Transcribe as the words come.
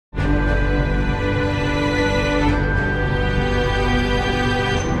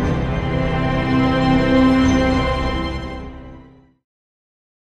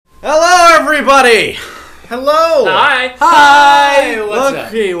everybody! Hello! Hi! Hi! What's up?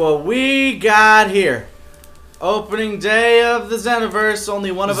 Okay, what we got here. Opening day of the Xenoverse.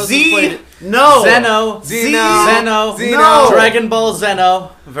 Only one of us has played it. No! Zeno. Dragonball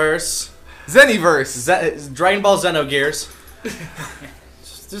Xenoverse. Xenoverse. Dragonball Xenogears.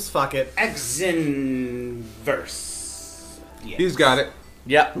 Just fuck it. Xenoverse. Yes. He's got it.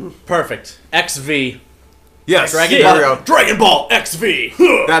 Yep, perfect. XV. Yes, Dragonball XV.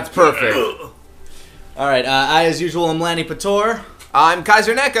 That's perfect. Alright, I as usual am Lanny Pator. I'm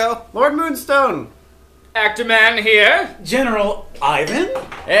Kaiser Neko. Lord Moonstone. Actor Man here. General Ivan.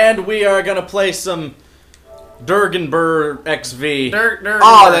 And we are gonna play some Dragonball XV.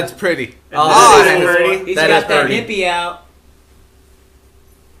 Oh, that's pretty. Oh, that is pretty. He's That got is that pretty. hippie out.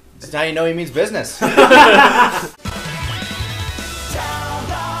 That's how you know he means business.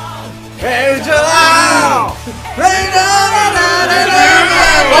 Hey, July!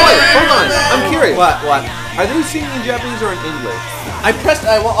 Hold on. I'm curious. What? Are they singing in Japanese or in English? I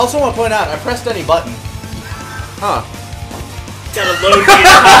also want to point out, I pressed any button. Huh. Gotta load the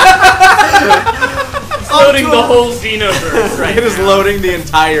It's loading the whole Xenoverse right It is now. loading the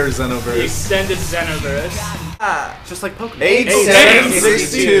entire The Xenoverse. extended Xenoverse. Just like Pokemon.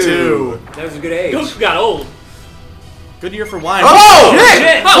 862. That was a good age. Goku got old. Good year for wine. Oh,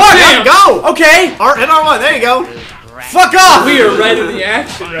 shit! Fuck! Oh, damn! Go! Okay! Hit R1, there you go. Fuck off! We are right in the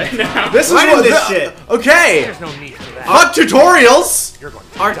action right now. This is Right what in this shit. Okay! There's no need for that. Fuck tutorials!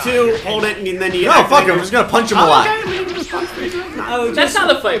 R2, hold it, and then you. No, fuck him. I'm just gonna punch him a lot. Oh, that's how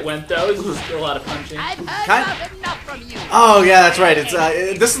the fight went, though. It was just a lot of punching. Oh yeah, that's right. It's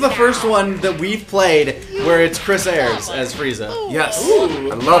this is the first one that we've played where it's Chris Ayres as Frieza. Yes. Ooh,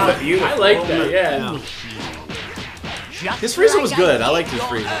 I love it. I like that, yeah. His Frieza was good. I liked his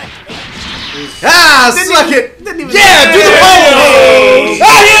Frieza. Ah, suck it! Didn't even Yeah, do the pose! I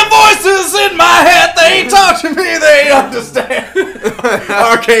hear voices in my head. They talk to me. They understand.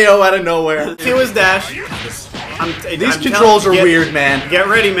 RKO out of nowhere. Q is dash. These controls are weird, man. Get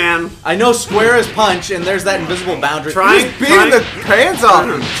ready, man. I know square is punch, and there's that invisible boundary. Try- He's beating the pants off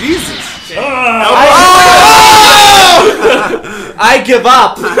him. Jesus. I give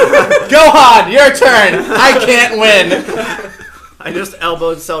up. Gohan, your turn. I can't win. I just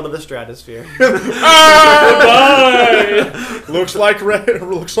elbowed Cell to the stratosphere. Goodbye! Looks like red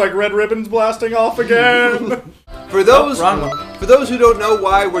ribbons blasting off again. For those wrong one. who don't know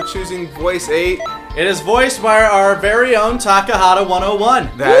why we're choosing voice 8, It is voiced by our very own Takahata 101.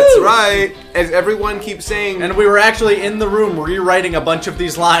 that's right. As everyone keeps saying, And we were actually in the room rewriting a bunch of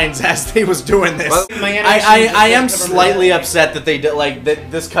these lines as they was doing this. Well, I am slightly upset that they did that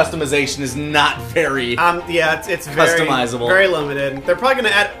this customization is not very. Yeah, it's very Customizable. very limited. They're probably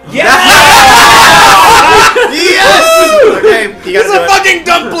gonna add. Yes! Yes! Okay, you It's gotta a do fucking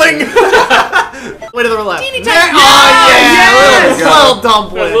dumpling. Way to the left. Oh Yes! Little A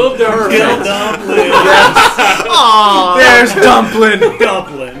dumpling. little dumpling. Aww. There's dumpling.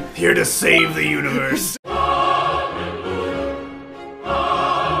 Dumpling. Here to save the universe.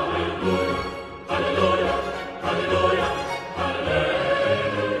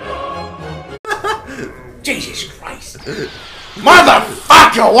 Jesus Christ.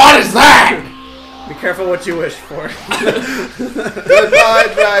 Motherfucker, what is that? Be careful what you wish for. goodbye,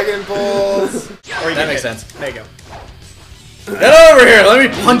 Dragon Balls. That makes sense. There you go. Get over here. Let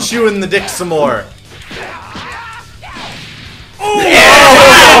me punch you in the dick some more.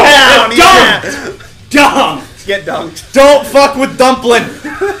 Dumb! Get dunked. Don't fuck with dumpling.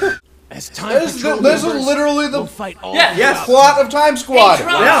 As time This is patrols literally the we'll fight all Yeah. Yes. plot of Time Squad. Hey,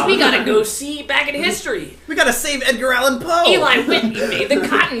 Trunks, Yeah. we gotta go see back in history. We gotta save Edgar Allan Poe. Eli Whitney made the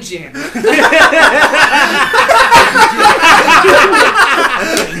cotton gin.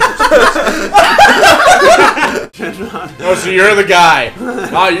 Oh, so you're the guy.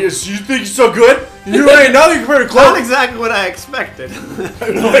 You think you're so good? You ain't nothing compared to Not clothes. exactly what I expected.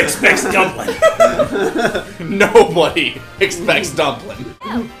 Who expects dumpling? Nobody expects dumpling.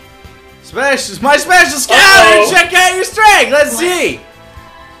 My special scout! Uh-oh. Check out your strength. Let's see.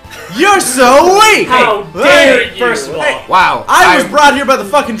 You're so weak. How Hey, dare you? First of all, Wow. I was brought here by the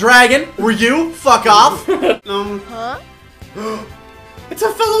fucking dragon. Were you? Fuck off. It's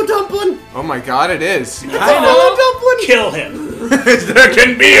a fellow dumpling. Oh my god, it is. I Kill him. There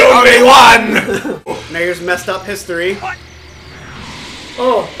can be only one. Now here's messed up history.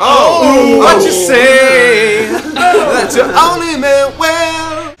 Oh. Oh, what you say? That you only meant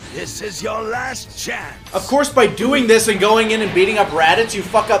well. This is your last chance. Of course, by doing this and going in and beating up Raditz, you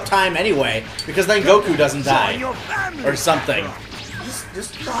fuck up time anyway, because then Goku doesn't Join die. your family. Or something.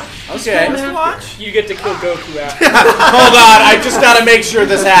 Just watch. Okay. Just watch. You get to kill Goku after. Hold on, I just gotta make sure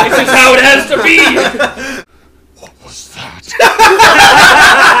this happens. This is how it has to be! What was that?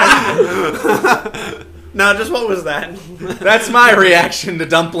 No, just what was that? That's my reaction to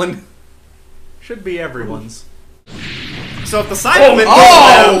Dumplin'. Should be everyone's. So if the Cybermen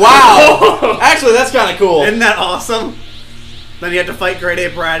Oh, wow! Actually, that's kind of cool. Isn't that awesome? Then you have to fight Great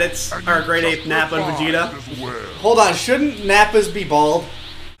Ape Raditz, or Great Ape Nappa and Vegeta. Hold on, shouldn't Nappas be bald?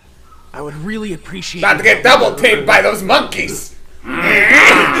 I would really appreciate About to get double teamed by those monkeys. time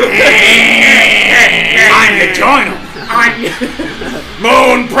to join them.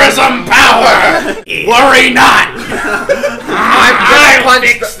 Moon Prism Power! Worry not! I'm gonna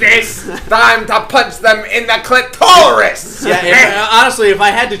fix this. Time to punch them in the clitoris. Yeah, honestly, if I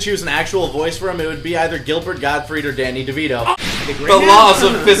had to choose an actual voice for him, it would be either Gilbert Gottfried or Danny DeVito. The laws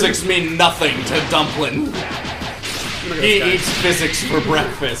of physics mean nothing to Dumplin'. He eats physics for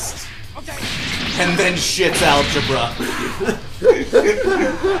breakfast. And then shits algebra.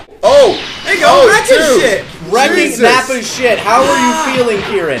 Oh! There you go, wrecking shit! Wrecking Jesus. Nappa's shit. How are you feeling,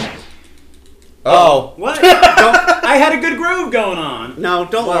 Kieran? Oh. What? I had a good groove going on. No,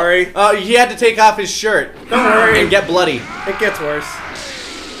 don't worry. He had to take off his shirt. Don't worry. And get bloody. It gets worse.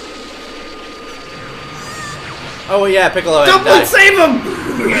 Oh, yeah, Piccolo had to die. Dumplin', save him!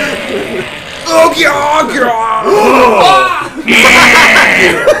 Oh, yeah.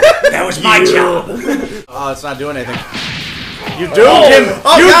 That was my job. Oh, it's not doing anything. You doomed him!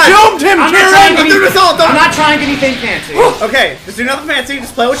 Oh, You God. doomed him, Kieran! I'm not trying anything fancy. Okay, just do nothing fancy,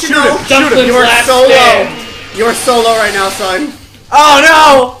 just play what you Shoot know. him. Dumplin's You are last so low. stand. You are so low right now, son. Oh,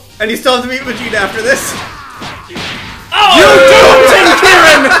 no! And you still have to beat Vegeta after this. You doomed him,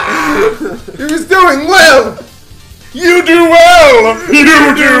 Kieran! He was doing well. You do well! You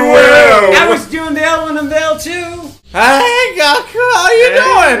do well! I was doing the L1 and the L2. Hey, Goku, how you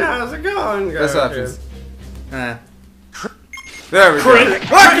doing? How's it going, That's guys? options. Uh. There we go. No! I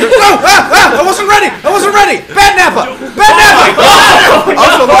wasn't ready! I wasn't ready! Bad Nappa! Bad Nappa!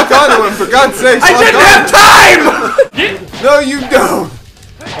 Also lock onto him, for God's sake. I didn't have time! No, you don't.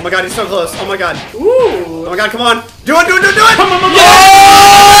 Oh my god, he's so close. Oh my god. Ooh. Oh my god, come on. Do it, do it, do it, do it!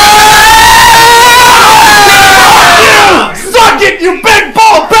 Suck it, you big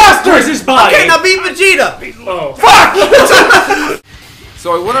ball bastard! Where's his body? Okay, now beat Vegeta! Oh. Fuck!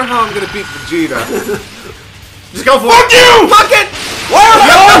 So I wonder how I'm gonna beat Vegeta. Just go for Fuck it! you! Fuck it! Where am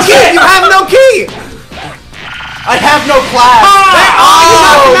I? No key! You have no key! I have no class. Oh, you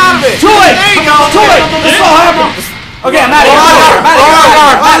knocked him out of it! Too late! There you go! Too late! This all happened! Okay, I'm out of here.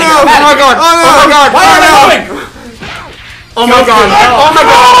 Oh my god! Oh my god! Why are you moving? Oh my god! Oh my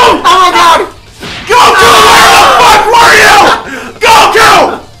god! Oh my god! Goku, where the fuck were you?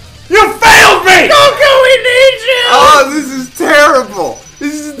 Goku! You failed me! Goku, we need you! Oh, this is terrible!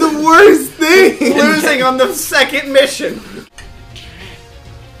 This is the worst thing! Losing on the second mission.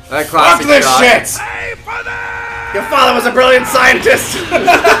 That Fuck classic this shot. shit! Your father was a brilliant scientist.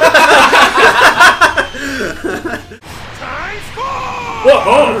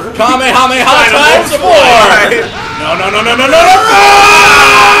 Whoa! Kamehameha times 4! No, no, no, no, no, no, no!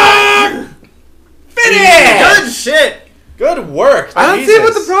 Finish! Good shit. Good work. I don't see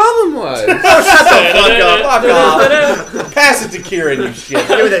what the problem was. Oh, shut the fuck up. Fuck off. Pass it to Kieran, you shit.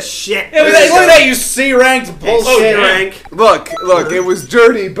 Give me the shit. Look at that, you C-ranked bullshit. rank. Look, it was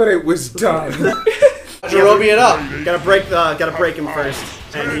dirty, but it was done. Jirobe it up. Gotta break him first.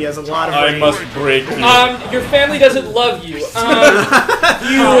 And he has a lot of range. break you. Your family doesn't love you.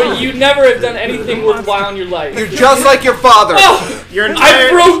 You never have done anything worthwhile in your life. You're just like your father. Oh, Your I'm entire...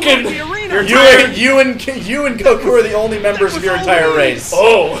 broken. You and Goku are the only members of your entire race.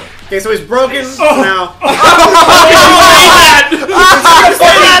 Oh. Okay, so he's broken now.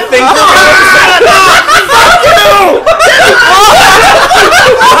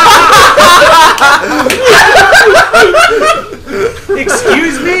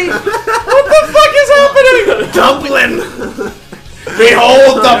 Excuse me? What the fuck is happening? Dumpling!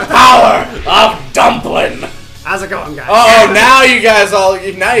 Behold the power of Dumplin'. How's it going, guys? Oh, now you guys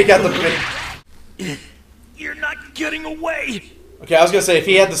now you got the... You're not getting away. Okay, I was gonna say, if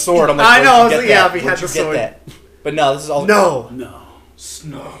he had the sword, I'm like, I know, where'd you get yeah, that? if he Where'd had you the get sword. that? But no, this is all... No.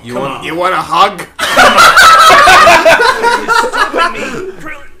 You want a hug?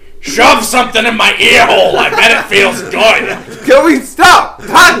 Shove something in my ear hole. I bet it feels good. Can we stop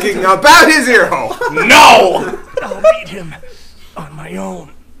talking about his ear hole? No. I'll beat him on my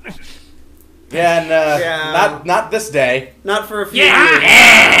own. Yeah, and not this day. Not for a few years.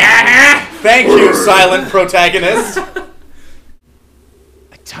 Thank you, silent protagonist.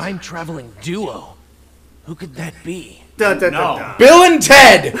 A time-traveling duo. Who could that be? Dun, dun, dun, dun. Bill and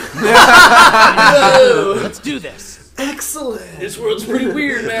Ted! Let's do this. Excellent. This world's pretty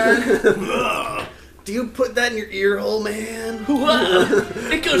weird, man. Do you put that in your ear hole, man?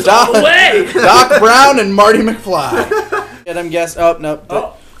 It goes all the way. Doc Brown and Marty McFly. Get him guess. Oh, no.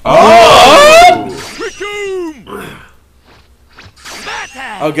 Oh.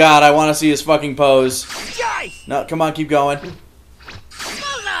 Oh, God, I want to see his fucking pose. Jice! No, come on, keep going.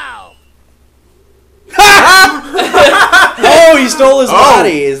 Now! Oh, he stole his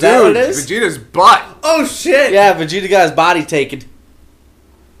body. Is that what it is? Vegeta's butt. Oh shit! Yeah, Vegeta got his body taken.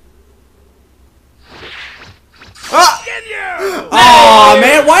 Ah! Oh,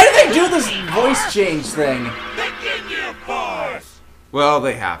 man, why do they do this voice change thing? Well,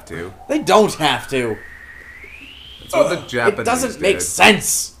 they have to. They don't have to. That's what the Japanese It doesn't did. make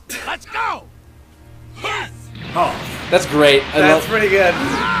sense. Let's go! Yes! That's great. That's pretty good.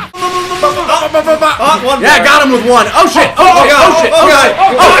 One Yeah, I got him with one. Oh shit! Oh, God. oh shit! Oh,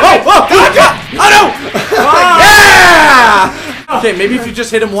 God. Yeah! Okay, maybe if you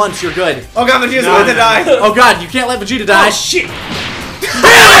just hit him once, you're good. Oh god, Vegeta's about to die. Oh god, you can't let Vegeta die. Oh, shit.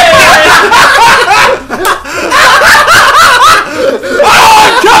 Oh,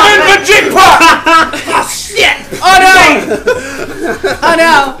 I'm coming, Vegeta! Oh, shit! Oh no! Oh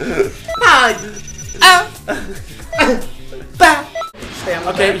no!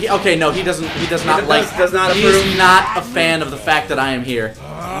 Okay, no, he does not like. does not He's approve. not a fan of the fact that I am here.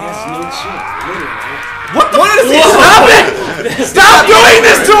 What is he? Stop it! Stop doing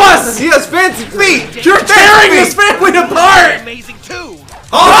this to us! He has fancy feet! You're tearing this family apart! Amazing too!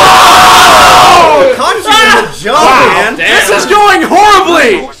 Oh! Caught you in the jaw, man. This is going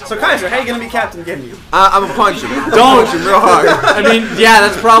horribly! So Kaiser, how you gonna be Captain Ginyu? I'm gonna punch him. Don't. Punch him real hard. I mean, yeah,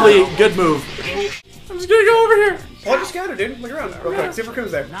 that's probably a good move. I'm just gonna go over here. Well, just scatter, dude. Look around real quick. See if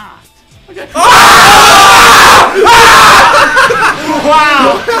Raccoon's there. Okay.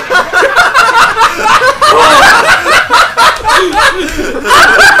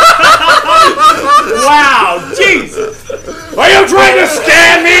 Wow, Jesus! Are you trying to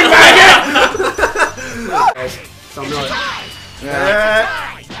scam me, maggot?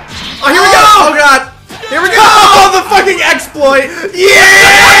 Oh, here we go! Oh god! Here we go! Oh, the fucking exploit! Yeah!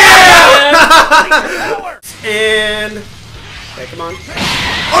 And okay, come on.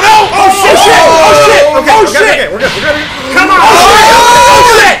 Oh no! Oh shit! Okay, Oh okay, shit! okay, we're good. Come on! Oh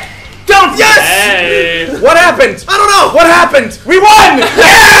shit! Don't! Yes! Hey. What happened? I don't know. What happened? We won!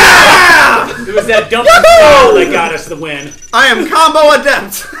 Yeah! It was that dumping style that got us the win. I am combo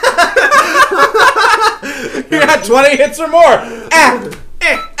adept. You had 20 hits or more.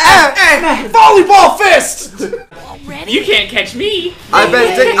 Volleyball fist! You can't catch me. I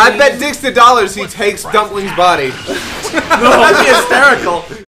bet Dix the dollars he takes Dumpling's body. That'd be hysterical.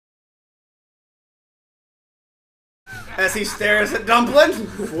 As he stares at Dumpling.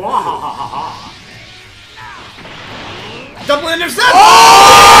 Dumpling intercept!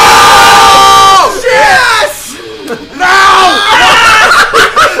 Oh! Yes! No!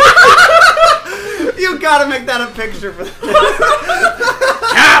 You gotta make that a picture for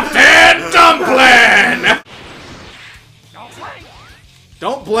Captain Dumpling!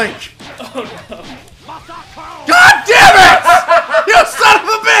 Don't blink. Oh no. God damn it! You son of a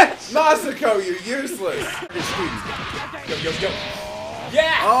bitch! Masako, you're useless.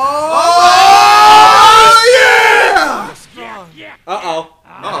 Yeah. Oh yeah! Uh-oh.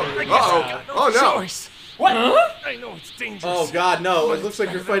 Oh no. Choice. What? Huh? I know it's dangerous. Oh god, no. It looks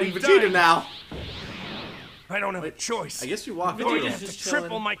like you're fighting Vegeta now. I don't have a choice. I guess you walked I'm going over. to have to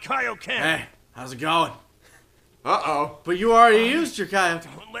triple my Kaioken. Hey, how's it going? Uh-oh. But you already used your Kai. Don't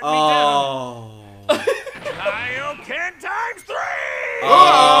let me Oh. Kaioken times 3!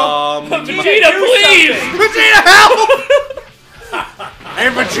 Vegeta, please! Vegeta, help! Hey,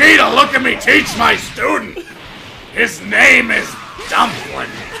 Vegeta, look at me teach my student. His name is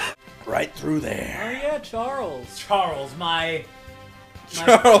Dumpling. Right through Oh there. yeah, Charles. Charles, my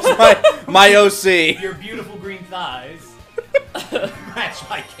Charles, my OC. your beautiful green thighs match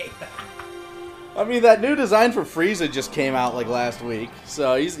my cape. I mean, that new design for Frieza just came out like last week,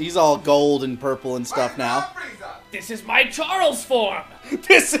 so he's all gold and purple and stuff now. This is my Charles form.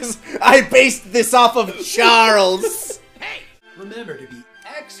 I based this off of Charles. Remember to be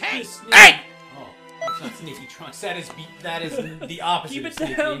extra sneaky. Hey! Oh, that's not sneaky Trunks. That is the opposite. Keep of it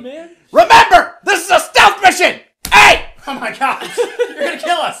sneaky. down, man. Remember, this is a stealth mission. Hey! Oh my god! You're gonna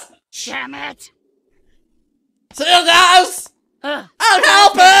kill us! Damn it! See you guys. I'll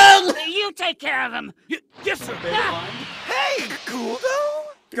help him. You take care of him! Yes, sir! Hey, Guldo!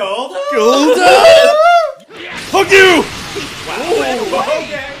 Gold? Guldo! Fuck you!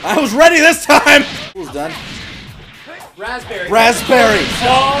 Okay. I I was ready this time! Who's done? Raspberry. Raspberry!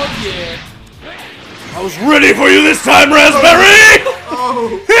 Oh, yeah. I was ready for you this time, Raspberry!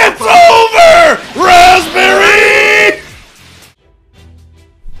 Oh. It's over! Raspberry!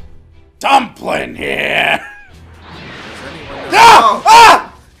 Dumpling here! Ah!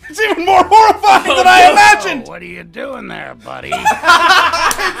 Ah! It's even more horrifying than I imagined! What are you doing there, buddy?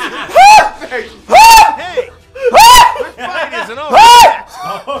 Hey! Fight isn't over.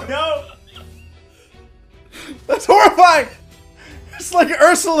 Oh no! That's horrifying! It's like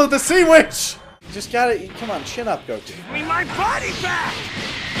Ursula the Sea Witch! You just gotta, come on, chin up, Goku. Give me my body back!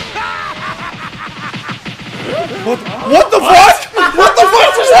 What the fuck? What the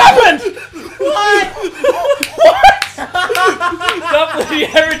fuck just happened? Dumpling, you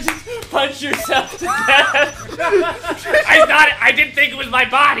ever just punch yourself to death? I didn't think it was my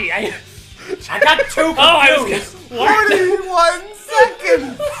body. I got too confused. Oh, I was 41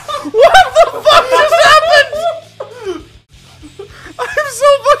 seconds! What the fuck just happened? I'm so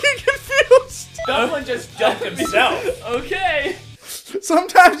fucking confused. Dumpling just jumped himself. Okay.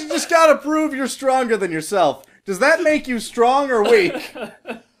 Sometimes you just gotta prove you're stronger than yourself. Does that make you strong or weak?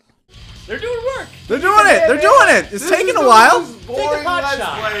 They're doing work. They're doing it. They're doing it. It's taking a while. Boring pot Let's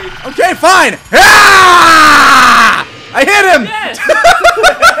shot. Play. Okay, fine. Ah! I hit him. Yes.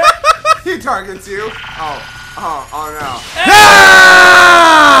 He targets you. Oh no.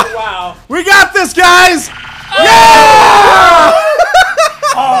 Ah! Wow. We got this, guys. Yeah!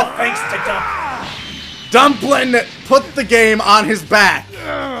 Oh, thanks to Dumpling. Dumpling put the game on his back.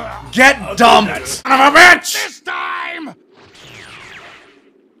 Get dumped. Son of a bitch. This time!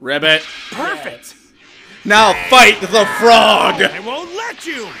 Ribbit. Perfect. Now fight the frog. I won't let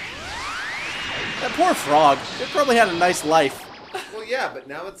you! That poor frog. It probably had a nice life. Well, yeah, but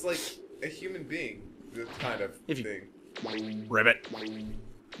now it's like a human being, kind of thing. Ribbit.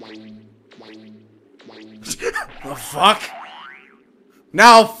 The fuck?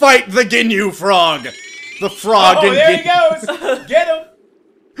 Now fight the Ginyu frog. The frog Oh, in there he Ginyu. goes. Get him.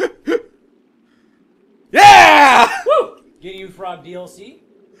 Yeah! Woo. Get you Frog DLC.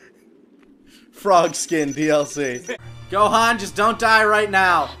 Frog skin DLC. Gohan, just don't die right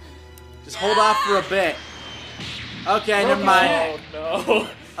now. Just hold off for a bit. Okay, never mind. Oh,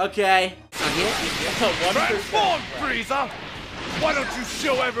 no. Okay. Transform, Frieza! Why don't you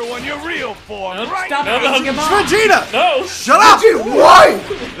show everyone your real form right Stop now? hitting him up. Vegeta! No. Shut up! Why?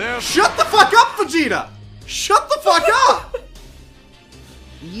 There's Shut the fuck up, Vegeta! Shut the fuck up!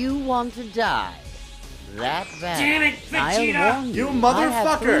 You want to die? That bad? Damn it, Vegeta! I'll warn You I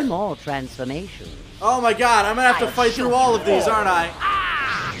have 3 motherfucker! more transformations. Oh my god, I'm gonna have to fight through all of these, aren't I?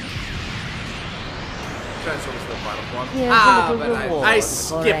 Transformers for the final form. Here's Ah, a little but reward I for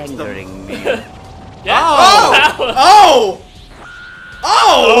skipped them. angering me. Yeah. Oh! Oh!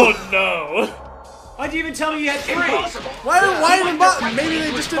 Oh! Oh, no. Why'd you even tell me you had 3? Why even bother? Maybe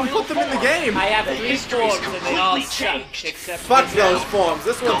they just didn't put them in the game. I have 3 forms and they all suck. Except Fuck those forms.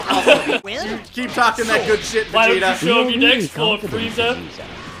 This one's awesome. You keep talking that good shit, Why don't you Vegeta. show me You're really next form, confident, Frieza?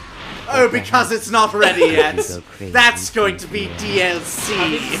 Oh, because it's not ready yet. Go crazy. That's going to be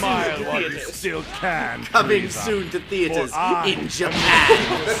DLC. smile while you still can. Coming Frieza. soon to theaters For I in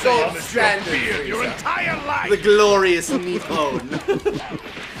Japan. The gold Feared standard. your entire life. The glorious Nippon.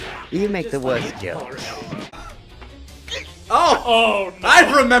 You make the worst jokes. Oh! Oh, no. I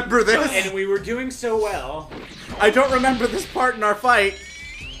remember this! And we were doing so well. I don't remember this part in our fight.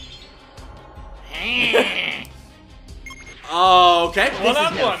 Oh, okay. One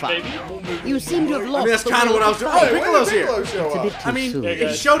on no one, fun. baby. You seem to have I lost mean, that's the kind of will what I was to doing. fight. Oh, Piccolo's here. Piccolo show It's a up. bit too I mean, soon. Yeah, he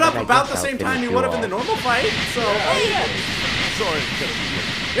guys. showed up But I about guess the I'll same time he finish would you have in the off. normal fight, so... Sorry.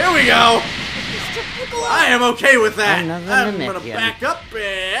 Here we go! I am okay with that. Another I'm minute, gonna yeah. back up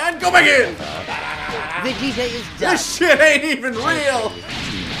and go back in! Vegeta is done. This shit ain't even real!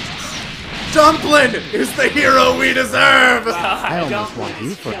 Dumpling is the hero we deserve! I almost want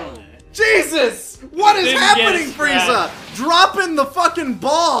you for Jesus! What is Didn't happening, get Frieza? Dropping the fucking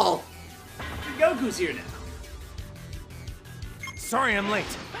ball! Goku's here now. Sorry I'm late.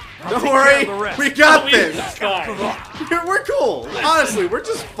 Don't worry, we got this! Fine. We're cool. Honestly, we're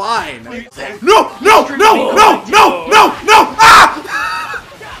just fine. No! No! No! No! No! No! No! Ah!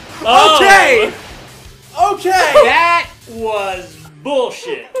 Oh. Okay! Okay! That was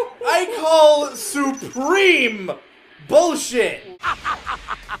bullshit. I call supreme bullshit!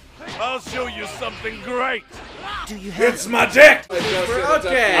 I'll show you something great. It's my dick!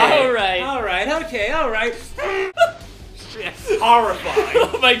 Okay. Alright. Alright, okay, alright. Horrifying.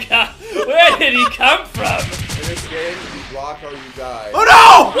 Oh my god. Where did he come from? In this game, you block or you die. Oh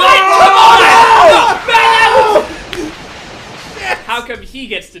no! Wait, Oh, come how come he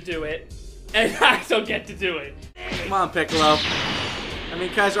gets to do it and I don't get to do it? Come on, Piccolo. I mean,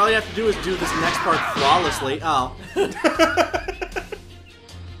 Kaiser, all you have to do is do this next part flawlessly. Oh.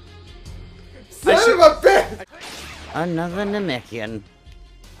 Son of a bitch! Another Namekian.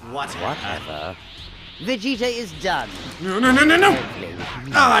 Whatever. Vegeta is done. No. Oh,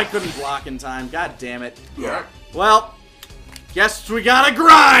 I couldn't block in time. God damn it. Yeah. Well, guess we gotta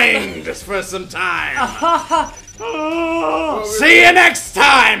grind for some time. See you next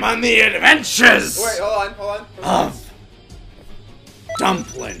time on the adventures Wait, hold on. of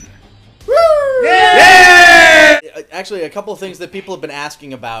Dumpling. Yeah! Actually, a couple of things that people have been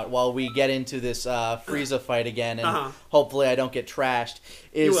asking about while we get into this Frieza fight again, and hopefully I don't get trashed,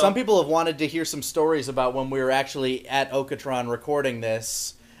 is some people have wanted to hear some stories about when we were actually at Okatron recording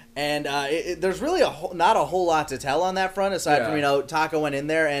this. And there's really not a whole lot to tell on that front, aside from, you know, Taka went in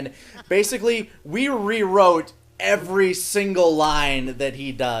there, and basically we rewrote every single line that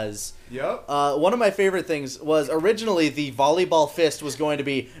he does. Yep. One of my favorite things was originally the volleyball fist was going to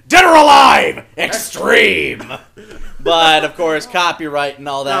be Dead or Alive Extreme! But, of course, copyright and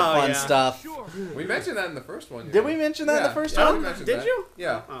all that fun stuff. We mentioned that in the first one. Did we mention that in the first we one? mentioned Did that. you?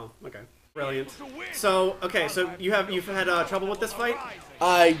 Yeah. Oh, okay. Brilliant. So, okay, so you've had trouble with this fight?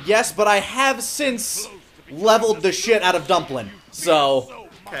 Yes, but I have since leveled the shit out of Dumpling. So.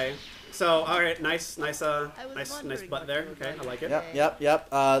 Okay. So, all right, nice butt there. Okay, I like it. Yep.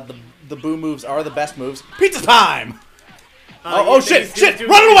 The boo moves are the best moves. Pizza time! Shit!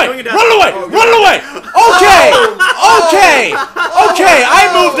 Run away! Okay! I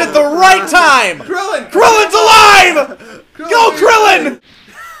moved at the right time! Krillin's alive! Go, Krillin!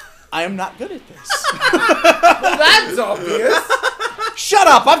 I am not good at this. Well, that's obvious. Shut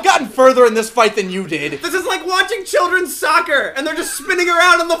up! I've gotten further in this fight than you did. This is like watching children's soccer, and they're just spinning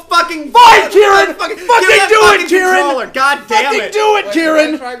around on the fucking... Fine, Kieran! Fucking do it, Kieran! Controller. God damn it! Fucking do it,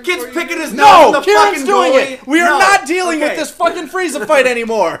 Kieran! Kid's picking his nose in the Kieran's fucking doing goalie. it! We are not dealing with this fucking Frieza fight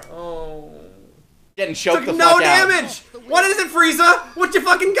anymore! Getting choked the fuck out. No damage! What is it, Frieza? What you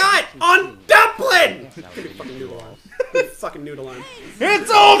fucking got? On Dumpling! Give me fucking noodle arm. Fucking noodle arm. It's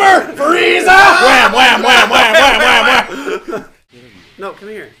over! Frieza! Wham! No, come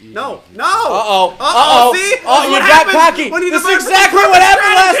here. No! Uh-oh. See? Oh, you got cocky! This is exactly what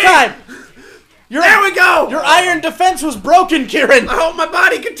happened last time! There we go! Your iron defense was broken, Kieran! I hope my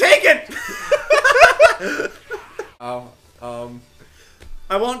body can take it!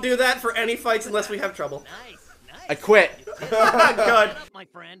 I won't do that for any fights unless we have trouble. I quit. Good. My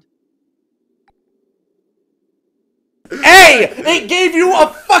friend. A! It gave you a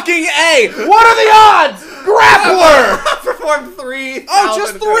fucking A! What are the odds? Grappler! Performed 3. Oh,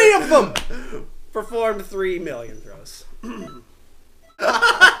 just 3 of them! Performed 3 million throws.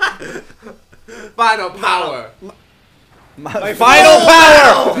 Final power. My final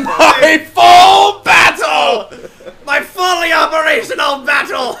power! My full battle! My fully operational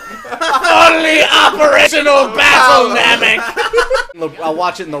battle! Fully operational battle, Namek! I'll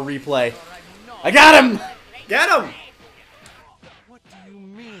watch it in the replay. I got him! Get him!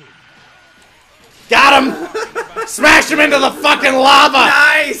 Got him! Smash him into the fucking lava!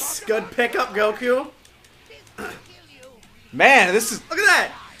 Nice! Good pickup, Goku. Man, this is Look at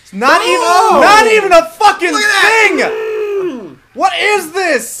that! not even a fucking thing! What is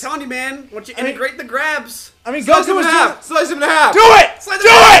this? Telling you, man, once you integrate the grabs. I mean, Slice him Goku in was half. Slice him in half. Do it! Slice Do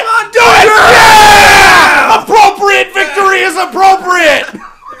him in half. it! Come on, Do it! Yeah! Appropriate victory is appropriate! No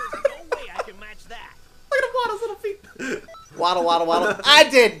way I can match that. Look at Waddle's little feet. Waddle. I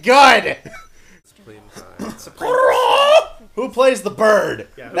did good! Who plays the bird?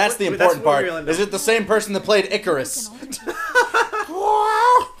 Yeah, That's the that's important what part. we really know. Is it the same person that played Icarus?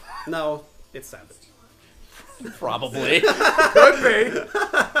 No, it's Savage. Probably. Could be.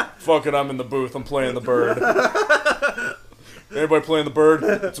 Fuck it, I'm in the booth. I'm playing the bird. Anybody playing the bird?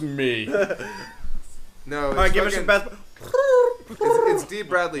 It's me. No. It's Alright, give us your best. It's D.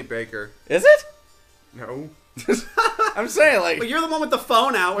 Bradley Baker. Is it? No. I'm saying, like... But you're the one with the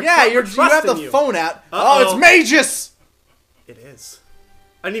phone out. We're Yeah, we're you have trusting the you. phone out. Uh-oh. Oh, it's Magus! It is.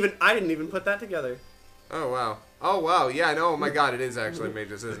 I didn't even put that together. Oh wow. Oh wow. Yeah, I know. Oh my god, it is actually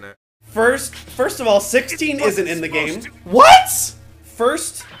Magus, isn't it? First of all, 16 isn't in the game. What?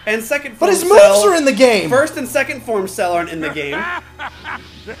 First and second But form his moves cell. are in the game! First and second form cell aren't in the game. What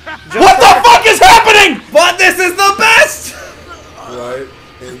the fuck is happening?! But this is the best! Right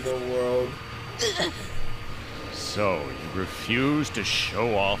in the world. So, you refuse to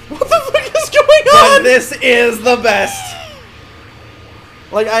show off? What the fuck is going But on?! this is the best.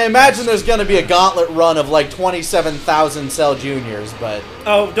 Like, I imagine there's gonna be a gauntlet run of like 27,000 Cell Juniors, but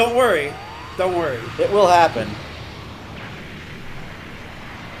Oh, don't worry. Don't worry. it will happen.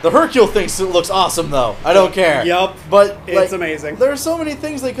 The Hercule thinks it looks awesome, though. I don't care. Yup. But it's amazing. There are so many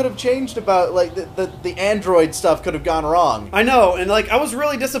things they could have changed about, like, the android stuff could have gone wrong. I know, and like I was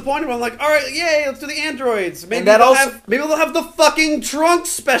really disappointed when I'm like, all right, yay, let's do the androids. Maybe that maybe they'll have the fucking Trunks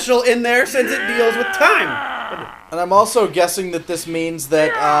special in there since it deals with time. And I'm also guessing that this means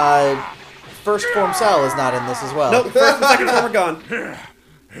that First Form Cell is not in this as well. Nope, first and second form are gone.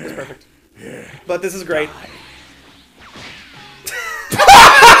 That's perfect. But this is great.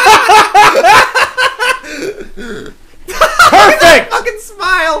 Perfect! Fucking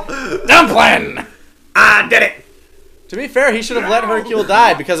smile! Dumpling! I did it! To be fair, he should have let Hercule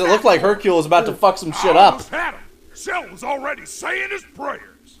die because it looked like Hercule was about to fuck some shit up. Almost had him. Cell was already saying his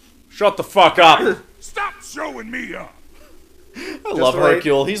prayers. Shut the fuck up. Stop showing me up. I love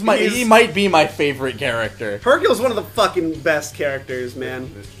Hercule. He might be my favorite character. Hercule's one of the fucking best characters, man.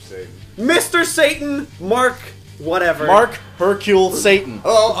 Mr. Satan. Mr. Satan, Mark, whatever. Mark Hercule Satan.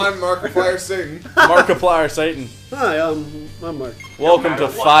 Hello, I'm Markiplier Satan. Markiplier Satan. Hi, I'm Mark. Welcome to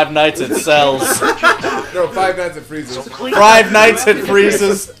Five Nights at Cells. No, 5 Nights at Freeze's. 5 Nights at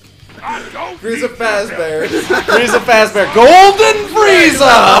Freeze's. Frieza Fazbear. Frieza Fazbear. Golden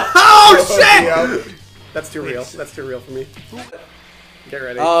Frieza! Oh, shit! That's too real. That's too real for me. Get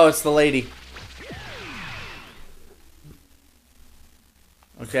ready. Oh, it's the lady.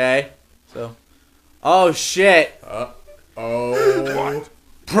 Okay. So. Oh, shit. Oh.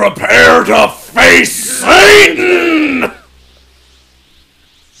 Prepare to face Satan!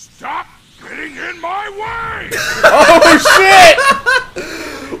 Stop getting in my way! Oh,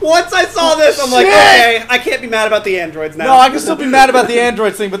 shit! Once I saw this, I'm like, okay, I can't be mad about the androids now. No, I can still be mad about the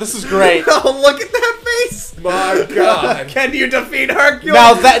androids thing, but this is great. Oh, look at that face! My God. Can you defeat Hercule?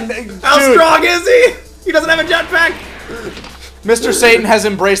 Now that... How dude, strong is he? He doesn't have a jetpack! Mr. Satan has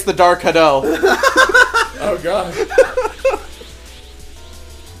embraced the Dark Hado. Oh, God.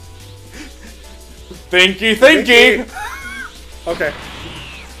 Thinky. Okay.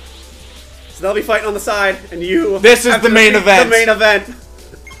 So they'll be fighting on the side, and you... This is the main event. The main event.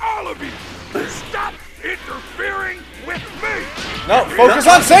 All of you, stop interfering with me! No, focus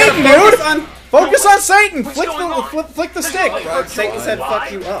on Satan, dude! On... Focus on Satan! Flick the stick! Satan said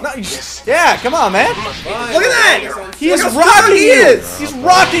fuck you up. No, yeah, come on, man! Look at that! He is rocking you! He's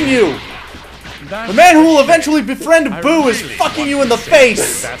rocking you! The man who will eventually befriend Boo is fucking you in the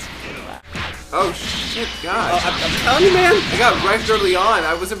face! Oh, shit, God. I'm telling you, man. I got wrecked early on.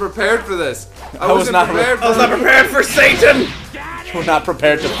 I wasn't prepared for this. I was not prepared for Satan! We're not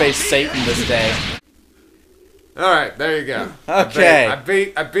prepared to face Satan this day. Alright, there you go. Okay. I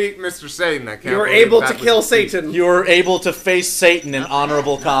beat Mr. Satan. I can't You were believe able that to was kill the Satan. You were able to face Satan in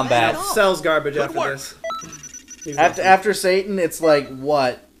honorable combat. Cell's garbage after this. After Satan, it's like,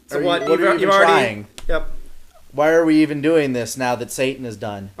 what? So what are you even you've already, trying? Yep. Why are we even doing this now that Satan is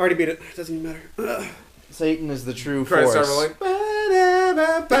done? Already beat it. Doesn't even matter. Satan is the true Try to force. start rolling.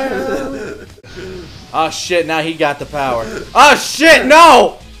 Oh shit, now he got the power. Oh shit,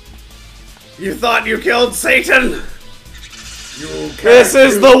 no! You thought you killed Satan? This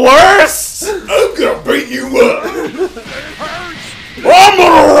is the worst! I'm gonna beat you up! I'm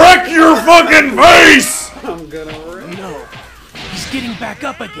gonna wreck your fucking face! I'm gonna rip. No, he's getting back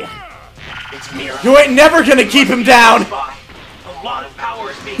up again. It's near. You ain't never gonna keep him down! A lot of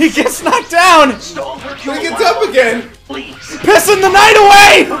power is being He gets knocked down! stole Hercule. He gets up again! Please. Pissing the night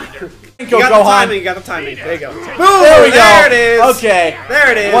away! You got the timing, you got the timing. There you go. Boom! There we go. There it is. Okay.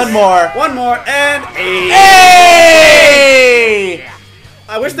 There it is. One more. One more, and Hey!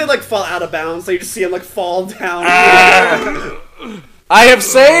 I wish they'd like fall out of bounds so you just see him like fall down. I have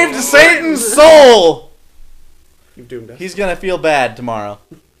saved Satan's soul! You've doomed us. He's gonna feel bad tomorrow.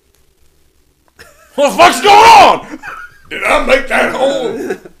 What the fuck's going on? Did I make that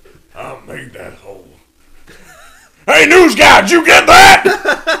hole? I made that hole. Hey, news guy, did you get that?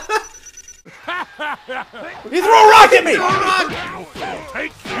 He threw a rock at me!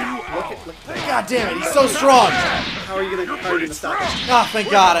 Take you God damn it, he's so strong! How are you gonna stop him? Oh, thank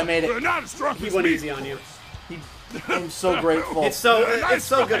God I made it. not as strong He as went me. easy on you. I'm so grateful. It's so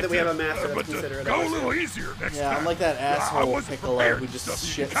good that we have a master that's But considerate go a of us. little easier next Yeah, time. I'm like that I asshole wasn't Piccolo prepared. who just Just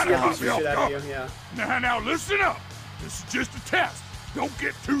shit kinda stomps knocked you. me Shit out of you, yeah. Now listen up. This is just a test. Don't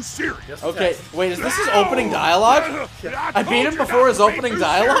get too serious. Just Okay, test. wait, is this his opening dialogue? I beat him before his opening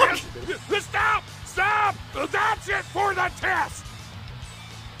dialogue? Stop! Stop! That's it for the test!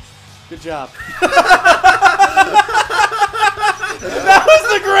 Good job. That was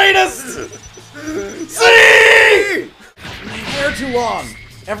the greatest! See! Hair too long.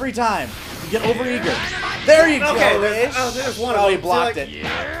 Every time. You get overeager. There you go, Okay, Rich. there's one of Oh, them. he blocked So, it.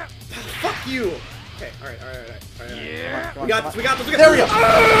 like, fuck you. Okay, alright. Yeah. We got this. There we go.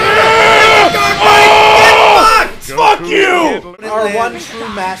 Fuck you! Our one true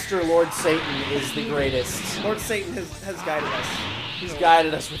master, Lord Satan, is the greatest. Lord Satan has guided us. He's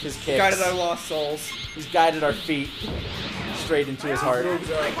guided us with his kicks. Guided our lost souls. He's guided our feet straight into his heart.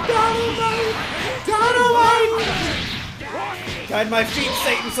 Guide my feet,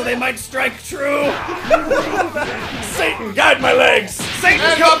 Satan, so they might strike true. Satan, guide my legs!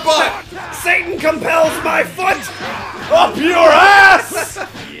 Satan compels my foot. Up your ass! Oh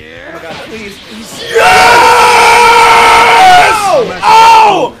my god, please. Yes!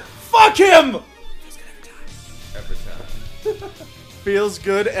 Oh! Fuck him! Every time. Feels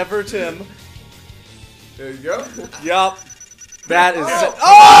good, Everton. There you go. Yup. That is.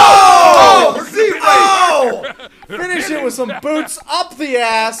 Finish it with some boots up the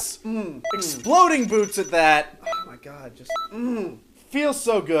ass. Exploding boots at that. Oh my god, just Feels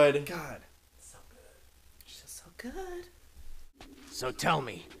so good. God. So good. Just so good. So tell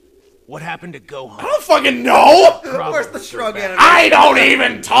me, what happened to Gohan? I don't fucking know! Where's the shrug animation? I don't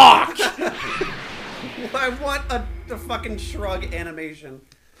even talk! I want a fucking shrug animation.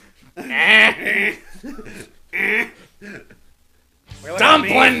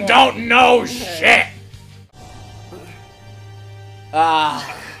 Dumpling don't know shit!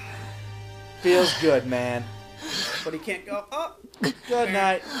 Feels good, man. But he can't go up. Good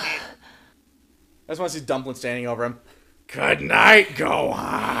night. I just want to see Dumpling standing over him. Good night,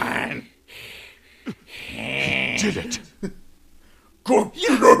 Gohan! Did it! Good.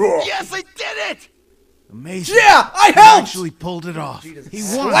 Yes, I did it! Amazing. Yeah, I He helped! actually pulled it off. He won.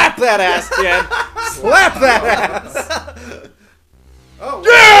 Slap that ass, Jen. Slap that ass. Oh,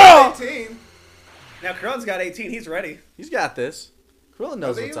 Yeah! 18. Now Krillin's got 18. He's ready. He's got this. Krillin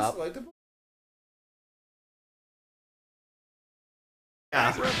knows what's up.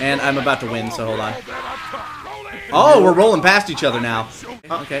 And I'm about to win, so hold on. Oh, we're rolling past each other now.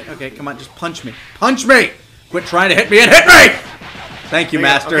 Okay, come on, just punch me. Punch me! Quit trying to hit me and hit me! Thank you,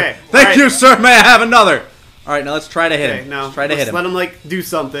 Master. Okay, Thank you, sir. May I have another? All right, now let's try to hit him. Now Let's try to hit him. Let him like do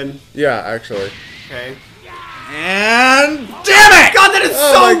something. Yeah, actually. Okay. And damn it! God, that is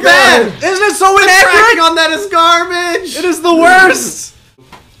Oh so my bad. God. Isn't it so Tracking inaccurate? on that is garbage. It is the worst.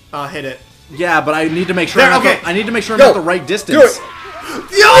 Hit it. Yeah, but I need to make sure. There, I'm at okay. the, I need to make sure I'm Go. at the right distance. Do it. Do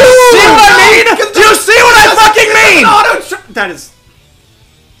you see what I mean? Do you see what I fucking mean? That is.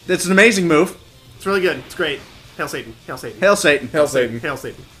 It's an amazing move. It's really good. It's great. Hail Satan. Hail Satan. Hail Satan. Hail Satan. Hail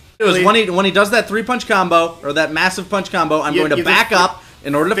Satan. It was when he does that 3-punch combo or that massive punch combo. I'm going to you back just up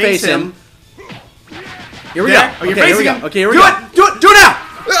in order to face him. Here we There. go. Oh, you're Okay, here we facing go. him. Okay, here we Do go. it. Do it. Do it now.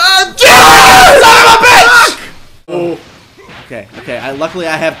 Son of a bitch! Oh. Okay. Luckily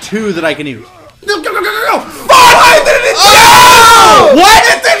I have 2 that I can use. Go. Fuck! What?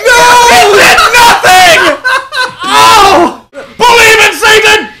 It did nothing! Oh! Believe in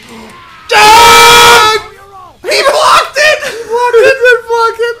Satan! He blocked it.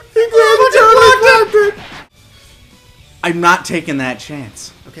 I'm not taking that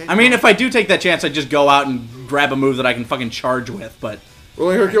chance. Okay. I mean, if I do take that chance, I just go out and grab a move that I can fucking charge with, but...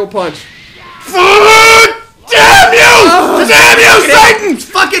 Rolling Hercule punch. Damn you! Damn you,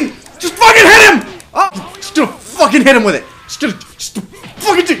 Satan! Just fucking hit him! Oh, just fucking hit him with it. Just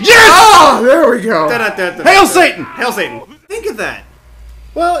fucking yes! Oh, there we go. Hail Satan! Hail Satan. Think of that.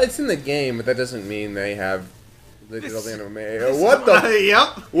 Well, it's in the game, but that doesn't mean they have LittleVMills. What the? Yep.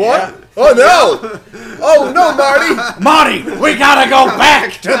 What? Yeah. Oh no! Oh no, Marty! Marty, we gotta go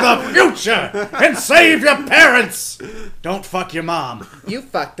back to the future and save your parents! Don't fuck your mom. You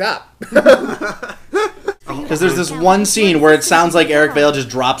fucked up. Because there's this one scene where it sounds like Eric Vale just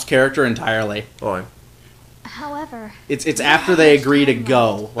drops character entirely. Oh. However, It's after they agree to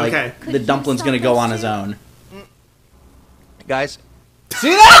go. Like, Okay. the Dumpling's gonna go on his own. Guys, See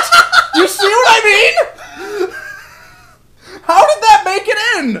that? You see what I mean? How did that make it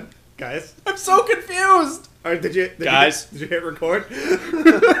in? Guys. I'm so confused. All right, did you hit record?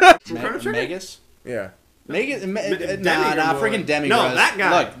 Magus? Yeah. Magus? Nah, Demigod. freaking Demigod. No, that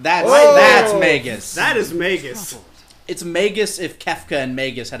guy. Look, that's Oh. Magus. That is Magus. It's Magus if Kefka and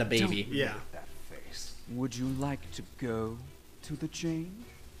Magus had a baby. Yeah. Would you like to go to the change?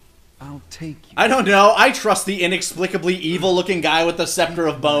 I'll take you. I don't know. I trust the inexplicably evil-looking guy with the scepter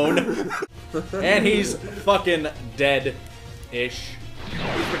of bone. And he's fucking dead-ish.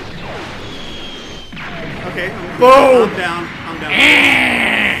 Okay. Boom! I'm down.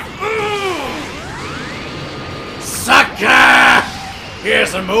 Sucker!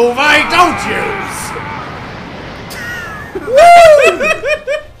 Here's a move I don't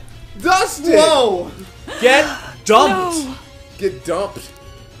use! Dustin! Whoa! Get dumped! Get dumped.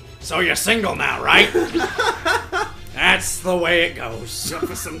 So you're single now, right? That's the way it goes. Up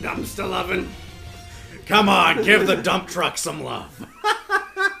for some dumpster loving? Come on, give the dump truck some love.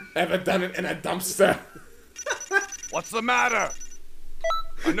 Ever done it in a dumpster? What's the matter?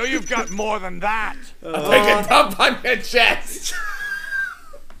 I know you've got more than that. I'll take a dump on your chest.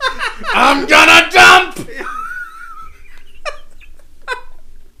 I'm gonna dump!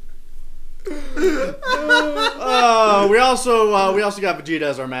 We also got Vegeta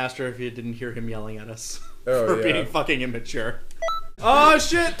as our master. If you didn't hear him yelling at us for being fucking immature. Oh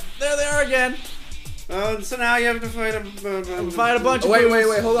shit! There they are again. So now you have to fight a bunch of.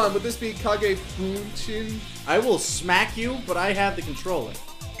 Wait, hold on. Would this be Kage Funchin? I will smack you, but I have the controller.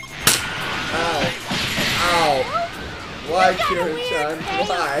 Ow. Why, Kieran-chan?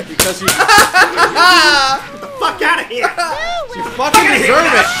 Why? Because you. Get the fuck out of here! You fucking deserve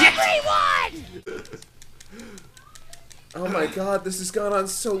it! Oh my god, this has gone on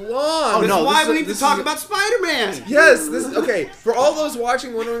so long. Oh, this is why we need to talk about Spider-Man. Yes, this is okay. For all those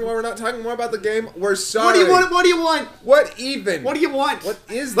watching, wondering why we're not talking more about the game, we're sorry. What do you want? What do you want? What even? What do you want? What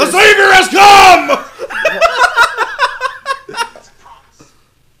is the this? Savior has come?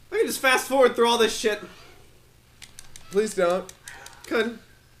 I can just fast forward through all this shit. Please don't. Couldn't.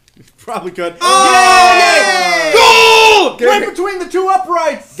 Probably could. Oh! Yay! Goal! Right between the two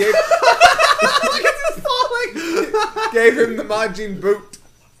uprights! Gave him the Majin boot.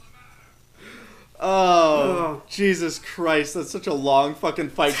 Oh, Jesus Christ. That's such a long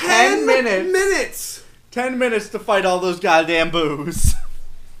fucking fight. 10 minutes! 10 minutes to fight all those goddamn boos.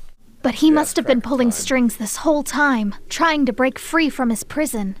 But he must have been pulling strings this whole time, trying to break free from his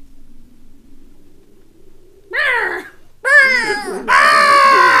prison.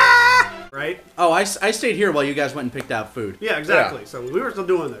 Right? Oh, I stayed here while you guys went and picked out food. Yeah, exactly. Yeah. So we were still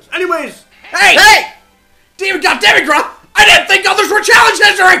doing this. Anyways! Hey! Damn, goddammit, Gru! I didn't think others were challenge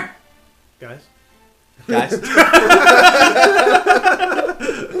entering! Guys?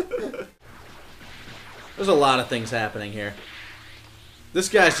 There's a lot of things happening here. This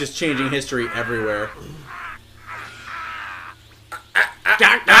guy's just changing history everywhere.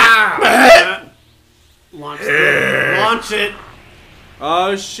 Launch it. Launch it.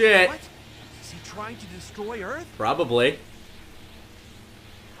 Oh shit. What? Is he trying to destroy Earth? Probably.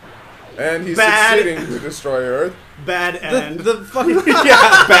 And he's succeeding to destroy Earth. Bad end. The fucking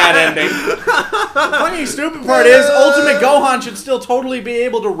bad ending. The fucking stupid part is Ultimate Gohan should still totally be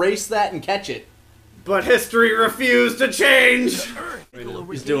able to race that and catch it. But history refused to change.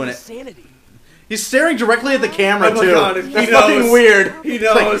 He's doing it. He's staring directly at the camera oh my too. God, That's fucking weird. He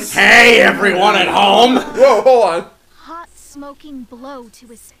knows. Like, hey everyone at home. Whoa, hold on. Hot smoking blow to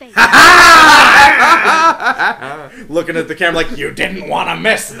his face. Looking at the camera like, you didn't want to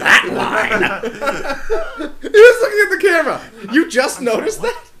miss that line. He was looking at the camera. You just noticed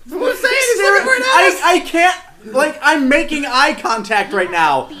that? Who's saying he's I can't, like, I'm making eye contact right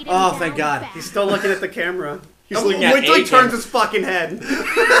now. Oh, thank God. He's still looking at the camera. He's looking at wait till he turns his fucking head.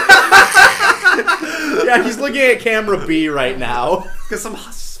 Yeah, he's looking at camera B right now. Because some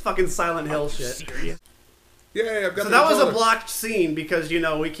fucking Silent Hill shit. Yeah, I've got so that was a blocked scene because, you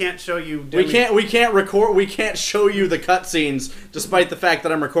know, we can't show you... We can't show you the cutscenes, despite the fact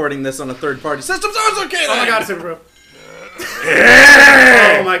that I'm recording this on a third-party system, so it's okay. Oh my God, Super Bro.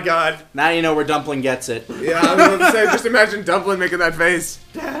 Oh my God. Now you know where Dumpling gets it. Yeah, I was going to say, just imagine Dumpling making that face.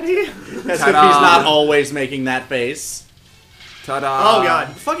 Daddy. As if he's not always making that face. Ta-da. Oh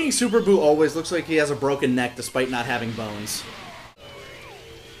God. Fucking Super Boo always looks like he has a broken neck despite not having bones.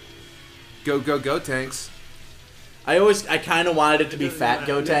 Go, go, go, Tanks. I kind of wanted it to be fat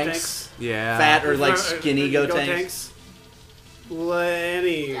Gotenks. Yeah. Fat or like skinny Gotenks.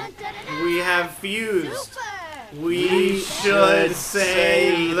 Lenny, we have fused. We should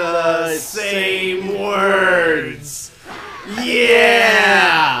say the same words.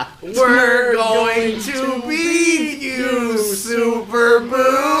 Yeah! We're going to beat you, Super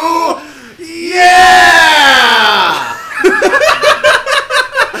Boo! Yeah!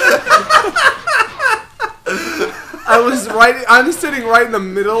 I'm sitting right in the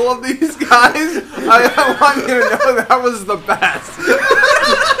middle of these guys. I want you to know that was the best.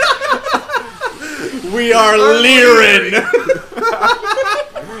 We are leering.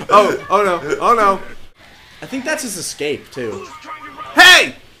 Oh no, oh no. I think that's his escape too.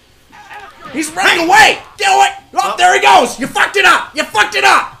 Hey! He's running away! Do it! Oh, there he goes! You fucked it up! You fucked it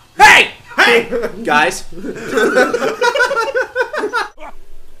up! Hey! Hey! Guys.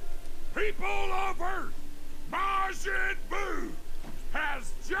 People of Earth, Majin Buu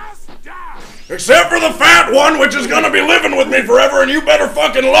has just died. Except for the fat one, which is gonna be living with me forever, and you better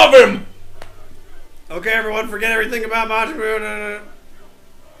fucking love him! Okay, everyone, forget everything about Majin Buu.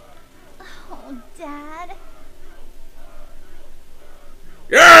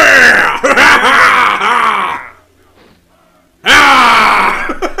 Yeah!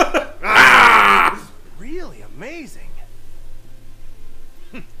 Really amazing.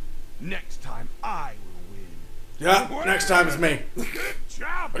 Next time I will win. Yeah, next time it's me. Good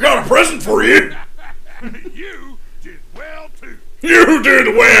job. I got a present for you. You did well too. You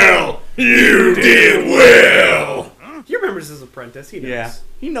did well. You did well. He remembers his apprentice. He knows. Yeah,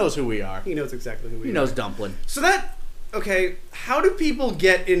 he knows who we are. He knows exactly who we are. He knows Dumpling. So that... Okay, how do people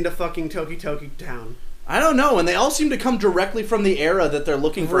get into fucking Toki Toki Town? I don't know, and they all seem to come directly from the era that they're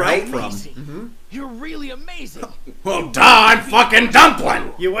looking for help from. You're really amazing. Well, I'm fucking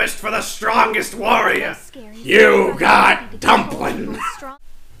Dumpling. You wished for the strongest warrior. You got Dumpling.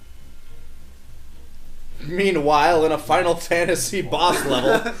 Meanwhile, in a Final Fantasy boss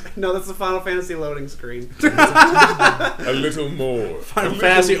level... No, that's the Final Fantasy loading screen. A little more. Final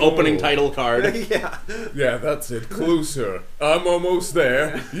Fantasy opening title card. Yeah. Yeah, that's it. Closer. I'm almost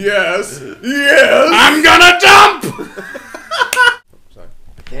there. Yes. Yes. I'm gonna dump! Sorry.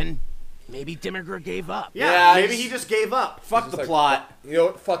 Then maybe Dimmerger gave up. Yeah, maybe he just gave up. Fuck the plot. You know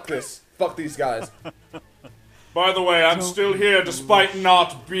what? Fuck this. Fuck these guys. By the way, I'm still here despite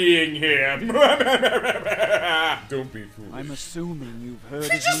not being here. Don't be foolish. I'm assuming you've heard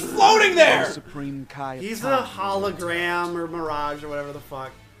He's of just the floating there! Supreme Kai of He's Time. a hologram or mirage or whatever the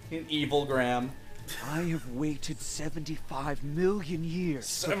fuck. An evil gram. I have waited 75 million years.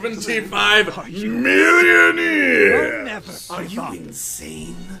 75 million years! Never. Are you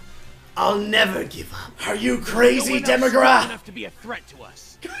insane? I'll never give up. Are you crazy, Strong Demagra? enough to be a threat to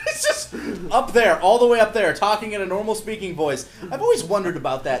us. It's just up there, all the way up there, talking in a normal speaking voice. I've always wondered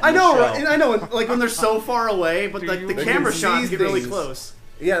about that. I know, show. right? I know. Like when they're so far away, but like the They camera can shots see get really things. close.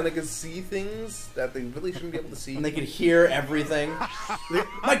 Yeah, and they can see things that they really shouldn't be able to see. And they can hear everything.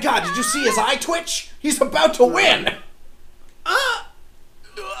 My God, did you see his eye twitch? He's about to win.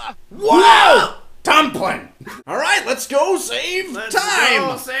 Wow! Dumpling. All right, let's go save time.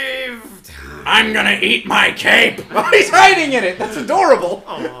 Go save time. I'm gonna eat my cape! Oh, he's hiding in it. That's adorable.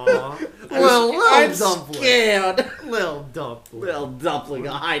 Aww. I'm scared. Little dumpling. Little dumpling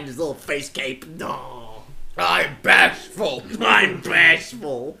hiding his little face cape. No. I'm bashful! I'm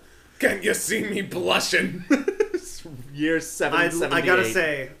Bashful. Can't you see me blushing? Year 778. I gotta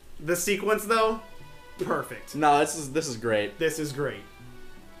say, the sequence though, perfect. No, this is great. This is great.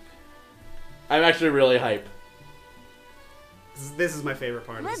 I'm actually really hype. This is my favorite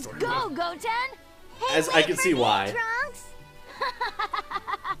part of the story. Let's go, Goten! Hey, As I can see why. Trunks.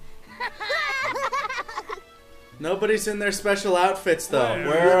 Nobody's in their special outfits though.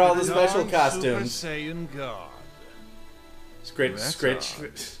 Where are all the special costumes? Super Saiyan God.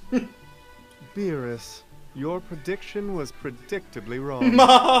 Scritch. Beerus, your prediction was predictably wrong.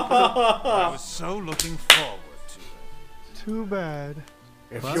 I was so looking forward to it. Too bad.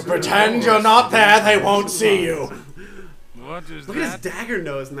 If you pretend you're not there, they won't see you. What is Look that? at his dagger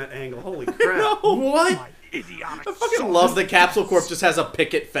nose in that angle. Holy crap. What? Idiotic. I fucking love that Capsule Corp just has a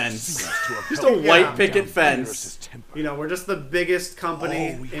picket fence. Just a white picket fence. You know, we're just the biggest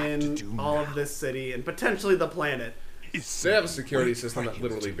company in all of this city and potentially the planet. They have a security system that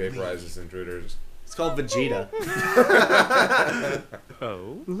literally vaporizes intruders. It's called Vegeta.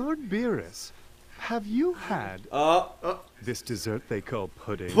 Oh? Lord Beerus, have you had this dessert they call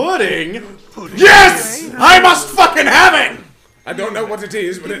pudding? Pudding? Yes! I must fucking have it! I don't know what it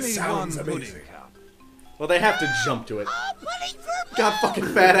is, but it sounds amazing. Well, they have to jump to it. God fucking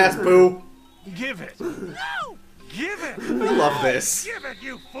fat ass Boo. Give it. No! Give it! I love this. Give it,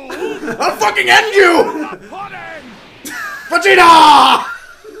 you fool! I'll fucking end you! Pudding! Vegeta!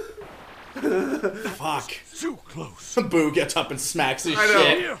 Fuck. Too close. Boo gets up and smacks his I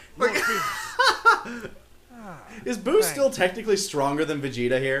know. shit. Is Boo still technically stronger than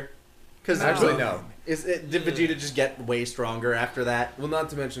Vegeta here? Because Actually, no. Did Vegeta just get way stronger after that? Well, not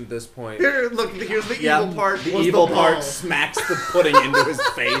to mention at this point. Here, look, here's the Yeah, evil part. The was evil the part ball. smacks the pudding into his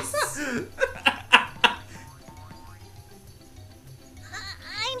face.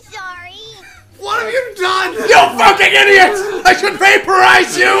 I'm sorry. What have you done? You fucking idiot! I should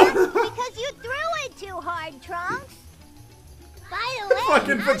vaporize you! Because you threw it too hard, Trunks. By the way,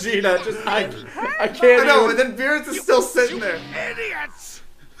 Fucking Vegeta, just I I can't know, even. and then Beerus is still sitting there. Idiots!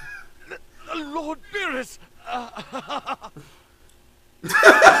 Lord Beerus!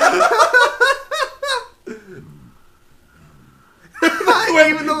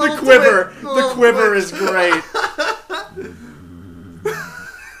 Even the little quiver. twist, The quiver is great.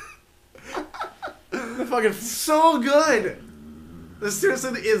 The fucking so good. The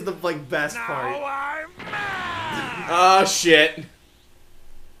seriously is the best part. I'm mad! oh shit.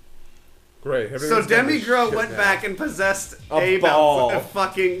 Great. So Demigro went back and possessed a ball. A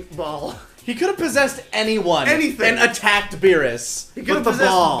fucking ball. He could have possessed anyone. Anything. And attacked Beerus. He could have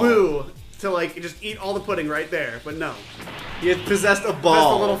possessed Boo to like just eat all the pudding right there, but no. He had possessed a ball.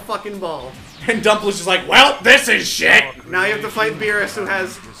 Possessed a little fucking ball. And Dumplin's just like, well, this is shit! Now you have to fight Beerus, who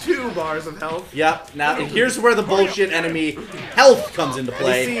has 2 bars of health. Yep, now here's where the bullshit enemy health comes into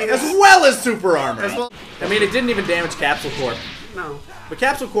play, as his- well as super armor. As well- I mean, it didn't even damage Capsule Corp. No. But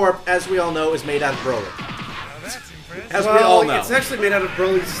Capsule Corp, as we all know, is made out of Broly. As we Well, all know. it's actually made out of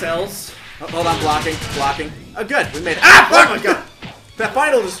Broly's cells. Oh, hold on, blocking. Oh, good, we made it. Ah, fuck! Oh my god! That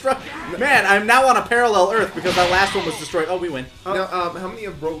final destruction. Man, I'm now on a parallel Earth because that last one was destroyed. Oh, we win. Now, how many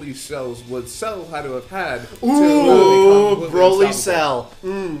of Broly's cells would Cell had to have had? Ooh, Broly Cell.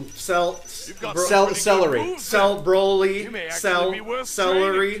 Celery. Cell Broly.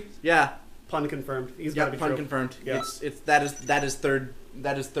 Celery. Yeah. Pun confirmed. He's Yeah, gotta be pun true. confirmed. Yeah. That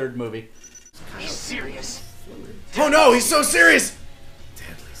is third movie. He's serious. Oh no, he's so serious!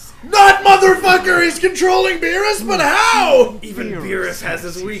 Not motherfucker! He's controlling Beerus, but how? Even Beerus has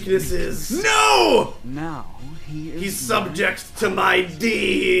his weaknesses. No! Now he is He's subject to my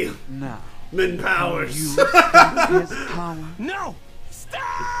D. Now. Min powers. His power. No!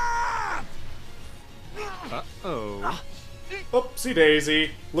 Stop! Uh-oh. Oopsie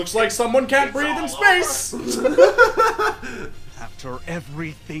daisy. Looks like someone can't breathe in space. After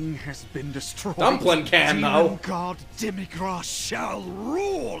everything has been destroyed, Dumpling can, though. Demon God Demigras shall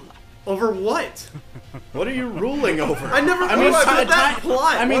rule. Over what? What are you ruling over? I never I mean, thought about that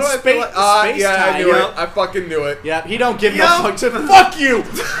plot. I mean, What do I space. feel like? Space Yeah, I time. knew it. I fucking knew it. Yeah, he don't give no fuck to. Fuck you.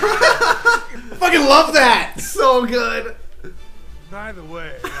 Fucking love that. So good. By the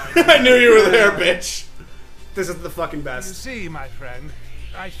way, I knew you were there, bitch. This is the fucking you best. see, my friend,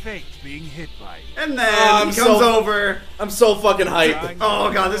 I faked being hit by you. And then I'm he comes so- over. I'm so fucking hyped.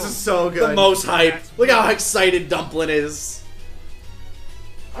 Oh god, this is so good. The most hyped. Look how excited Dumpling is.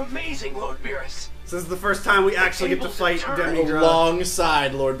 Amazing, Lord Beerus. This is the first time we actually get to fight Demigod.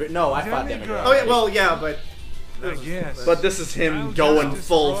 Alongside Lord No, I fought Demigod. Oh yeah, well yeah, but I guess. But this is him I'll going just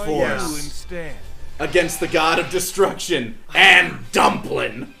full destroy you force instead. against the god of destruction and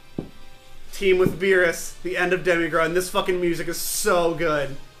Dumpling. team with Beerus, the end of Demigod, and this fucking music is so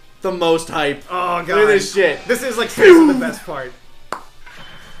good. The most hype. Oh god. Look at this shit. This is like seriously the best part.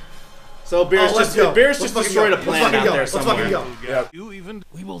 So Beerus let's go. Beerus Let's just fucking destroyed go. a planet Let's fucking out go. there Let's somewhere. fucking go. You even.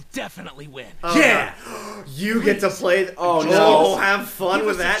 We will definitely win. Yeah. You get to play. Oh, no. Oh, have fun Give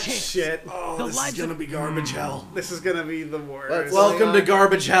with us a that chance. shit. Oh, The this is lives gonna of- be garbage hell. This is gonna be the worst. Welcome to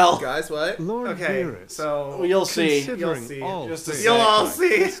garbage hell. Guys, what? Lord Okay, Beerus, so Well, you'll see. considering You'll see. all Just a things, You'll all try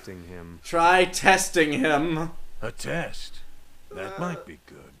see. testing him. Try testing him. A test. That might be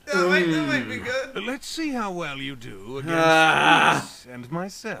good. that might be good. Let's see how well you do against Ah. Beerus and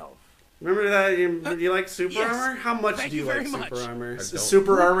myself. Remember that you like super Yes. armor? How much Thank do you you very like super much. armor? Is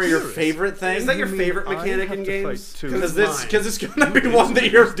super armor your favorite thing? Is that your You favorite mean I mechanic have in to fight games? too? Because mine. it's gonna be one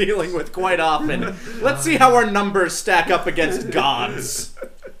that you're dealing with quite often. Let's see how our numbers stack up against gods.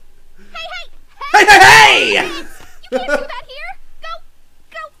 Hey! Hey, Hey! you can't do that here.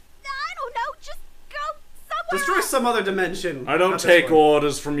 Go. I don't know. Just go somewhere. Destroy some other dimension. I don't Not this take one.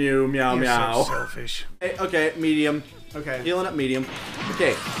 orders from you, meow You're meow. so selfish. Okay, medium. Okay. Healing up medium. Okay,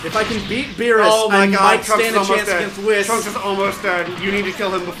 if I can beat Beerus, Oh my I god, might Trunks stand is a almost chance dead. against Whis. Trunks is almost dead. You need to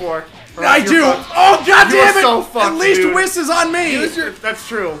kill him before. or I else do! you're fucked. Oh god You are damn it! so fucked, At least dude. Whis is on me! That's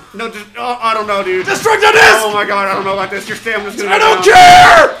true. No, just I don't know, dude. Destructo Disc! Oh my god, I don't know about this. Your stamina's gonna I go don't down.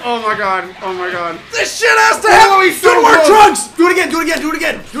 care! Oh my god. Oh my god. This shit has to happen! he's so Good work, close. Trunks! Do it again. Do it again. Do it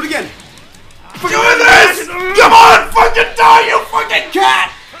again. Do it again. Doing this! Come on, fucking die, you fucking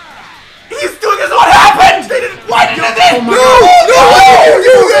cat! He's doing his What happened? Why did this? Oh my No!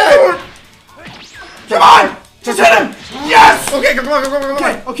 god. Come on! Just hit him! Yes! Okay, come on.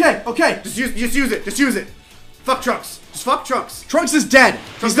 Okay. Just use it. Just use it. Fuck Trunks. Just fuck Trunks. Trunks is dead.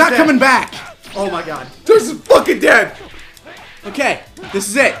 Trunks He's is not dead. coming back. Oh my god. Trunks is fucking dead. Okay, this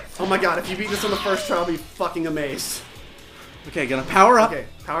is it. Oh my god. If you beat this on the first try, I'll be fucking amazed. Okay, gonna power up. Okay,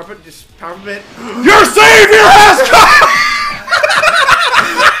 power up a bit. Just power up a bit. Your savior has come!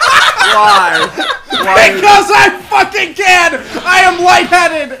 Why? Because I fucking can! I am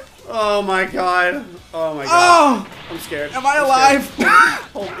lightheaded! Oh my god. Oh my god. Oh! I'm scared. Am I I'm alive? scared.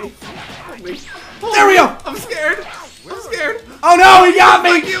 Hold me. Hold me. Hold There we me. go! I'm scared. I'm scared. Oh no, he got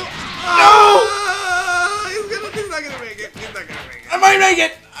me! Fuck you. No! He's not gonna make it. He's not gonna make it. I might make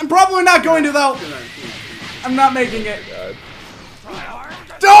it! I'm probably not going to though. I'm not making it.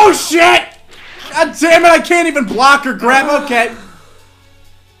 Oh shit! God damn it, I can't even block or grab. Okay.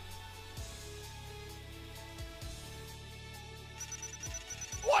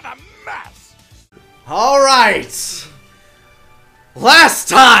 What a mess! Alright! Last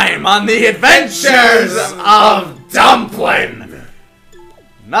time on the adventures of Dumplin!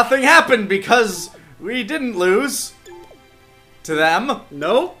 Nothing happened because we didn't lose to them.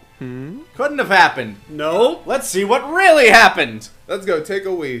 Nope. Couldn't have happened. Nope. Let's see what really happened. Let's go take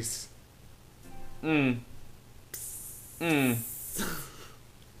a wheeze.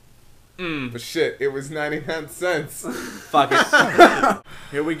 But shit, it was 99 cents. Fuck it.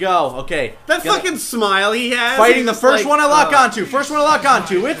 Here we go. Okay. That fucking smile he has. Fighting the first one I lock onto. First one I lock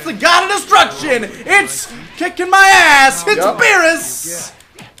onto. It's the God of Destruction. It's kicking my ass. It's Beerus.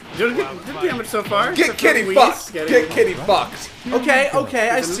 Good damage so far. Get kitty fucked. Get kitty fucked. Okay,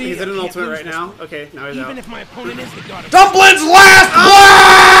 I see. He's in an ultimate right now. Okay, now he's out. Even if my opponent is the god of Dumplin's last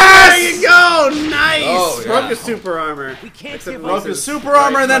blast! There you go! Nice! Oh, yeah. Broke his super armor. Broke his super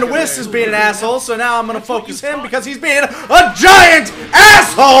armor, and then Whis is being an asshole, so now I'm gonna focus him because he's being a giant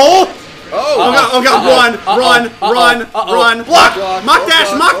asshole! Oh god, run! Block! Mock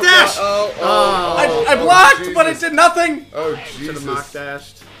dash! I blocked, but it did nothing! Oh, Should have Jesus. mock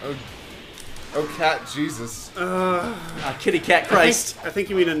dashed. Oh, cat Jesus. Kitty cat Christ. I think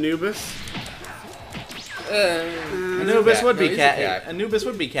you mean Anubis. Anubis would be No, he's a cat. cat. Anubis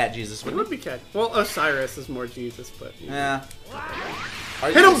would be cat Jesus, It wouldn't would be cat. Well, Osiris is more Jesus, but... Yeah.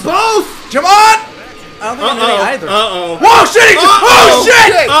 Hit them both! Come on! I don't think I'm hitting either. Uh-oh. Whoa, shit! Oh,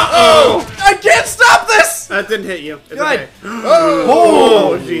 shit! Uh-oh! I can't stop this! That didn't hit you. It's Good. okay.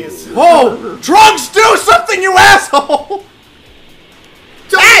 Oh, jeez. Oh! Trunks, do something, you asshole!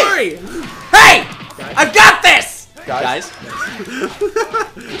 Don't worry! Hey! I've got this! Guys.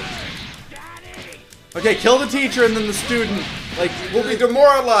 Okay, kill the teacher and then the student. Like, We'll be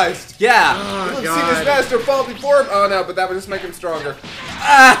demoralized. yeah. We've seen his master fall before him. Oh no, but that would just make him stronger.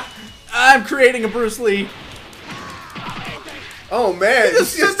 I'm creating a Bruce Lee. Oh man,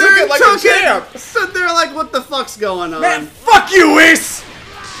 Just you stood there and like took a champ. it! Stood there like, what the fuck's going on? Man, fuck you, Whis!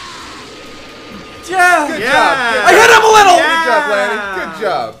 Yeah. Good Yeah. job. I hit him a little! Good job, Lanny. Good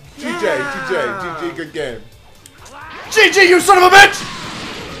job. GG, good game. GG, you son of a bitch!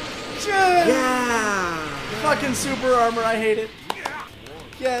 Yeah! Fucking super armor, I hate it.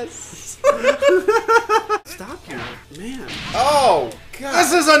 Yes. Stop you, man. Oh, God.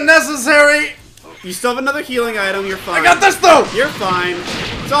 This is unnecessary. You still have another healing item, you're fine. I got this though! You're fine.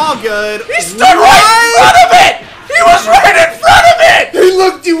 It's all good. He stood right in front of it! He was right in front of it! He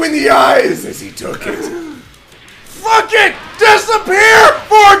looked you in the eyes as he took it. Fuck it! Disappear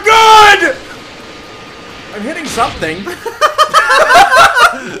for good! I'm hitting something.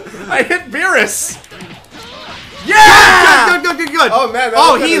 I hit Beerus. Yeah! Good. Oh, man.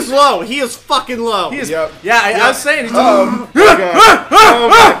 Oh, he's low. He is fucking low. He is, Yep. Yeah, I was saying. He's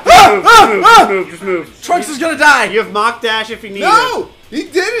Just move. Trunks is gonna die. You have mock dash if you need it. No, he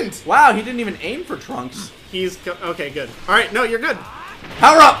didn't. Wow, he didn't even aim for Trunks. Okay, good. All right, no, you're good.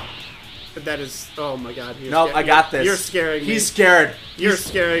 Power up. That is. Oh my God. No, I got this. You're scaring me. He's scared. You're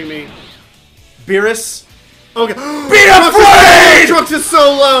scaring me. Beerus. Okay. Be afraid! Trunks is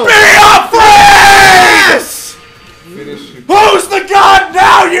so low. Be afraid! Finish. Who's the god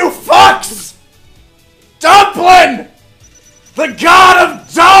now, you fucks? Dumplin! The god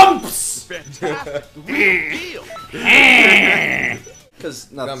of dumps!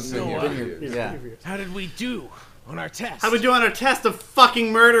 Because nothing's been here. Yeah. How did we do on our test? How we do on our test of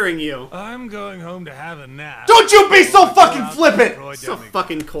fucking murdering you? I'm going home to have a nap. Don't you be so fucking flippant! So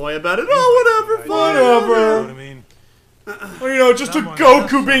fucking coy about it. Oh, whatever, You know what I mean? Well, you know, just took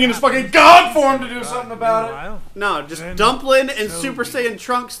Goku being in his fucking god form to do something about it. No, just Dumplin and Super Saiyan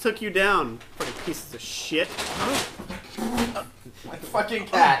Trunks took you down. Fucking pieces of shit. My fucking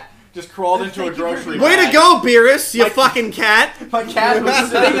cat just crawled into a grocery bag. Way to go, Beerus, you fucking cat. My cat was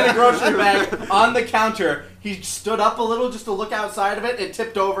sitting in a grocery bag on the counter. He stood up a little just to look outside of it. It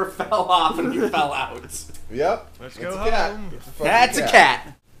tipped over, fell off, and he fell out. Yep. Let's go home. That's a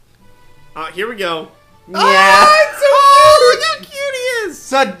cat. Here we go. Yeah. Oh, it's so cute! How cute he is!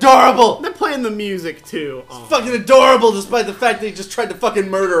 It's adorable. They're playing the music too. Oh. Fucking adorable, despite the fact that he just tried to fucking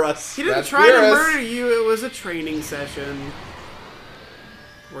murder us. He didn't try to murder you. It was a training session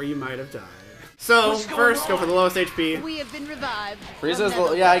where you might have died. So first, go for the lowest HP. We have been revived. Frieza's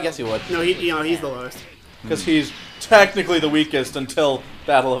yeah, I guess he would. No, he's the lowest. Because he's technically the weakest until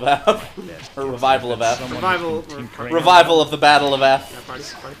Battle of F. Or Revival of F. Revival of the Battle of F. Yeah, party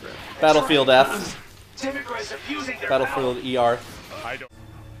for F. Battlefield F. Battlefield ER.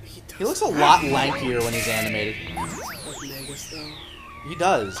 He looks a lot lankier when he's animated. He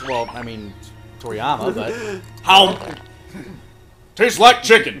does. Well, I mean, Toriyama, but... How? Tastes like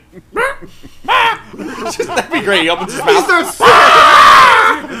chicken. That'd be great. He opens his mouth.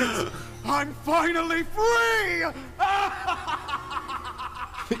 I'm finally free!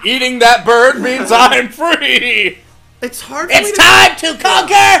 Eating that bird means I'm free! It's hard for It's time to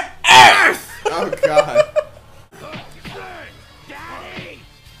conquer Earth! Oh god.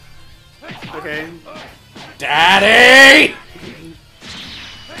 Okay. Daddy!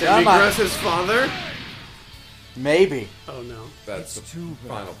 Did he gross his father? Maybe. Oh no. That's the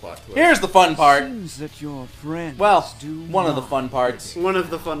final plot twist. Here's the fun part. Seems that your friends Well, do one of the not. fun parts. One of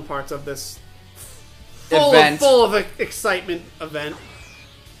the fun parts of this Event. full of excitement event.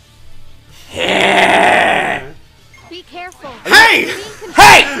 Be careful. Hey!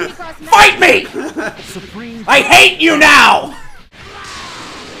 Hey! Fight me! I hate you now!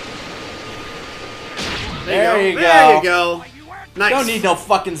 There you go. There you go. Nice. Don't need no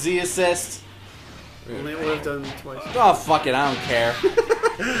fucking Z assist. Only would have done twice. Oh, fuck it, I don't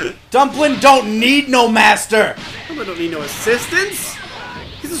care. Dumplin' don't need no master! I don't need no assistance.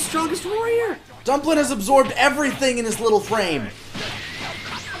 He's the strongest warrior. Dumplin' has absorbed everything in his little frame.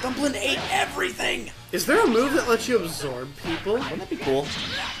 Dumplin' ate everything. Is there a move that lets you absorb people? Wouldn't that be cool?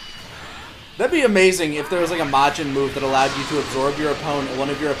 That'd be amazing if there was like a Majin move that allowed you to absorb your opponent, one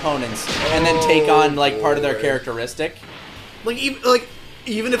of your opponents, and then take on like part of their characteristic. Like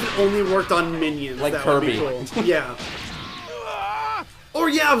even if it only worked on minions, Like that Kirby. would be cool. Yeah. Or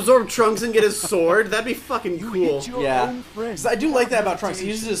yeah, absorb Trunks and get his sword. That'd be fucking cool. Yeah. 'Cause I do like that about Trunks. He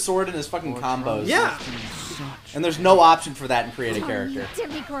uses his sword in his fucking combos. Yeah. And there's no option for that in Create a Character.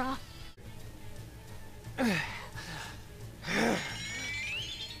 Demigra.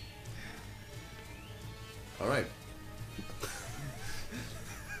 All right.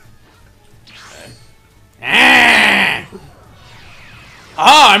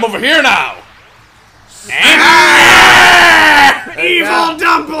 Ah, I'm over here now. Evil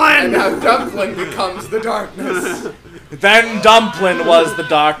Dumpling! And now Dumpling becomes the darkness. Then Dumplin' was the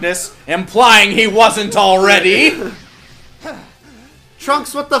darkness, implying he wasn't already.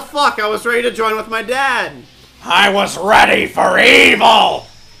 Trunks, what the fuck? I was ready to join with my dad. I was ready for evil.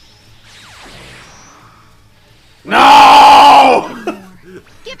 No!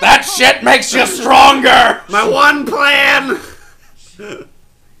 That shit makes you stronger. My one plan.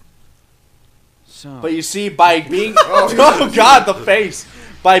 But you see, by being oh god, the face.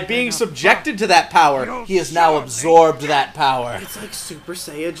 By being subjected to that power, he has now absorbed that power. It's like Super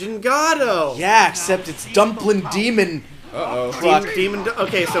Saiyajin Gado. Yeah, except it's Dumplin' Demon. Demon.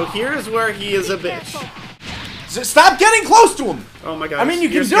 Okay, so here's where he is a bitch. Stop getting close to him. Oh my god. I mean, you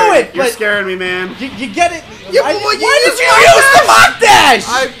can do scaring, it, You're but scaring me, man. you get it. Yeah, why well, did you use the mock dash?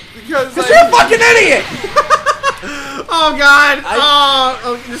 Because you're a fucking idiot. Oh god.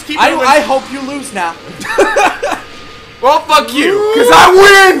 Just keep moving. I hope you lose now. Well, fuck you, because I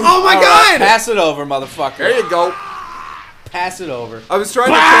win! Oh my god! Pass it over, motherfucker. There you go. Pass it over. I was trying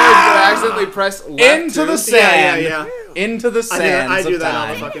to charge, but I accidentally pressed left. Into the sand. Yeah. Into the sands I do of that all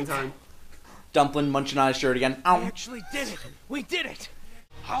time. the fucking time. Dumplin' munching on his shirt again. We actually did it. We did it.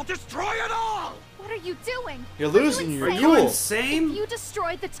 I'll destroy it all. What are you doing? You're losing. You're Are you cool. insane? You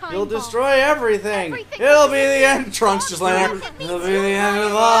destroyed the time You'll bomb. destroy everything. Everything It'll will be the end. Trunks just laying there. It'll be the end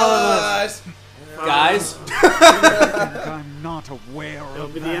of all of us. Guys. I'm not aware It'll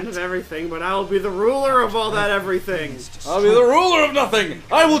of be that. the end of everything, but I will be the ruler of all that everything. I'll be the ruler of nothing.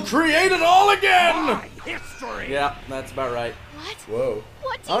 I will create it all again. History. Yeah, that's about right. What? Whoa.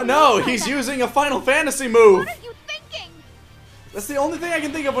 What do Oh you no, mean by he's that? using a Final Fantasy move. What are you thinking? That's the only thing I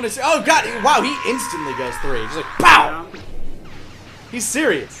can think of when it's. Oh god! Wow, he instantly goes 3. He's like, pow! He's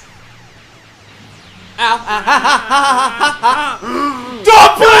serious. Ow!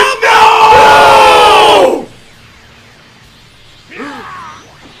 Dumpling! No!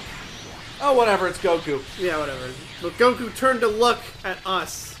 Oh, whatever. It's Goku. Yeah, whatever. But Goku turned to look at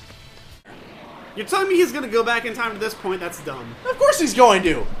us. You're telling me he's gonna go back in time to this point? That's dumb. Of course he's going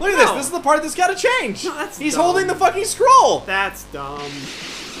to. Look at this. No. This is the part that's got to change. No, that's he's dumb. holding the fucking scroll. That's dumb.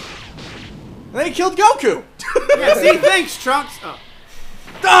 And they killed Goku. Yeah, see, thanks, Trunks. Oh.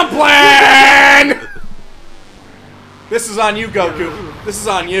 Dumpling! This is on you, Goku. This is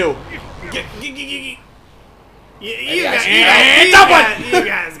on you. You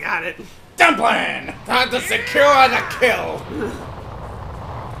guys got it. Dumpling! Time to secure the kill.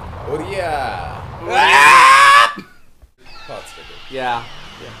 Oh yeah. Ah! Pot sticker. Yeah.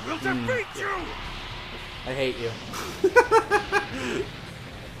 We'll defeat you. I hate you.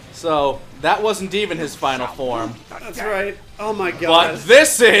 So, that wasn't even his final form. That's right. Oh my god. But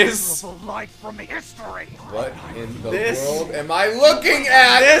this is... Light from history. What in the This- world am I looking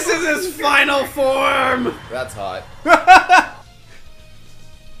at? This is his final form. That's hot.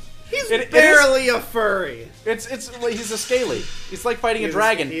 He's barely a furry. He's a scaly. He's like fighting a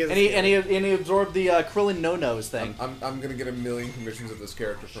dragon, and he absorbed the Krillin no-nose thing. I'm gonna get a million commissions of this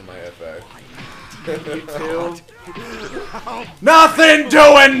character for my FA. You too. Nothing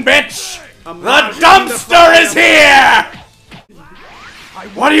doing, bitch! The dumpster is here!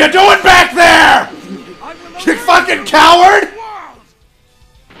 What are you doing back there? You fucking coward!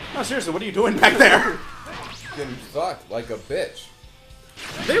 No, seriously, what are you doing back there? Getting fucked like a bitch.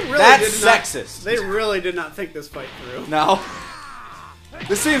 That's sexist. They really did not think this fight through. No.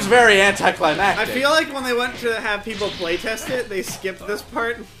 This seems very anticlimactic. I feel like when they went to have people playtest it, they skipped this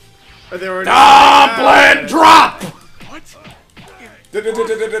part. Or they were Dumpling, drop! What?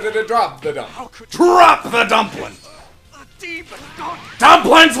 Drop the dump. Drop the dumpling.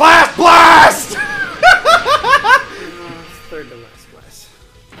 Dumpling's last blast! Third to last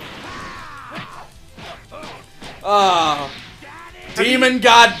blast. Demon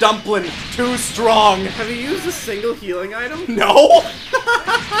God Dumpling, too strong. Have you used a single healing item? No!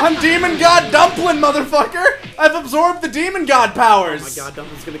 I'm Demon God Dumpling, motherfucker! I've absorbed the Demon God powers! Oh my god,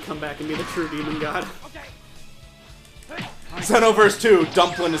 Dumpling's gonna come back and be the true Demon God. Xenoverse 2,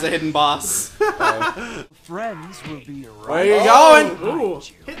 Dumpling is a hidden boss. Friends will be right. Where are you going? Ooh,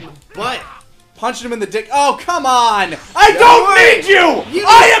 hit in the butt. Punching him in the dick. Oh, come on! I don't need you!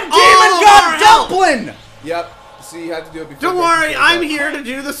 I am Demon God Dumpling! Yep. See, you have to do it before. Don't worry, I'm here to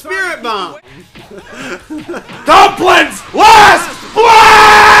do the spirit bomb. Dumplings! Last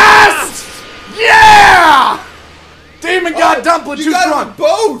blast! Yeah! Demon God Dumpling too strong.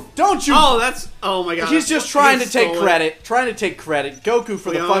 Both. Don't you? Oh my god. He's just trying to take credit. Trying to take credit. Goku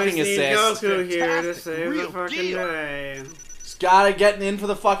for the fucking assist. Goku here to save the fucking day. Just gotta get in for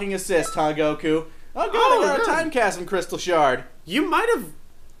the fucking assist, huh, Goku? Oh god, I got a time chasm crystal shard. You might have.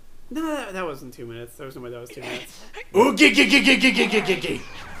 No, that wasn't 2 minutes. There was no way that was 2 minutes. Ooh, Damn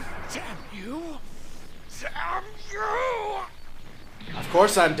you! Damn you! Of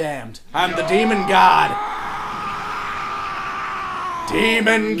course I'm damned. I'm the Demon God.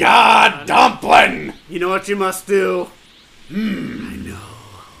 Demon God Dumpling! You know what you must do? I know.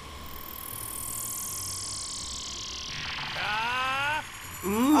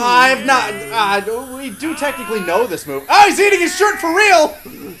 I've not. We do technically know this move. Oh, he's eating his shirt for real!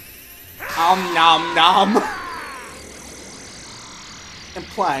 Nom nom.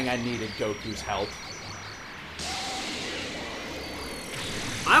 Implying I needed Goku's help.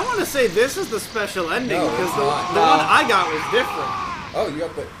 I want to say this is the special ending because the one I got was different. Oh, you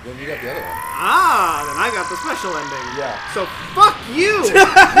got the other one. Ah, then I got the special ending. Yeah. So fuck you.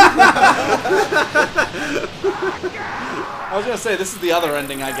 I was gonna say this is the other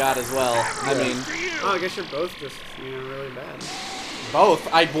ending I got as well. I mean, I guess you're both just really bad. Both.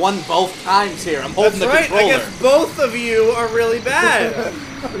 I won both times here. I'm holding the controller. I guess both of you are really bad.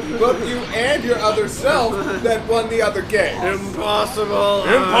 Both you and your other self that won the other game. Impossible.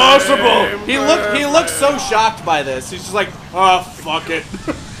 Impossible. He looks so shocked by this. He's just like, oh fuck it.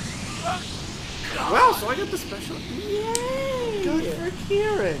 Well, so I got the special. Yay! Good for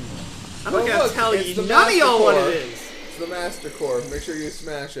Kieran. I'm not gonna tell you none of y'all what it is. It's the Master Core. Make sure you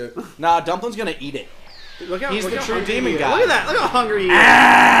smash it. Nah, Dumpling's gonna eat it. He's the true demon guy. Look at that. Look how hungry he is.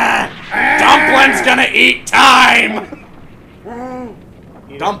 Dumpling's gonna eat time!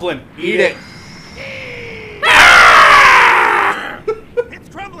 Dumpling, eat it. It's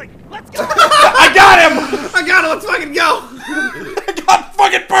crumbling. Let's go. I got him! I got him. Let's fucking go. I got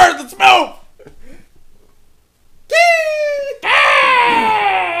fucking bird. Let's move!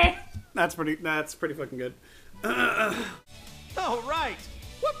 That's pretty fucking good. All right.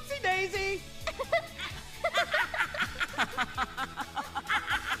 Whoopsie daisy.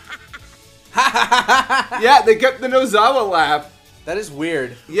 Yeah, they kept the Nozawa laugh. That is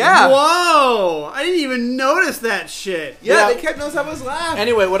weird. Yeah. Whoa! I didn't even notice that shit. Yeah, they kept Nozawa's laugh.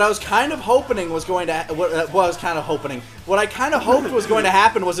 Anyway, what I was kind of hoping was going to what I kind of hoped was going to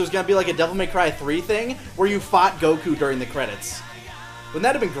happen was it was going to be like a Devil May Cry 3 thing where you fought Goku during the credits. Wouldn't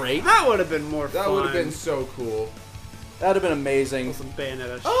that have been great? That would have been more fun. That would have been so cool. That would have been amazing. Some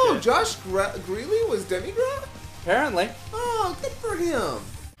Bayonetta shit. Oh, Josh Greeley was Demigod? Apparently. Oh, good for him.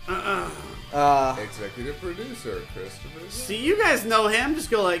 Executive producer, Christopher. See, you guys know him.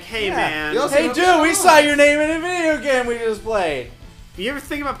 Just go like, hey, man. Hey, dude, we saw your name in a video game we just played. Do you ever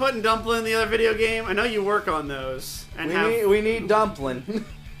think about putting Dumpling in the other video game? I know you work on those. And we need Dumpling.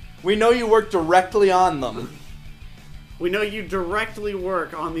 We know you work directly on them. We know you directly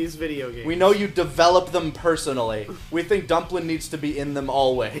work on these video games. We know you develop them personally. We think Dumpling needs to be in them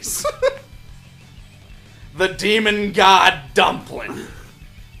always. The Demon God Dumpling.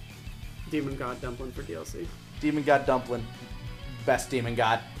 Demon God Dumpling for DLC. Demon God Dumpling. Best Demon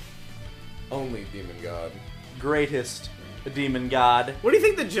God. Only demon god. Greatest demon god. What do you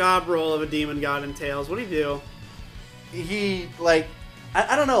think the job role of a demon god entails? What do you do? He, like,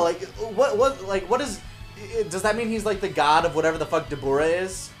 I don't know, like, what is, does that mean he's, like, the god of whatever the fuck Dabura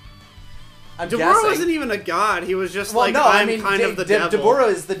is? Dabura wasn't even a god. He was just like, I'm kind of the devil. Dabura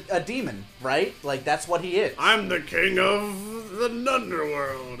is a demon, right? Like, that's what he is. I'm the king of the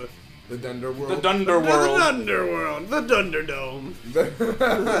Dunderworld. The Dunderworld? The Dunderworld. The Dunderworld. The Dunderdome.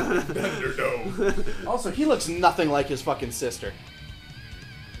 Dunderdome. Also, he looks nothing like his fucking sister.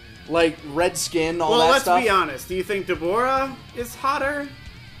 Like, red skin, all well, that let's stuff. be honest. Do you think Dabura is hotter?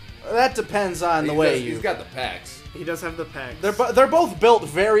 That depends on the way He's got the pecs. He does have the pecs. They're both built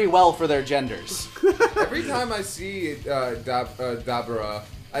very well for their genders. Every time I see Dabura,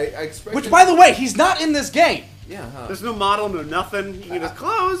 I expect... Which, by the way, he's not in this game. Yeah, huh? There's no model, no nothing. You can just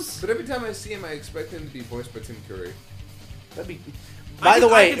close. But every time I see him, I expect him to be voiced by Tim Curry. That'd be... By the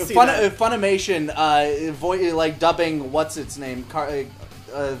way, Funimation, like, dubbing, what's its name?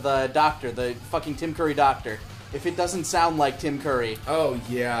 The doctor, the fucking Tim Curry doctor. If it doesn't sound like Tim Curry. Oh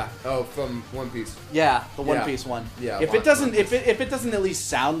yeah. Oh, from One Piece. Yeah, the One Piece one. Yeah. If it doesn't at least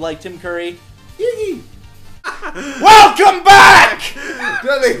sound like Tim Curry. Welcome back!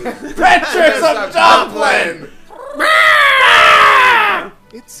 Adventures of Dumplin!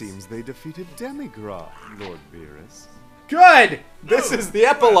 It seems they defeated Demigrod, Lord Beerus. Good! This is the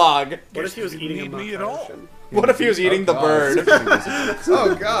epilogue. What if he was eating me at all? What if he was eating the bird?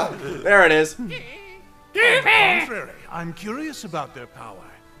 Oh god. There it is. Contrary, I'm curious about their power.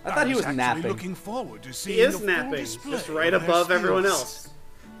 I thought he was napping. Looking forward to seeing He is napping, just right above everyone else.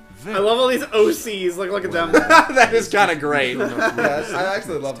 I love all these OCs. Like, look at them. That is kind of great. Yes, I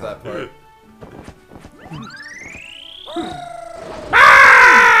actually love that part.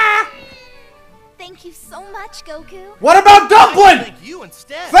 Thank you so much, Goku. What about Dumplin? Thank you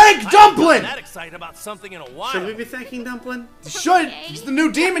instead. Thank Dumplin! I'm not that excited about something in a while. Should we be thanking Dumplin? Should. He's the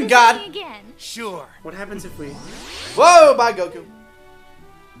new demon god. Again. Sure. What happens if we... Whoa, bye Goku.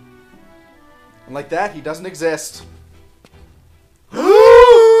 And like that, he doesn't exist.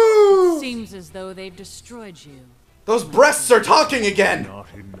 Seems as though they've destroyed you. Those breasts are talking again. Not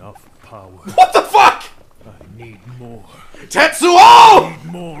enough power. What the fuck? I need more. Tetsuo! Need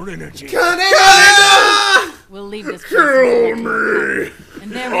more energy. We'll leave this place. Kill me!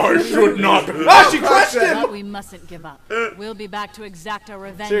 And there I should not. Ah, she crushed him! But we mustn't give up. We'll be back to exact our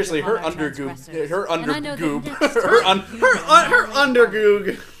revenge. Seriously, her upon our undergoob, transgressors. her And I know that undergoob, next her time undergoog.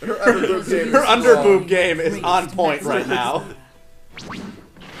 her underboob game is on point right now.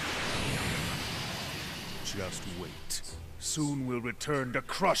 Just wait. Soon we'll return to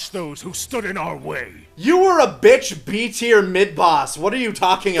crush those who stood in our way. You were a bitch B-tier mid-boss. What are you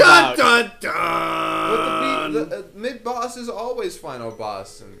talking about? Dun, dun, dun. But the mid-boss is always final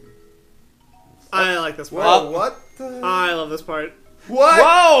boss. And... I like this part. Whoa, what? I love this part. What?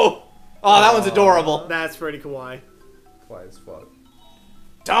 Whoa! Oh, that one's adorable. That's pretty kawaii. Quiet as fuck.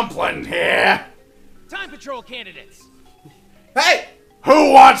 Dumplin here. Time patrol candidates. Hey!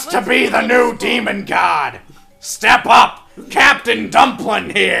 Who wants to be the new demon god? Step up! Captain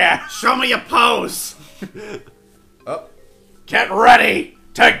Dumplin here! Show me your pose! Oh. Get ready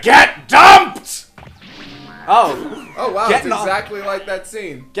to get dumped! Oh. Oh wow, it's exactly like that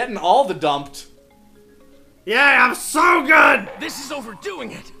scene. Getting all the dumped. Yeah, I'm so good! This is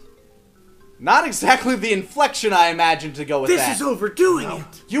overdoing it. Not exactly the inflection I imagined to go with that. This is overdoing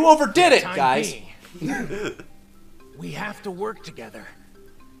it! You overdid it, guys. We have to work together.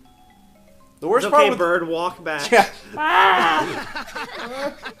 The worst it's part okay, with... bird, walk back. Yeah.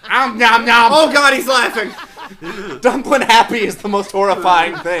 Nom, nom. Oh god, he's laughing! Dumplin happy is the most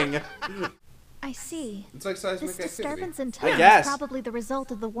horrifying thing. I see. It's like seismic This disturbance in I time guess. is probably the result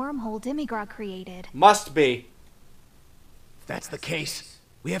of the wormhole Demigrod created. Must be. If that's the case,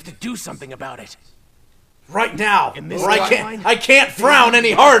 we have to do something about it. Right now, In this or timeline, I can't frown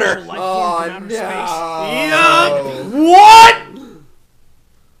any harder. Oh Yup! What?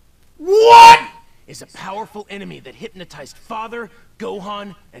 What? Is a powerful enemy that hypnotized Father,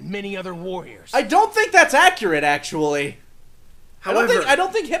 Gohan, and many other warriors. I don't think that's accurate, actually. However, I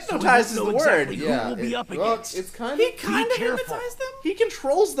don't think hypnotize is the word. Who we'll be up against. It's kind of... he kind of careful. hypnotized them? He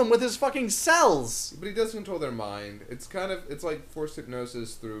controls them with his fucking cells. But he does control their mind. It's kind of... It's like forced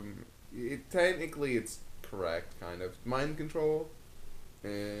hypnosis through... technically, it's correct, kind of. Mind control?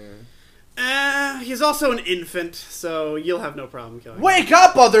 He's also an infant, so you'll have no problem killing him. Wake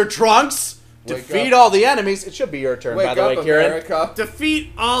up, other Trunks! Wake Defeat up. all the enemies. It should be your turn, by the way, Kieran. America.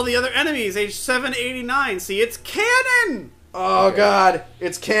 Defeat all the other enemies, age 789. See, it's canon! Oh god,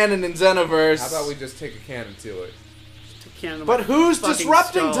 it's canon in Xenoverse. How about we just take a cannon to it? Canon But who's fucking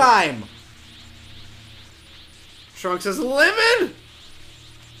disrupting skull. time? Trunks is livid!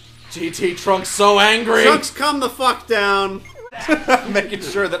 GT Trunks so angry! Trunks, come the fuck down. Making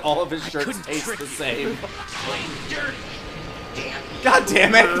sure that all of his shirts taste the same. God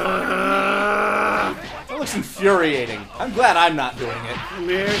damn it! That looks infuriating. I'm glad I'm not doing it.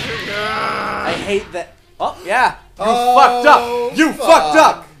 I hate that. Oh, yeah. You fucked up! You fucked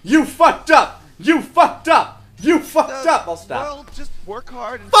up! You fucked up! You fucked up! You fucked up! I'll stop. Well, just work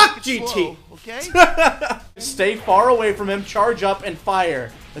hard and fuck take it GT! slow, okay? Stay far away from him, charge up, and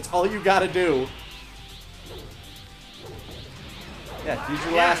fire. That's all you gotta do. Yeah, use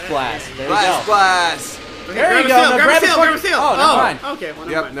your last blast. There you go. Blast! Okay, There you go. grab Now grab a seal, grab a seal. Oh, never mind. Okay, well,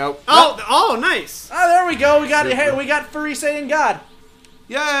 Yep, nope. Oh, nice. Oh, there we go. We got hey, we got Furry Saiyan God.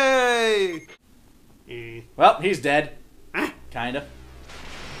 Yay! Well, he's dead. Kinda.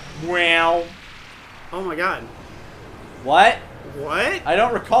 Wow. Oh my god. What? What? I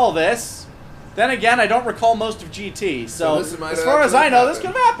don't recall this. Then again, I don't recall most of GT. So this might as far as I know, this could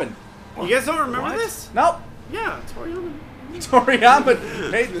have happened. You guys don't remember this? Nope. Yeah, Toriyama. Toriyama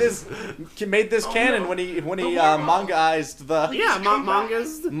made this canon when he manga-ized the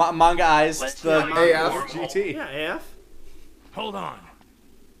manga-ized the AF GT. Yeah, AF. Hold on.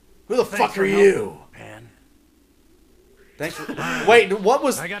 Who the fuck are you? Pan. Thanks for wait. What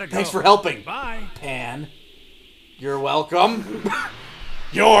was? I gotta go. Thanks for helping. Bye. Pan. You're welcome.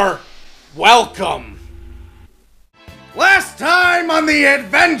 You're welcome. Last time on the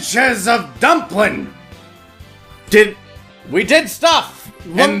adventures of Dumplin'. We did stuff,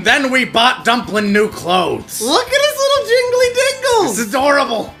 and then we bought Dumplin' new clothes. Look at his little jingly dingles. It's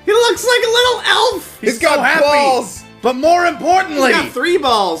adorable. He looks like a little elf. He's so got happy. balls. But more importantly, He's got 3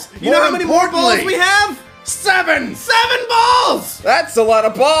 balls. You know how many more balls we have? 7. 7 balls. That's a lot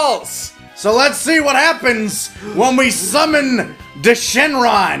of balls. So let's see what happens when we summon the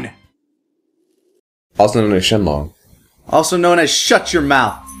Shenron. Also known as Shenlong. Also known as Shut Your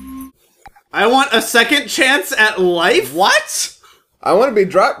Mouth. I want a second chance at life? What? I want to be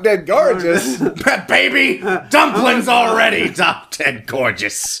drop dead gorgeous. Baby, Dumplin's already drop dead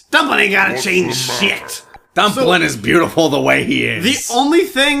gorgeous. Dumplin' ain't gotta change shit. Dumplin' is beautiful the way he is. The only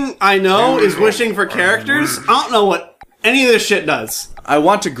thing I know is wishing for characters. I don't know what any of this shit does. I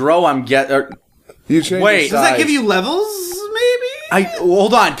want to grow. You change wait, does that give you levels, maybe?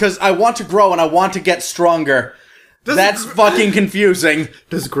 Hold on, because I want to grow and I want to get stronger. That's fucking confusing.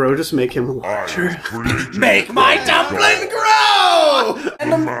 Does grow just make him larger? Make my Dumplin' grow!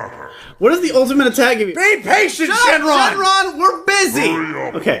 What does the ultimate attack give you? Be patient, Shenron! Shenron, we're busy!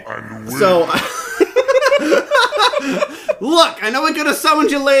 Okay, so... Look, I know we could have summoned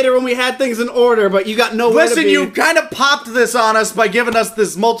you later when we had things in order, but you got nowhere to be. Listen, you kind of popped this on us by giving us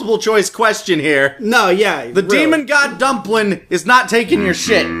this multiple choice question here. No, yeah. The demon god Dumplin' is not taking your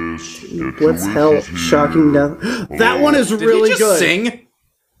shit. What's hell shocking death? That one is really Did he just good. Sing?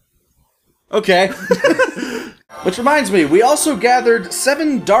 Okay. Which reminds me, we also gathered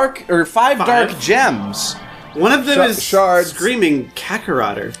 5 dark gems. One of them is shards. screaming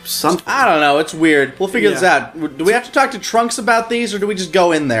Kakarot or something. I don't know, it's weird. We'll figure this out. Do we have to talk to Trunks about these, or do we just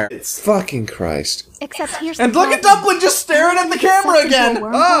go in there? Fucking Christ. Except here's And look at Dumplin' just staring at the camera again!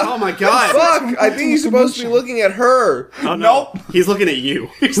 Oh my god. Fuck! I think he's supposed to be looking at her. Oh, no. Nope. He's looking at you.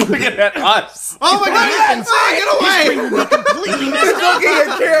 He's looking at us. Oh my god! Get away! He's looking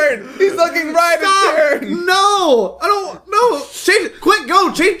at Karen! He's looking right at Karen! No! I don't... No! Change it! Quick,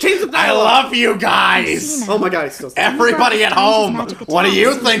 go! Change the dialogue! I love you guys! Oh my god, he's still... Everybody at home, what do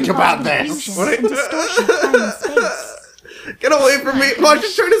you think about this? Get away from me! Watch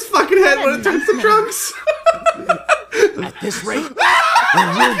it turn his fucking head when it turns to Trunks! At this rate,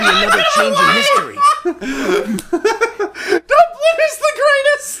 there will be another change in history. Dumplin' is the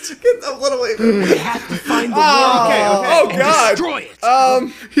greatest! Get Dumplin' away from me! We have to find the Okay. Oh and god! destroy it.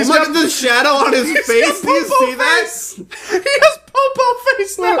 He's got the shadow on his face. Do you see that? He has Popo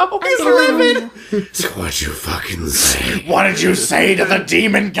face now! He's livid! So what'd you fucking say? What did you say to the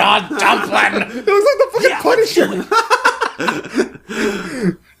demon god Dumplin'? It looks like the fucking Punisher!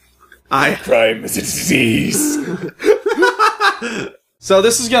 Crime is a disease. So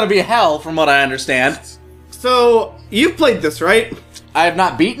this is gonna be hell, from what I understand. So, you've played this, right? I have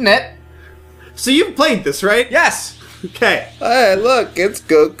not beaten it. So you've played this, right? Yes. Okay. Hey, look, it's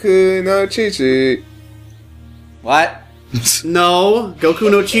Goku no Chi-Chi. What? No, Goku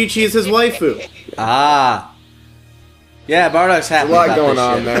no Chi-Chi is his waifu. Ah. Yeah, Bardock's happy A lot about going this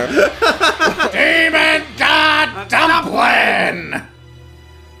on shit. there. Demon God Dumplin'!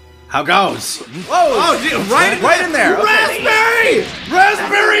 How goes? Whoa! Oh, right in there. Raspberry!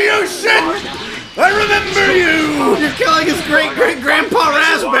 Raspberry, you shit! I remember you! You're killing his great-great-grandpa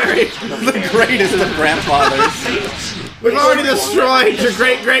Raspberry! The greatest of grandfathers. We've already destroyed your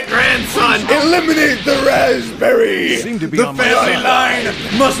great-great-grandson! Eliminate the raspberry! The family line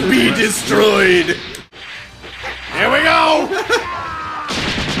must be destroyed! Here we go!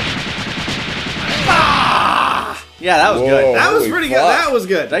 Yeah, that was good. That was pretty good. That was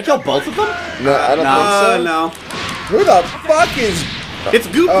good. Did I kill both of them? No, I don't think so. No. Who the fuck is... It's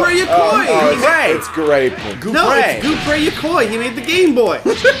Goopray Yokoi! It's Grape. No, it's Goopray Yokoi. He made the Game Boy.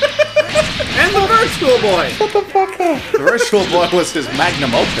 And the Virtual Boy. Shut the fuck up. The Virtual Boy was his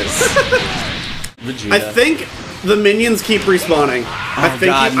magnum opus. Vegeta. I think the minions keep respawning. I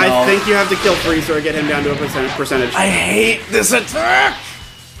think you have to kill Frieza or get him down to a percentage. I hate this attack!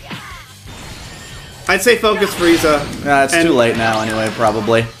 I'd say focus Frieza. It's too late now anyway,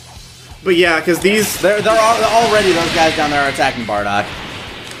 probably. But yeah, because these... They're already, those guys down there are attacking Bardock.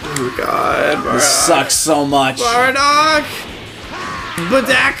 Oh god, Bardock. This sucks so much. Bardock!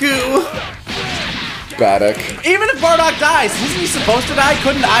 Badaku! Baddock. Even if Bardock dies, isn't he supposed to die?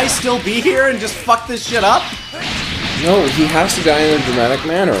 Couldn't I still be here and just fuck this shit up? No, he has to die in a dramatic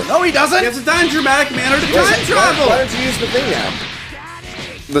manner. No, he doesn't! He has to die in a dramatic manner to time travel! Why don't you use the thing now?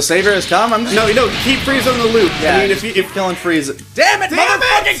 The savior has come? I'm just... No, keep Frieza in the loop. Yeah, I mean, if killing Frieza... Damn it,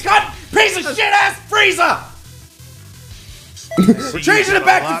 motherfucking cunt! Piece of shit-ass Frieza! We're changing it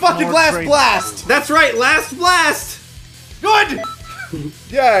back to fucking Last Blast! That's right, Last Blast! Good!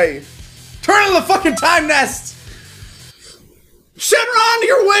 Yay! Turn on the fucking time nest! Shenron,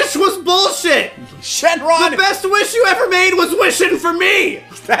 your wish was bullshit! Shenron! The best wish you ever made was wishing for me!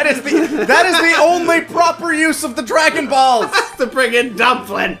 That is the only proper use of the Dragon Balls! To bring in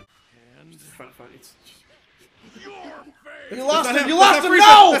Dumplin! You lost him! You That's lost him! Frieza.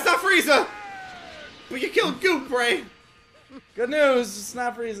 No! That's not Frieza! But you killed Goop, Ray! Good news, it's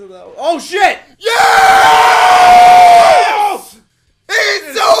not Frieza though. Oh shit! Yes!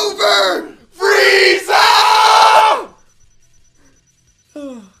 It's over! Frieza!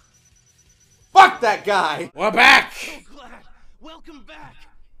 Fuck that guy! We're back! So glad. Welcome back.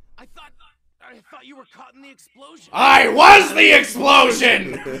 I thought you were caught in the explosion. I was the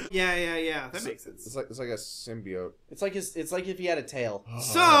explosion! Yeah. That makes sense. It's like a symbiote. It's like if he had a tail.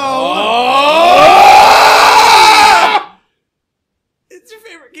 So it's your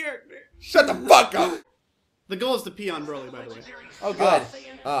favorite character. Shut the fuck up! The goal is to pee on Broly, by the way. Oh good.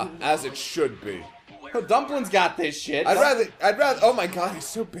 As it should be. Dumplin's got this shit. I'd rather. Oh my god, he's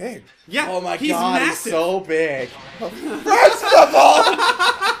so big. Yeah. Oh my he's god, massive. he's so big. First of all,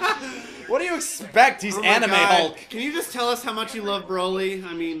 what do you expect? He's anime Hulk. Can you just tell us how much you love Broly?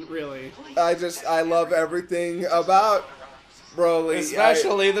 I mean, really. I love everything about Broly.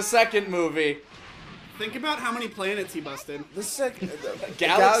 Especially the second movie. Think about how many planets he busted. The second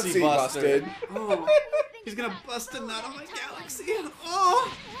Galaxy busted. Oh, he's gonna bust a nut on my galaxy.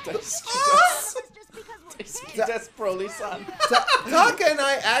 Oh. That's Broly-san. Taka and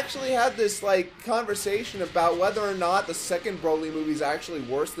I actually had this conversation about whether or not the second Broly movie is actually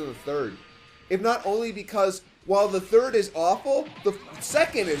worse than the third. If not only because while the third is awful, the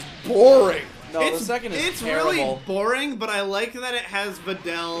second is boring. No, the second is terrible. Really boring, but I like that it has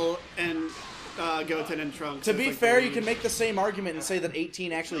Videl and Goten and Trunks. To be fair, you can make the same argument and say that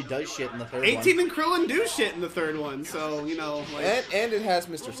 18 actually does shit in the third 18 one. and Krillin do shit in the third one, so, you know, And it has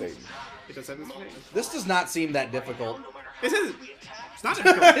Mr. Satan. It does have Mr. Satan. This does not seem that difficult. It isn't. It's not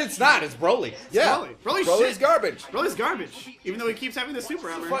difficult. It's not. It's Broly. Yeah. Broly's Broly's garbage. Broly's garbage. Even though he keeps having the super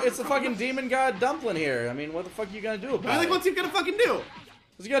armor. It's the fucking demon god Dumplin here. I mean, what the fuck are you gonna do about it? What's he gonna fucking do?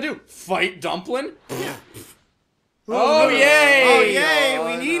 What's he gonna do? Fight Dumplin? Yeah. Oh, yay! Oh, yay!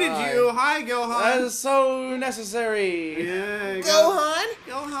 We needed you. Hi, Gohan. That is so necessary. Yeah, Gohan?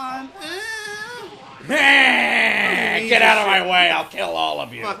 Get out of my way! I'll kill all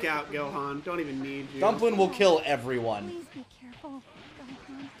of you. Fuck out, Gohan. Don't even need you. Dumplin will kill everyone. Please be careful,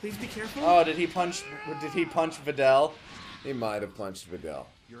 Gohan. Please be careful. Oh, did he punch Videl? He might have punched Videl.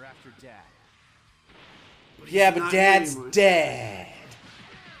 You're after Dad. Yeah, but Dad's dead.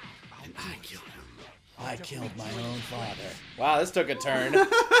 And I killed him. I killed my own father. Wow, this took a turn.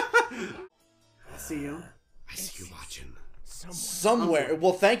 I see you. I see you watching. Somewhere.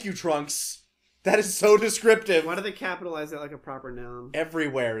 Well, thank you, Trunks. That is so descriptive. Why do they capitalize that like a proper noun?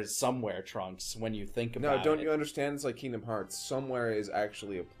 Everywhere is somewhere, Trunks, when you think about it. No, don't you understand? It's like Kingdom Hearts. Somewhere is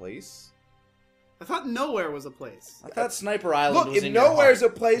actually a place. I thought nowhere was a place. I thought Sniper Island was Look, if in your nowhere's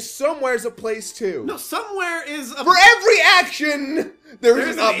heart. a place, somewhere's a place too. No, somewhere is a... For every action,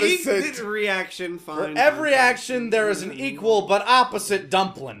 there's an opposite. Reaction, fine. For every action, there is an equal but opposite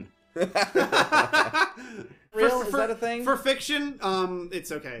Dumplin. Real? Is that a thing? For fiction,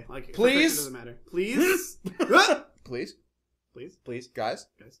 it's okay. Like, please? doesn't matter. Please? Please? Please? Please? Guys?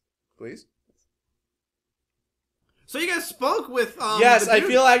 Please? So you guys spoke with yes, I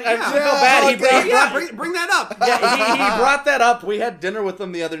feel like I feel bad. Bring that up. Yeah, he brought that up. We had dinner with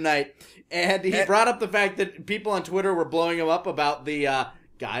him the other night, and he brought up the fact that people on Twitter were blowing him up about the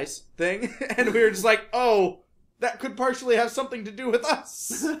guys thing, and we were just like, oh, that could partially have something to do with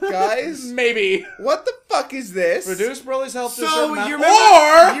us, guys. Maybe. What the fuck is this? Reduce Broly's health to a So certain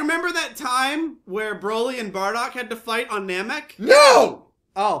amount. you remember that time where Broly and Bardock had to fight on Namek? No.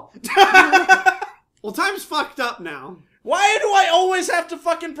 Oh. Well, time's fucked up now. Why do I always have to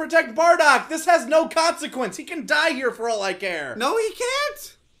fucking protect Bardock? This has no consequence. He can die here for all I care. No, he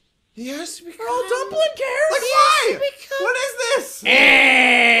can't. He has to be. Girl, Dumpling cares. Like, why? What is this?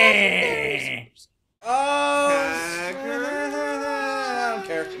 I don't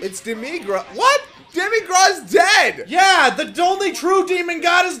care. It's Demigod. What? Demigod's dead. Yeah, the only true demon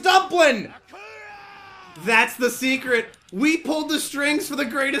god is Dumpling. That's the secret. We pulled the strings for the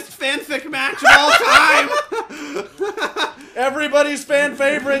greatest fanfic match of all time. Everybody's fan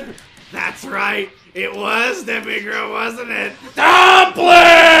favorite. That's right. It was Demigod, wasn't it? Dumpling!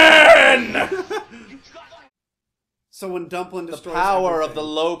 So when Dumpling The destroys power everything. of the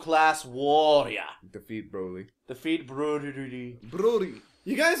low-class warrior. Defeat Broly. Defeat Brody. Brody.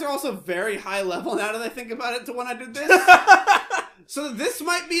 You guys are also very high level now that I think about it to when I did this. So this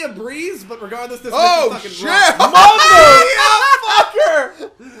might be a breeze, but regardless, this might be fucking shit! Motherfucker!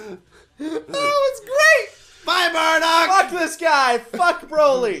 Oh, it's great! Bye, Bardock! Fuck this guy! Fuck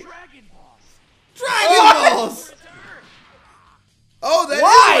Broly! Dragonballs! Oh, that is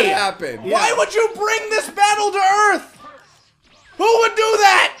Why? what happened. Yeah. Why would you bring this battle to Earth? Who would do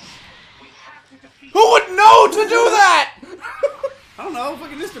that? Who would know to do that? I don't know,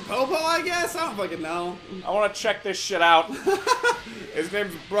 fucking Mr. Popo, I guess? I don't fucking know. I want to check this shit out. His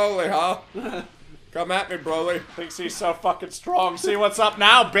name's Broly, huh? Come at me, Broly. Thinks he's so fucking strong. See what's up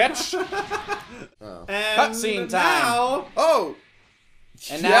now, bitch? And Cutscene time. now... Oh!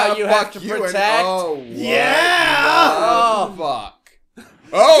 And now Yeah, you have fuck to you and- protect. oh, what Yeah! the fuck.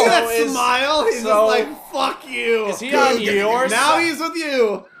 Oh! See that So is- smile? He's so- just like, fuck you. Is he on yours? Now he's with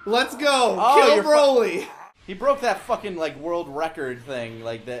you. Let's go. Oh, Kill you're Broly. He broke that fucking like world record thing,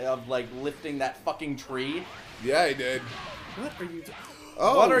 like of lifting that fucking tree. Yeah, he did. What are you doing?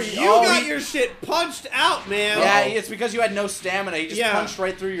 Oh, What are You Oh, got he- your shit punched out, man. Yeah, it's because you had no stamina. He just Yeah. punched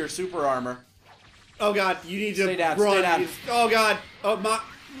right through your super armor. Oh god, you need to Stay down, run. stay down. Oh god. Oh my.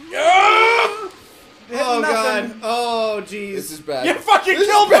 Hit Oh nothing. god. Oh jeez. This is bad. You fucking This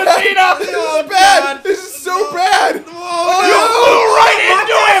killed is bad. Vegeta! This Oh, is bad. God. This is so bad. You flew right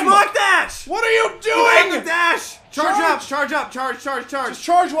into him! Block dash! What are you Block doing? the dash! Charge up! Charge! Just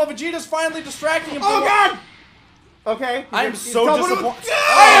charge while Vegeta's finally distracting him. Oh god! Okay. I am he's so double- disappointed.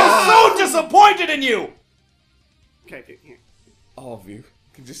 I am so disappointed in you! Okay, here. All of you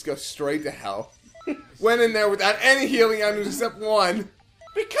can just go straight to hell. Went in there without any healing items except one.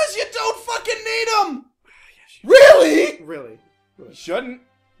 Because you don't fucking need them! Really? Really? You shouldn't.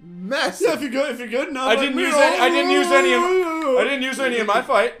 Mess. Yeah, if you're good enough. I didn't use any. I didn't use any. I didn't use any in my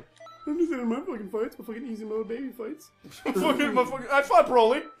fight. I'm just in my fucking fights, my fucking easy mode baby fights. I fought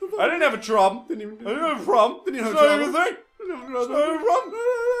Broly. I didn't have a trouble. I didn't have a problem. Didn't have It's not trouble. even a thing. It's not even a problem.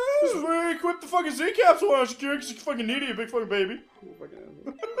 This is where I equipped the fucking Z capsule on secure because you fucking need it, you big fucking baby.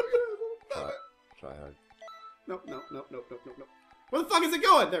 Try hard. Nope. Where the fuck is it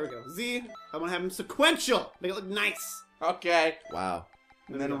going? There we go. Z. I want to have him sequential. Make it look nice. Okay. Wow.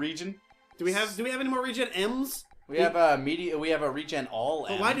 And then a region. Do we have any more regen M's? We have a We have a regen all.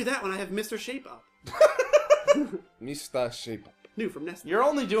 But why do that when I have Mr. Shape Up? Mr. Shape Up. New from Nestle. You're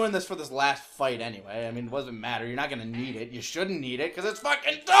only doing this for this last fight anyway. I mean, it doesn't matter. You're not gonna need it. You shouldn't need it because it's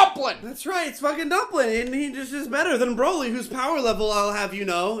fucking Dumpling. That's right. It's fucking Dumpling, and he just is better than Broly, whose power level I'll have you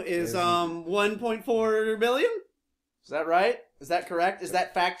know is 1.4 billion. Is that right? Is that correct? Is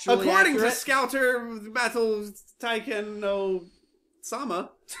that factually According accurate? to Scouter Battle Taiken no Sama.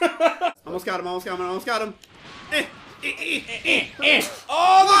 Almost got him. Oh,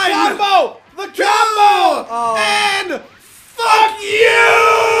 Oh, the combo! The combo! Oh. And fuck you!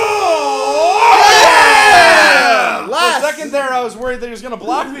 Yeah! For a second there, I was worried that he was gonna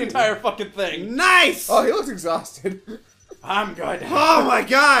block the entire fucking thing. Nice! Oh, he looks exhausted. I'm good. Oh my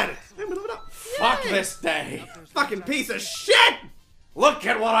god! Fuck this day. Fucking piece of shit! Look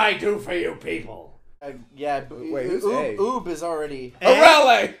at what I do for you people. Yeah, Wait, who's A? Oob is already...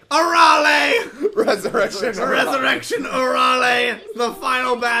 Arale! Arale! Resurrection. Resurrection Arale! The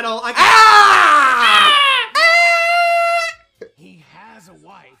final battle. He has a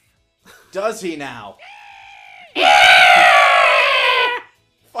wife. Does he now?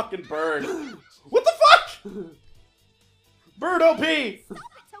 Fucking bird. What the fuck? Bird OP! Toki.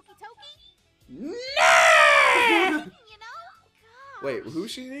 No! Wait, who's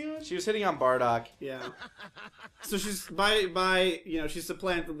she hitting on? She was hitting on Bardock. Yeah. So she's she's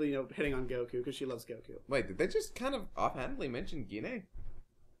supplantably hitting on Goku because she loves Goku. Wait, did they just kind of offhandedly mention Gine?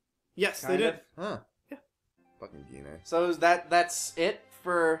 Yes, they did. Huh. Yeah. Fucking Gine. So that's it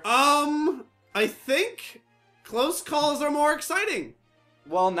for... I think close calls are more exciting.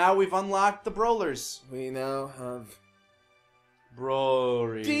 Well, now we've unlocked the brawlers. We now have...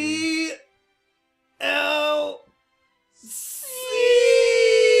 Broly. DLC.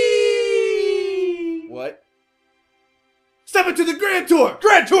 What? Step into the Grand Tour.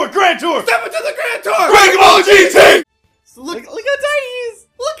 Grand Tour! Grand Tour! Step into the Grand Tour. Dragonball GT! So look how tiny he is.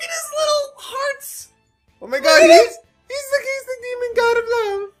 Look at his little hearts. Oh my god, he's the demon god of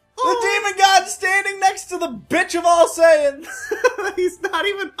love. The demon god standing next to the bitch of all Saiyans. He's not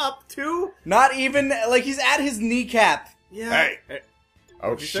even up to. Not even, like, he's at his kneecap. Yeah. Hey.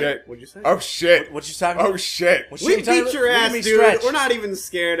 Oh shit. What'd you say? Oh shit. What you talking Oh about? shit. We beat your ass, dude. Stretch. We're not even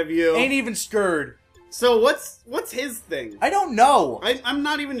scared of you. Ain't even scared. So what's his thing? I don't know. I'm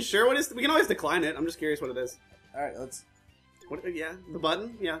not even sure what is. We can always decline it. I'm just curious what it is. All right, let's. What? Yeah, the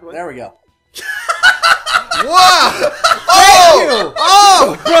button. Yeah. What? There we go. Wow!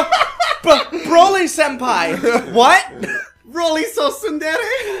 Oh! Broly senpai. What? Broly so tsundere.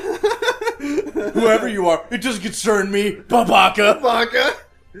 Whoever you are, it doesn't concern me. Babaka. Baka.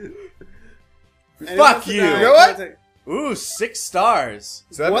 Fuck you. You know what? Ooh, 6 stars.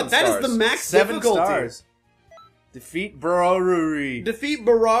 7 What? That stars. is the max 7 difficulty. stars. Defeat Bararuri. Defeat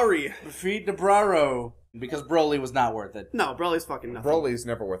Barari. Defeat the Braro. Because Broly was not worth it. No, Broly's fucking nothing. Broly's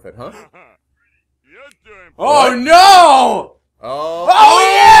never worth it, huh? Oh no! Oh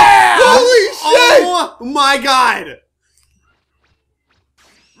yeah! Holy shit! Oh my god!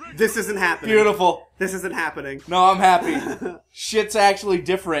 This isn't happening. Beautiful. This isn't happening. No, I'm happy. Shit's actually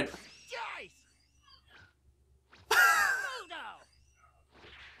different.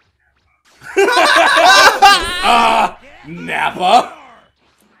 Nappa.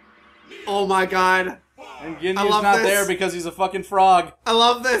 Oh my god. And Ginyu's not there because he's a fucking frog. I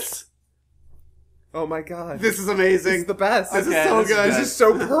love this. Oh my god. This is amazing. This is the best. This is so good. This is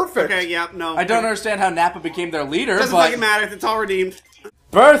so perfect. Okay, yeah, no. I don't understand how Nappa became their leader, Doesn't but... fucking matter. It's all redeemed.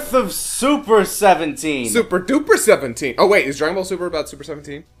 Birth of Super 17. Super Duper 17. Oh wait, is Dragon Ball Super about Super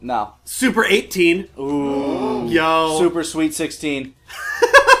 17? No. Super 18. Ooh. Yo. Super Sweet 16.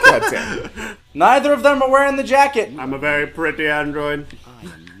 God damn. Neither of them are wearing the jacket. I'm a very pretty android. I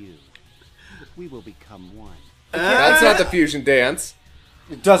am you. We will become one. That's not the fusion dance.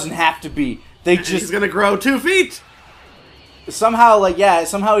 It doesn't have to be. They just... He's gonna grow 2 feet. Somehow, like, yeah,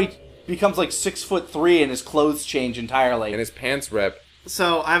 somehow he becomes like 6'3" and his clothes change entirely. And his pants rip.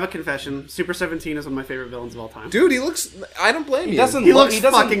 So, I have a confession. Super 17 is one of my favorite villains of all time. Dude, he looks... I don't blame you. He looks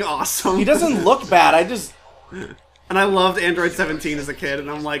fucking awesome. He doesn't look bad, I just... And I loved Android 17 as a kid, and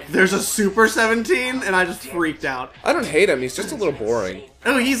I'm like, there's a Super 17? And I just freaked out. I don't hate him, he's just a little boring.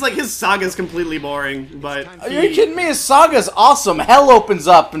 Oh, he's like, his saga's completely boring, but... Are you kidding me? His saga's awesome. Hell opens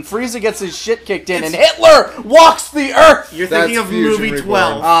up, and Frieza gets his shit kicked in, and Hitler walks the earth! You're thinking of movie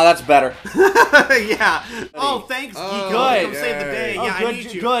 12. Ah, that's better. Yeah. Oh, thanks, Geeko. Good. Come save the day. Oh, Yeah, good, I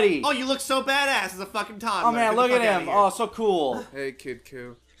need you. goody. Oh, you look so badass as a fucking toddler. Oh, man, Get the look at fuck outta him. here. Oh, so cool. Hey, Kid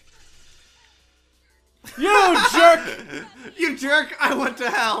Koo. You jerk! You jerk! I went to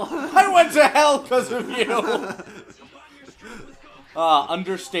hell. I went to hell because of you.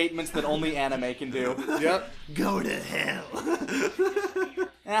 Understatements that only anime can do. Yep. Go to hell.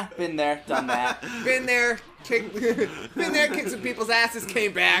 Yeah, been there, done that. Been there, kicked some people's asses,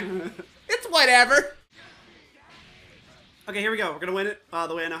 came back. It's whatever. Okay, here we go. We're gonna win it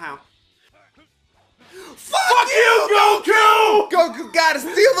the way I know how. Fuck you, Goku! Goku gotta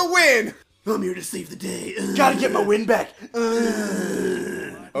steal the win! I'm here to save the day. Gotta get my win back.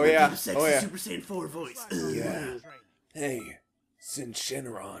 Oh yeah, Sexy oh yeah. Super Saiyan 4 voice. Yeah. Hey, Sin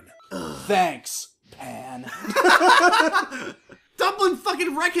Shenron. Thanks, Pan. Dumpling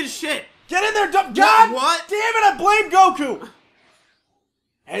fucking wreck his shit. Get in there, God! What? Damn it, I blame Goku!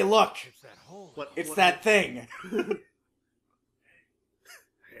 Hey, look. It's that hole. It's that thing.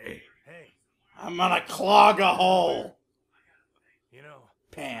 Hey. I'm gonna clog a hole. You know,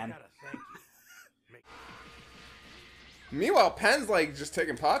 Pan. I gotta thank you. Meanwhile, Pen's like just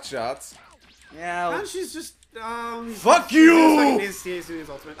taking pot shots. Yeah. And she's just Fuck you! He's his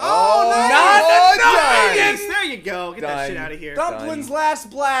ultimate. Oh, Nice! There you go. Get that shit out of here. Dumpling's last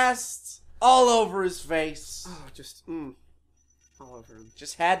blasts all over his face. Oh, just all over him.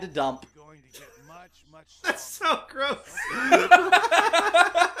 Just had to dump. Going to get much That's so gross.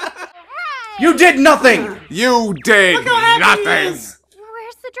 You did nothing. You did Look how happy he nothing. is.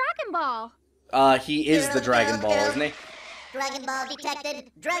 Where's the Dragon Ball? He is the Dragon Ball, isn't he? Dragon Ball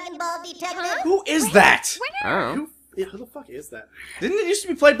detected. Dragon Ball detected. Who is that? I don't know. Who the fuck is that? Didn't it used to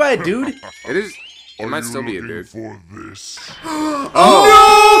be played by a dude? It is. It might still be a dude. Oh!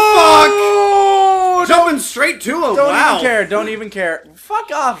 No! Fuck! Jumping straight to him. Don't even care. Don't even care.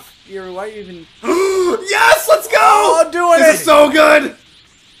 Fuck off. Why are you even? Yes, let's go! Oh, doing this is so good.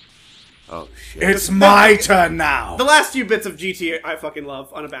 Oh shit! It's my turn now. The last few bits of GT I fucking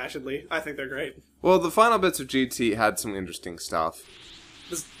love unabashedly. I think they're great. Well, the final bits of GT had some interesting stuff.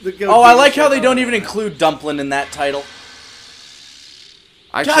 Oh, I like how they don't even include Dumplin in that title.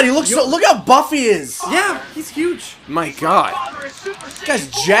 God, he looks so. Look how buff he is. Yeah, he's huge. My God. This guy's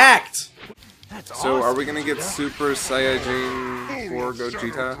jacked. So, are we gonna get Super Saiyajin 4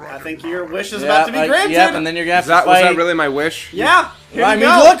 Gogeta? I think your wish is about to be granted. Yep, and then you're gonna have to fight. Was that really my wish? Yeah. I mean,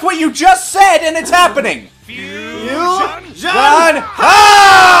 look what you just said, and it's happening. Fusion! Ha!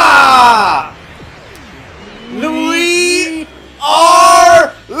 We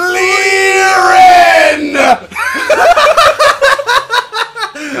are Lirin!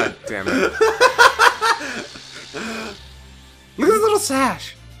 God damn it. Look at his little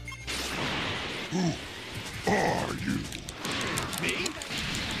sash. Who are you? Me?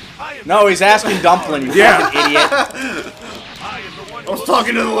 No, he's asking Dumpling, you fucking idiot. I was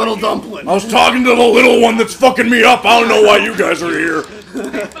talking to the little dumpling. I was talking to the little one that's fucking me up. I don't know why you guys are here.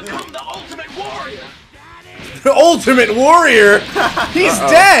 Become the ultimate warrior. The ultimate warrior? He's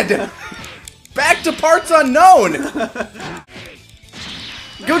dead! Back to parts unknown!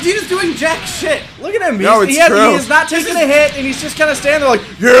 Gogeta's doing jack shit. Look at him. He true. is not taking a hit, and he's just kind of standing there like,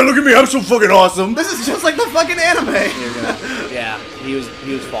 yeah, look at me, I'm so fucking awesome. This is just like the fucking anime. Yeah, he was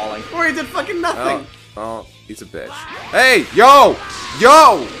falling. Where he did fucking nothing. Oh, he's a bitch. Hey, yo!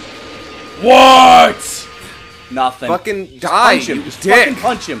 What? Nothing. Fucking die, Punch him. you Just dick. fucking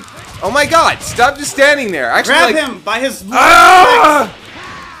punch him. Oh my God, stop just standing there. Actually, Grab him by his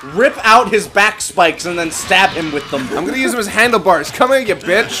Rip out his back spikes and then stab him with them. I'm gonna use him as handlebars. Come here, you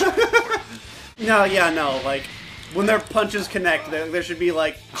bitch. No, like, when their punches connect, there should be,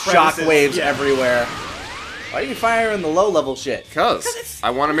 like, shockwaves everywhere. Why are you firing the low-level shit? Because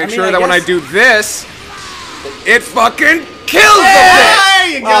I want to make sure that when I do this, it fucking kills the bitch! There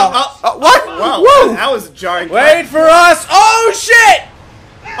you go! What? Wow, Woo! that was jarring. Wait for us! Oh, shit!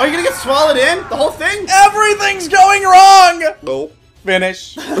 Are you gonna get swallowed in? The whole thing? Everything's going wrong! Oh.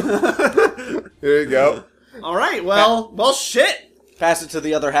 Finish. Here you go. Alright, well, shit! Pass it to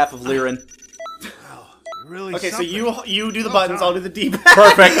the other half of Lirin. Really Okay, something. so you do the buttons, I'll do the D-pad.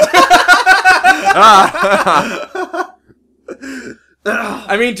 Perfect.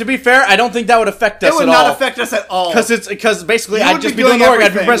 I mean, to be fair, I don't think that would affect us at all. It would not affect us at all. Because basically I'd just be doing the work.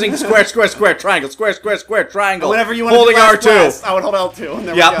 I'd be pressing square, square, square, triangle, square, square, square, triangle. Whenever you want holding to do R2. Blast, I would hold L2, and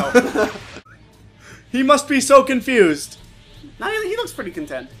there we go. He must be so confused. No, he looks pretty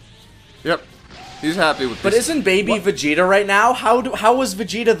content. Yep. He's happy with this. But isn't baby Vegeta right now? How was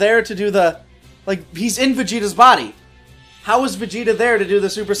Vegeta there to do the... Like, he's in Vegeta's body. How was Vegeta there to do the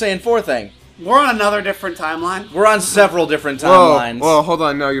Super Saiyan 4 thing? We're on another different timeline. We're on several different timelines. Whoa, hold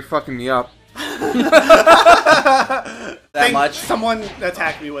on. No, you're fucking me up. That much? Someone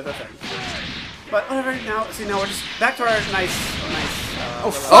attacked me with a thing. But whatever, now we're just back to our nice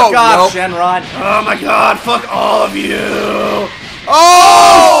fuck off, Shenron. Oh my God, fuck all of you!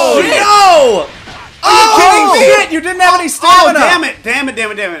 Oh! No! Are you kidding me? Shit, you didn't have any stamina! Oh, damn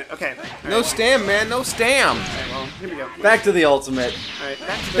it. Okay. No stam, man, no stam. Okay, well, here we go. Back to the ultimate. Alright,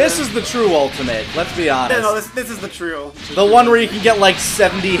 back to This is the true ultimate, let's be honest. No, this is the true. The one where you can get like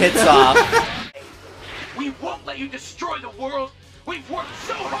 70 hits off. We won't let you destroy the world. We've worked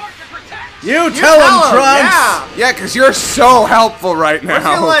so hard to protect. You tell him, Trunks! Yeah, because you're so helpful right now. We're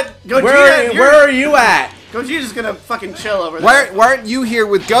gonna let Gogeta... Where are you at? Gogeta's gonna fucking chill over there. Why aren't you here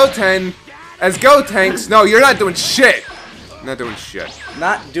with Goten as Gotenks? No, you're not doing shit. Not doing shit.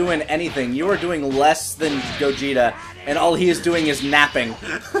 Not doing anything. You are doing less than Gogeta, and all he is doing is napping.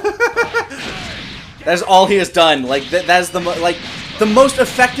 That's all he has done. Like that's the most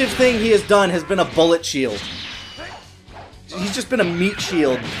effective thing he has done has been a bullet shield. He's just been a meat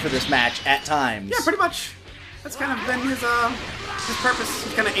shield for this match at times. Yeah, pretty much. That's kind of been his purpose.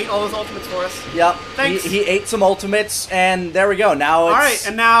 He kind of ate all his ultimates for us. Yep. Thanks. He ate some ultimates, and there we go. Now it's... Alright,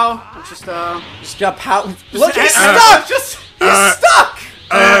 and now it's just got Look, he's stuck! He's stuck!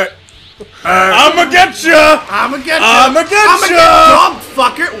 I'ma get ya! I'ma get ya! Dumb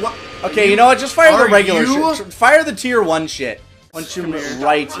fucker! What? Okay, you know what? Just fire the regular you? shit. Fire the tier 1 shit. Punch him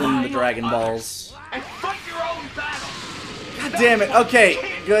right in the Dragon Balls. And fight your own battle. God damn it. Okay,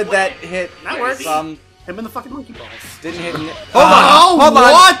 good. That hit. That works. Hit Him and the fucking monkey balls. Didn't hit him. Hold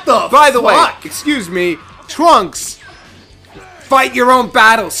on. What the By the way, fuck? excuse me, Trunks. Fight your own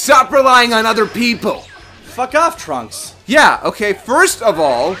battles. Stop relying on other people. Fuck off, Trunks. Yeah. Okay. First of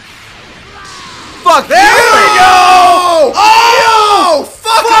all, fuck. There we go! Oh!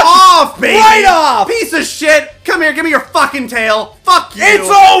 Fuck off, baby! Right off! Piece of shit! Come here, give me your fucking tail. Fuck you! It's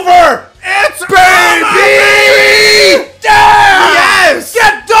over! It's Baby! Damn! Yes!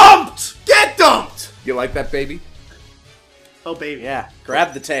 Get dumped! Get dumped! You like that, baby? Oh, baby. Yeah,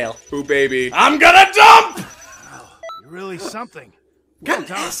 grab the tail. Ooh, baby. I'm gonna dump! You're really something. Got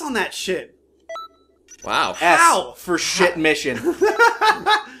an S on that shit. Wow. S How? for shit mission.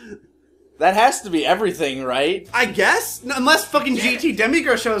 That has to be everything, right? I guess? Unless fucking GT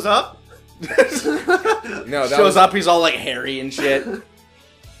Demigirl shows up. No, that Shows up, he's all like hairy and shit.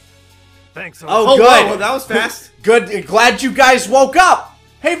 Thanks. Oh, good. Whoa, that was fast. Good. Glad you guys woke up.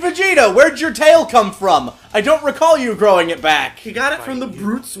 Hey, Vegeta, where'd your tail come from? I don't recall you growing it back. He got it from the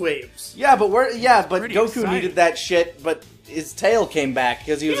Brutes waves. Yeah, but Goku exciting. needed that shit, but his tail came back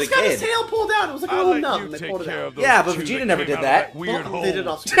because he was He a just got his kid. tail pulled out. It was like a I'll little let nub, you and they take pulled it care out. of those Yeah, but two Vegeta that never came did out of that. Weird Well, hole. they did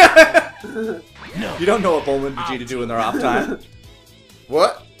off You don't know what Bulma and Vegeta do in their off time.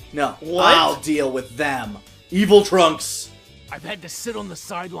 What? No. What? I'll deal with them. Evil Trunks. I've had to sit on the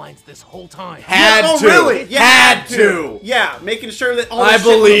sidelines this whole time. Had Oh, to. really? Yeah, Had to. Yeah, making sure that all I this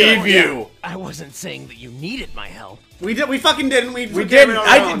shit was believe going. you. I wasn't saying that you needed my help. We did. We fucking didn't. We We took care of didn't. it on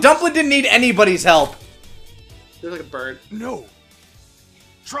our own. Dumpling didn't need anybody's help. There's like a bird. No.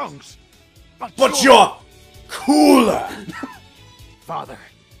 Trunks. But you're cooler. Father,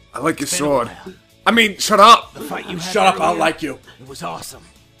 I like your been a sword. while. I mean, shut up. The fight you had Shut up, I'll earlier, like you. It was awesome.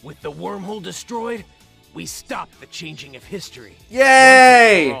 With the wormhole destroyed, we stopped the changing of history.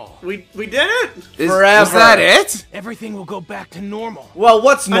 Yay! For all. We did it Forever. Is that it? Everything will go back to normal. Well,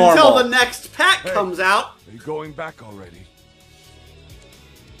 what's normal? until the next pack comes out. Are you going back already?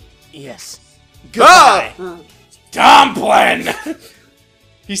 Yes. Goodbye. Dumpling!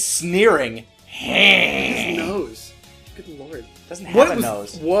 He's sneering. His nose. Good lord. Doesn't have What a was-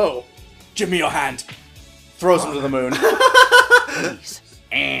 nose. Whoa. Give me your hand. Throws him to the moon. Please.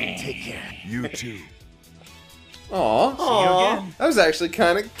 Take care. You too. Aw. See you again. That was actually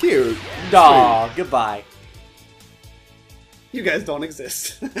kind of cute. Aw, goodbye. You guys don't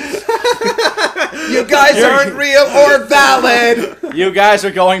exist. You guys aren't real or valid. You guys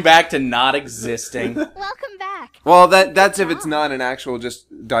are going back to not existing. Welcome back. Well, that's if it's not an actual just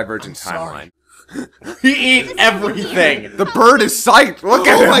divergent timeline. He eats everything. The bird is psyched. Look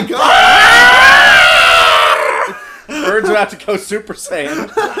at him. Oh my god. Birds are about to go Super Saiyan.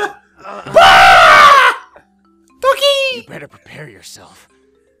 You better prepare yourself.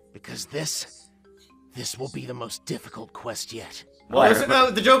 Because this will be the most difficult quest yet.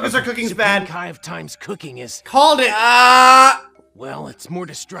 The Jokers are cooking's bad. Budokai of Time's cooking is... Called it. Well, it's more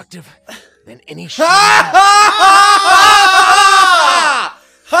destructive than any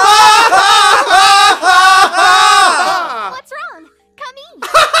What's wrong? Come eat.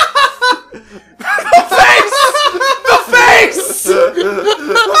 The face! The face!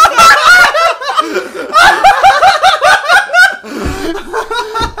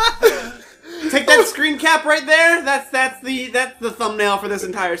 Take that screen cap right there. That's the thumbnail for this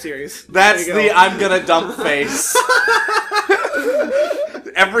entire series. That's There you the go. I'm gonna dump face.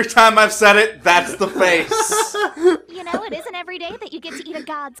 Every time I've said it, that's the face. You know, it isn't every day that you get to eat a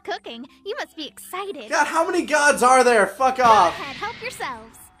god's cooking. You must be excited. God, how many gods are there? Fuck Go off. ahead, help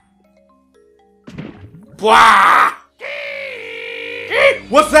yourselves. Blah!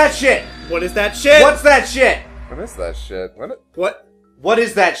 What's that shit? What is that shit? What's that shit? What is that shit? What? What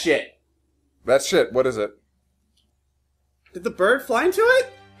is that shit? That shit, what is it? Did the bird fly into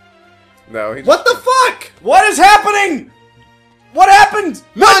it? No, he just... What the fuck? What is happening? What happened?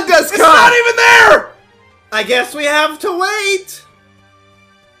 Manga's It's not even there! I guess we have to wait.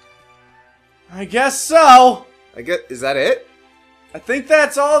 I guess so. Is that it? I think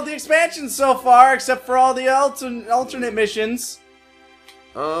that's all of the expansions so far, except for all the alternate missions.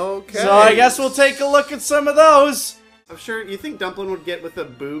 Okay. So I guess we'll take a look at some of those. I'm sure you think Dumpling would get with a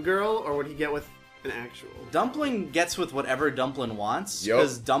Boo Girl, or would he get with an actual? Dumpling gets with whatever Dumpling wants, Yup.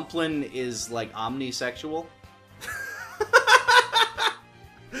 because Dumpling is like omnisexual.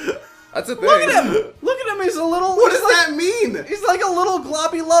 That's a thing. Look at him! Look at him, he's a little... What does that mean? He's like a little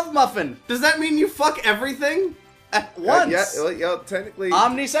globby love muffin. Does that mean you fuck everything? At once. Yeah, technically...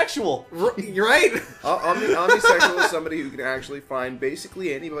 Omnisexual. You're right. Omnisexual is somebody who can actually find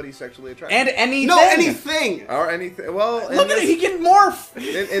basically anybody sexually attractive. And anything. No, anything. Or anything. Well, Look at it, he can morph. In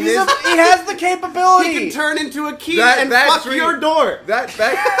He this, has the capability. He can turn into a key That- and that's fuck your door. that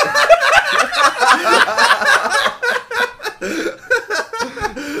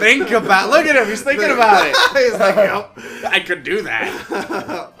Think about. Look at him. He's thinking about it. He's like, yep. I could do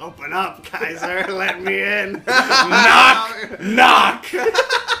that. Open up, Kaiser. Let me in. Knock. Knock.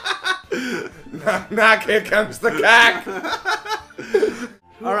 Knock. Here comes the cack.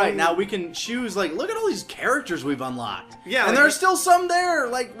 All right, now we can choose. Like, look at all these characters we've unlocked. Yeah, and like, there's still some there.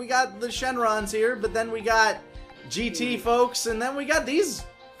 Like, we got the Shenrons here, but then we got GT folks, and then we got these.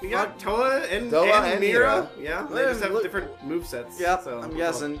 We got Toa and Mira. Yeah, they just have different movesets. Yep, so I'm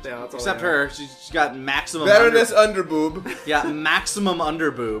guessing. Yeah, except her, she's got maximum. Betterness underboob. Yeah, maximum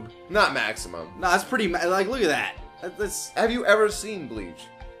underboob. Not maximum. No, that's pretty. Like, look at that. That's. Have you ever seen Bleach?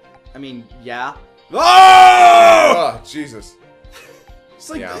 I mean, yeah. Oh, Jesus. It's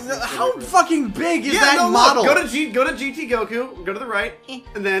like, how fucking big is that no, model? Look, go to GT Goku. Go to the right,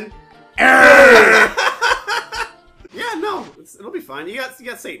 and then. Yeah, no, it'll be fine. You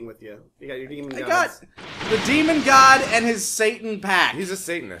got Satan with you. You got your demon gods. I got the demon god and his Satan pack. He's a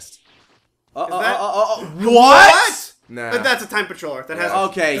Satanist. What? Nah. But that's a time patroller. That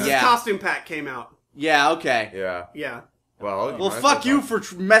has his costume pack came out. Yeah. Okay. Yeah. Yeah. Well, fuck you for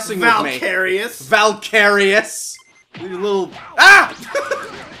messing with me. Valkyrius. You little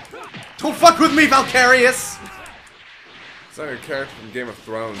don't fuck with me, Valkyrius. It's like a character from Game of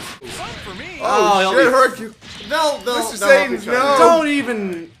Thrones. For me. Oh shit, hurt you. They'll Mr. Satan, no. Don't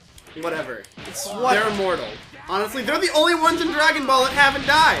even. Whatever. They're immortal. Honestly, they're the only ones in Dragon Ball that haven't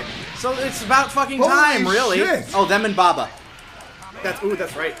died. So it's about fucking time, really. Shit. Oh, them and Baba.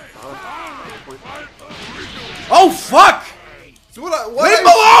 That's right. Oh fuck! So what Leave him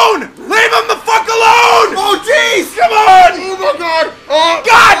alone! Leave him the fuck alone! Oh jeez! Come on! Oh my god! Oh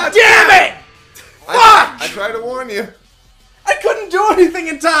God damn it! Fuck! I tried to warn you. I couldn't do anything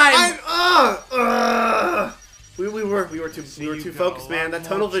in time. We were too focused, man. That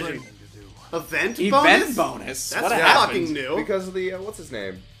tunnel vision. Event bonus. That's what happened? fucking new. Because of the what's his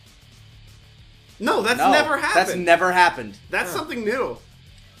name? No, that's never happened. That's never happened. That's something new.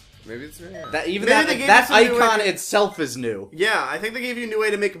 Maybe it's that Maybe that icon itself is new. Yeah, I think they gave you a new way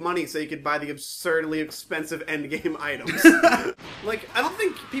to make money so you could buy the absurdly expensive endgame items. Like, I don't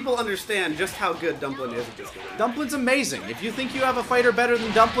think people understand just how good Dumplin is at this game. Dumplin's amazing. If you think you have a fighter better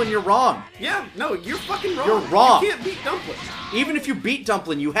than Dumplin, you're wrong. Yeah, no, you're fucking wrong. You're wrong. You can't beat Dumplin. Even if you beat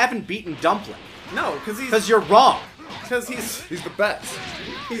Dumplin, you haven't beaten Dumplin. No, because you're wrong. Because he's the best.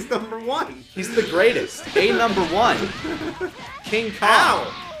 He's number one. He's the greatest. number one. King Kong.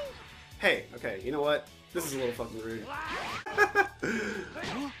 Ow! Hey, okay, you know what? This is a little fucking rude.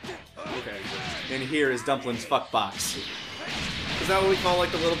 Okay. And here is Dumplin's fuck box. Is that what we call,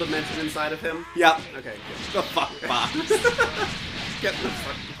 like, the little dimension inside of him? Yep. Okay, good. The fuck box. Get the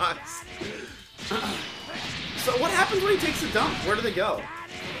fuck box. So what happens when he takes a dump? Where do they go?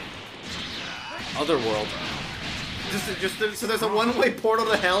 Otherworld. So there's a one-way portal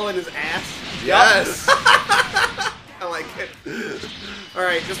to hell in his ass? Yes! I like it.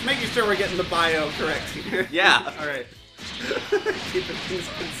 Alright, just making sure we're getting the bio correct here. Yeah. Alright. Keeping things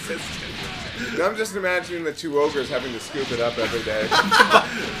consistent. I'm just imagining the two ogres having to scoop it up every day.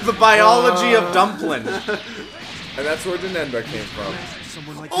 The biology of Dumplin. And that's where Janemba came from.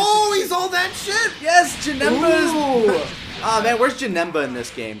 Oh, he's all that shit! Yes, Janemba's... Oh man, where's Janemba in this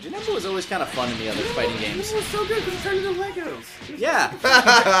game? Janemba was always kind of fun in the other fighting games. He was so good because he turned into Legos. Yeah.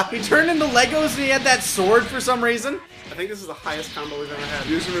 He turned into Legos and he had that sword for some reason. I think this is the highest combo we've ever had.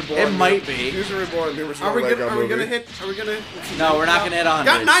 Fusion Reborn. It might be. Fusion Reborn, the original Are we Lego movie. gonna hit? Are we gonna? No, we're not gonna hit 100.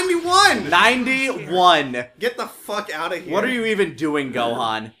 Got 91! 91! Get the fuck out of here. What are you even doing,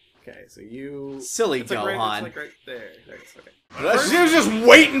 Gohan? Okay, so you... Silly it's like Gohan. it's like right there. There's, okay. She was just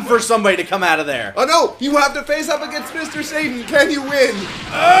waiting for somebody to come out of there. Oh no! You have to face up against Mr. Satan. Can you win?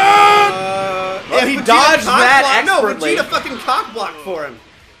 If he dodged that expertly. No, Vegeta fucking cock blocked for him.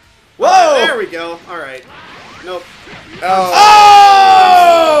 Whoa! There we go. Alright. Nope.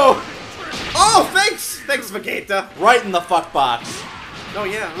 Oh! Oh, thanks! Thanks, Vegeta. Right in the fuck box. Oh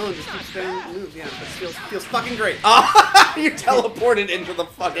yeah, just keep staying moves. Yeah, that feels fucking great. Oh, you teleported into the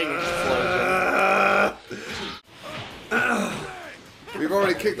fucking explosion. We've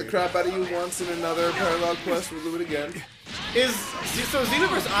already kicked the crap out of you once in another parallel quest. We'll do it again. So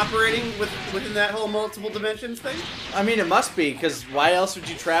Xenoverse operating within that whole multiple dimensions thing? I mean, it must be, because why else would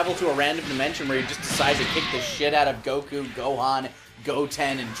you travel to a random dimension where you just decide to kick the shit out of Goku, Gohan,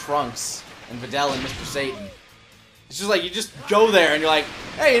 Goten, and Trunks, and Videl and Mr. Satan? It's just like, you just go there and you're like,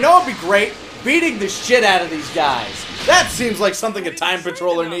 hey, you know what would be great? Beating the shit out of these guys. That seems like something a time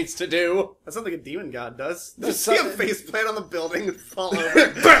patroller needs to do. That's something a demon god does. Just see a faceplant on the building and fall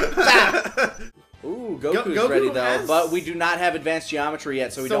over. Ooh, Goku's ready though, but we do not have advanced geometry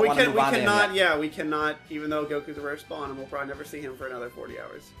yet, so we don't want to move on to him yet. Yeah, we cannot, even though Goku's a rare spawn, and we'll probably never see him for another 40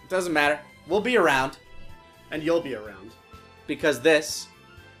 hours. Doesn't matter. We'll be around. And you'll be around. Because this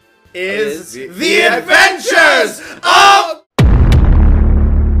is the Adventures of...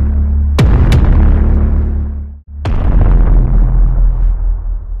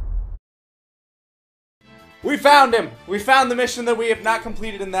 We found him! We found the mission that we have not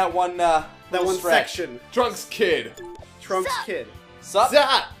completed in that one, section. Trunks Kid. Trunks Kid. Sup?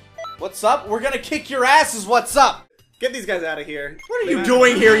 What's up? We're gonna kick your asses, what's up? Get these guys out of here. What are you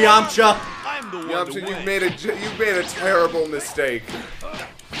doing here, Yamcha? I'm the one Yamcha, you've made a terrible mistake.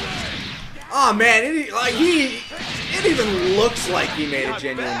 Oh man, it even looks like he made a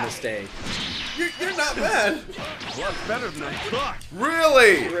genuine mistake. You're not bad. Well, better than I thought.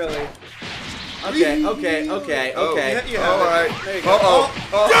 Really? Really? You Okay. have Alright. There you go.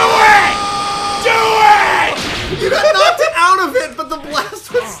 Do it! You got knocked out of it, but the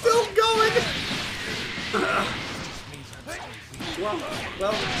blast was still going.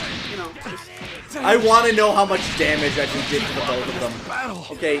 Well, you know. I want to know how much damage I can did to the both of them.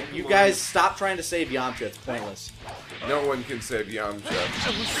 Okay, you guys stop trying to save Yamcha. It's pointless. No one can save Yamcha.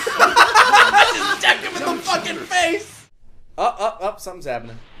 I just decked him in the fucking face! Something's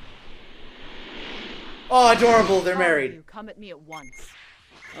happening. Oh, adorable, they're married. You come at me at once.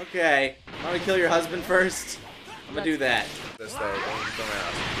 Okay. Want to kill your husband first? I'm gonna do that. This though,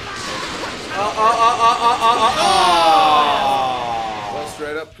 well,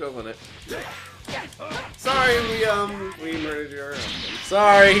 straight up killing it. Sorry, we murdered your husband.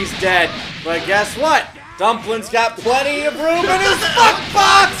 Sorry, he's dead. But guess what? Dumpling's got plenty of room in his fuck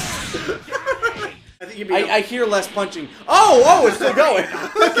box! I hear less punching. Oh, it's still going.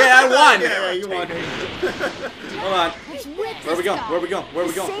 Okay, I won. Yeah, you won. Hold on. Where are we going,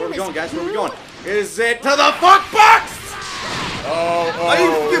 guys? Where are we going? Is it to the fuck box?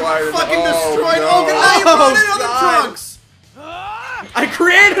 You fucking destroyed Olga. Now you brought in other Trunks. I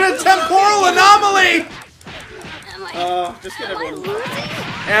created a temporal anomaly. Just get everyone.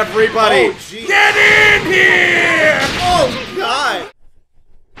 Everybody, get in here! Oh God.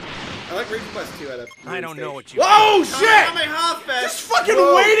 I like Reaper Quest 2 at a I don't know what you. Oh shit! Just fucking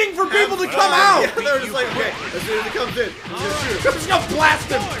waiting for people to come out. Yeah, they're just like, okay, as soon as it comes in, I'm just gonna blast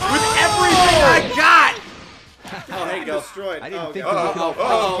him with everything I got. Oh, there you go. Destroyed. I didn't think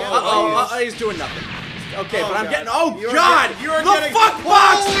He's doing nothing. Okay, but I'm God. getting. Oh God! The fuck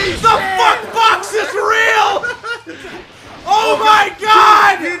box! The fuck box is real! Oh my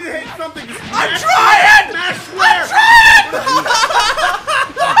God! You need to hit something. I'm trying! I'm trying!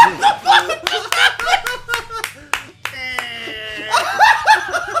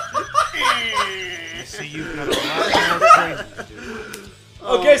 See, you've got a lot more training to do.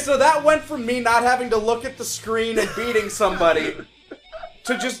 Okay, so that went from me not having to look at the screen and beating somebody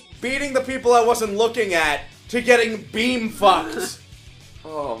to just beating the people I wasn't looking at to getting beam fucked.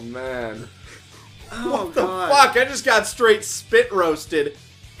 Oh man. What the fuck? I just got straight spit roasted.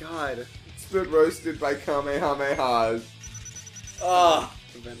 God. Spit roasted by Kamehamehas. Ugh.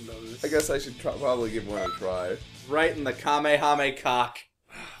 I guess I should probably give one a try. Right in the Kamehame cock.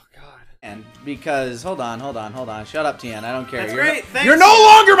 Oh God. And because hold on. Shut up, Tien. I don't care. That's great. Thanks. You're no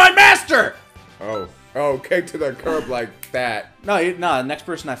longer my master. Oh, kick to the curb like that. No, the next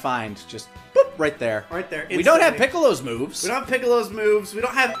person I find, just boop, right there. Right there. We don't have Piccolo's moves. We don't have Piccolo's moves. We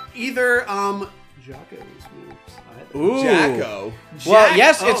don't have either Jocko's moves. Ooh. Jacko. Well,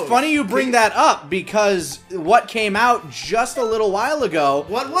 yes, it's funny you bring that up because what came out just a little while ago.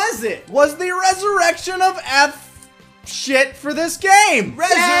 What was it? Was the resurrection of F shit for this game.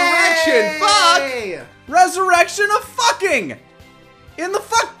 Resurrection. Fuck. Resurrection of fucking in the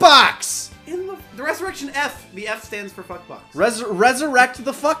fuck box. In the resurrection F. The F stands for fuck box. Resurrect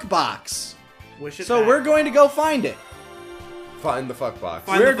the fuck box. Wish it so back. we're going to go find it. Find the fuck box.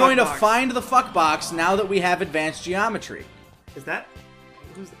 We're going to find the fuck box now that we have advanced geometry. Is that?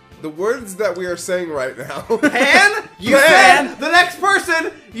 The words that we are saying right now. Pan? You said the next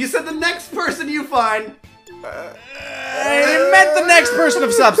person. You said the next person you find. I meant the next person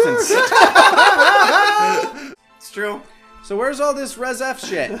of substance. It's true. So where's all this Res F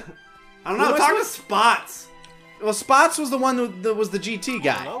shit? I don't know. Talk to Spots. Well, Spots was the one that was the GT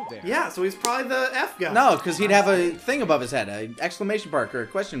guy. Yeah, so he's probably the F guy. No, because he'd have a thing above his head, an exclamation mark or a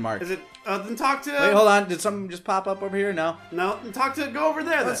question mark. Is it? Then talk to. Wait, hold on. Did something just pop up over here? No. No. Then talk to. Go over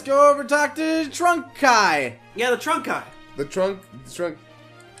there. Let's go over. Talk to Trunk Kai. Yeah, the Trunk Kai. The trunk.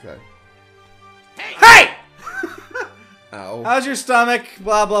 Okay. Hey! Ow. How's your stomach?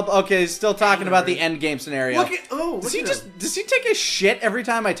 Blah blah blah. Okay, he's still talking about the end game scenario. Look at. Oh, does he take a shit every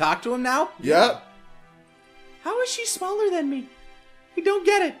time I talk to him now? Yep. How is she smaller than me? I don't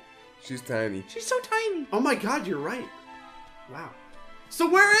get it. She's tiny. She's so tiny. Oh my god, you're right. Wow. So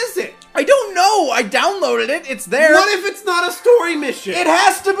where is it? I don't know. I downloaded it. It's there. What if it's not a story mission? It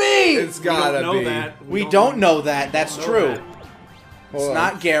has to be. It's gotta be. We don't know that. We don't know that. That's true. It's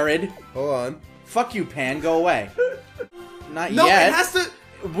not Garrett. Hold on. Fuck you, Pan. Go away. Not no, yet. No, it has to.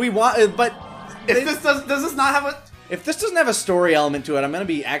 We want, but if this does this not have a? If this doesn't have a story element to it, I'm gonna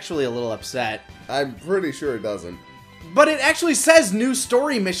be actually a little upset. I'm pretty sure it doesn't. But it actually says new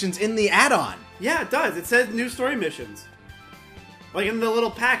story missions in the add-on. Yeah, it does. It says new story missions. Like in the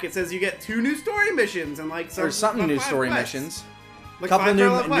little pack, it says you get 2 new story missions and like some. There's something new story missions. Like a couple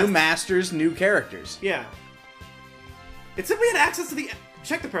new masters, new characters. Yeah. It said we had access to the.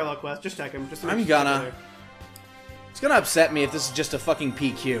 Check the parallel quest. Just check them. Just I'm gonna. It's gonna upset me if this is just a fucking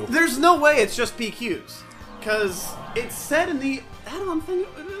PQ. There's no way it's just PQs, because it said in the add-on thing.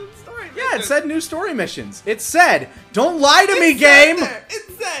 Story yeah, it said new story missions. It said, "Don't lie to me, game."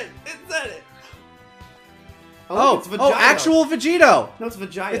 It said it. Oh, actual Vegito. No, it's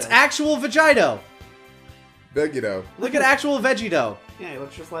Vegito. It's actual Vegito. Vegito. Look at actual Vegito. Yeah, he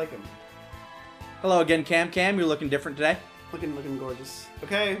looks just like him. Hello again, Cam. Cam, you're looking different today. Looking gorgeous.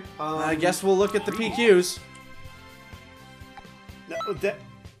 Okay. I guess we'll look at the PQs. No,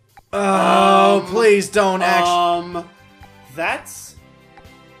 oh, please don't actually. That's.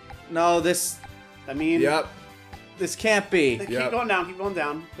 No, this. I mean. Yep. This can't be. Keep going down. Keep going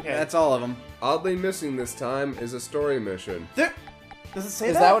down. Okay. That's all of them. Oddly missing this time is a story mission. Does it say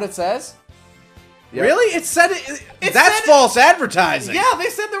that? Is that what it says? Yep. Really? It said it. That's false advertising. Yeah, they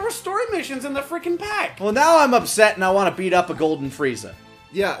said there were story missions in the freaking pack. Well, now I'm upset and I want to beat up a golden Frieza.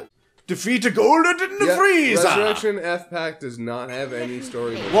 Yeah. Defeat a golden Frieza. Resurrection F pack does not have any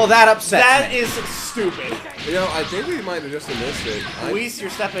story missions. Well, that upsets That me. is stupid. You know, I think we might have just missed it. Whis, you're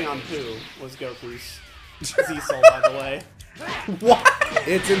stepping on poo. Was Goku's Z-Soul, by the way. What?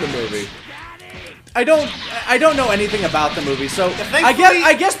 It's in the movie. I don't know anything about the movie, so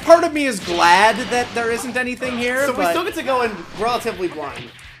I guess part of me is glad that there isn't anything here. So but... we still get to go in relatively blind.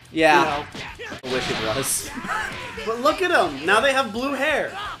 Yeah. You know. I wish it was. But look at them. Now they have blue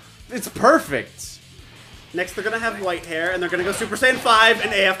hair. It's perfect. Next they're gonna have white hair, and they're gonna go Super Saiyan 5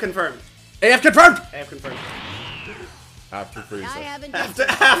 and AF confirmed. AF confirmed. AF confirmed. After Frieza.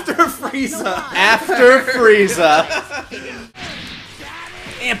 After Frieza. After Frieza.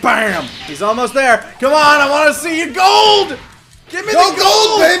 And bam! He's almost there. Come on, I want to see you gold! Give me the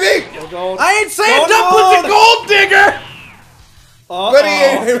gold, baby! Go gold. I ain't saying Dumplin's a gold digger! But he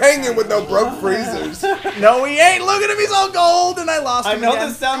ain't hanging with no broke freezers. No, he ain't. Look at him, he's all gold, and I lost him I know again.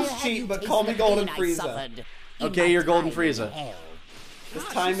 this sounds cheap, but call me Golden Frieza. Okay, you're Golden Frieza. This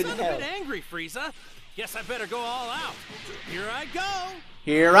time in hell. I'm a bit angry, Frieza. Guess I better go all out. Here I go.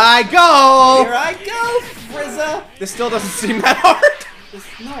 Here I go! Here I go, Frieza! This still doesn't seem that hard.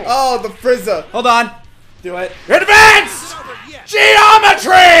 No. Oh, the Frieza. Hold on. Do it. Advanced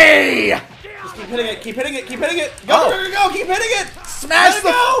geometry! Just keep hitting it, keep hitting it, keep hitting it! Go, go, keep hitting it! Smash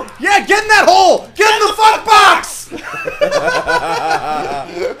the... Go. Yeah, get in that hole! Get in the fuck box!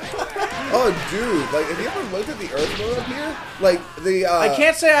 Oh, dude, like, have you ever looked at the Earth mode up here? Like, the, I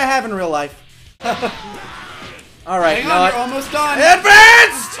can't say I have in real life. Alright, hang on, you're almost done.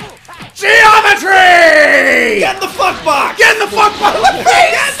 Advanced geometry! Get in the fuck box! Get in the fuck box!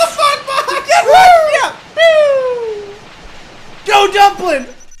 Get in the fuck box! Get right! Yeah. Go, Dumpling!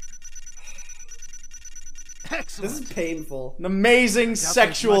 This is painful. An amazing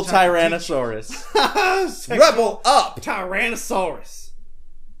sexual Tyrannosaurus. Rebel up! Tyrannosaurus.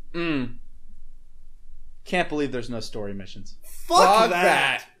 Can't believe there's no story missions. Fuck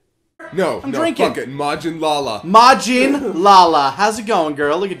that. No, I'm no, drinking. fuck it. Majin Lala. Majin Lala. How's it going,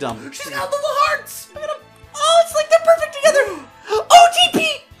 girl? Look at Dumpling. She's got little hearts. Look at them. Oh, it's like they're perfect together.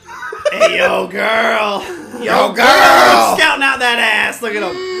 OTP. Hey, yo, girl. Yo, girl. Scouting out that ass. Look at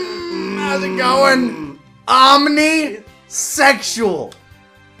them. How's it going? Omnisexual.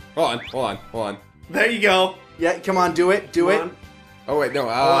 Hold on. There you go. Yeah, come on, do it. Do it. Oh, wait, no.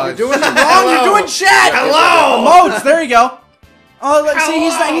 You're doing it wrong. You're doing chat. Hello. Emotes. There you go. Oh, look, see,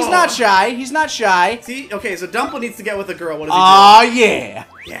 he's not shy. He's not shy. See, okay, so Dumpling needs to get with a girl. What does he do? Yeah.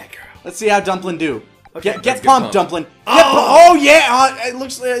 Yeah, girl. Let's see how Dumpling do. Okay, get pumped, Dumpling. Oh yeah. It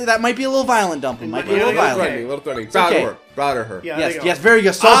looks that might be a little violent, Dumpling. Might be a little violent. A little threatening. Okay. Brought her. Yeah, Yes, very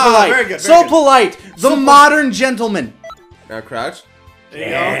good. So polite. Very good. So polite. The modern gentleman. Now crouch. There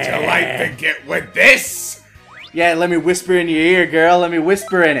you go. Would you like to get with this? Yeah, let me whisper in your ear, girl. Let me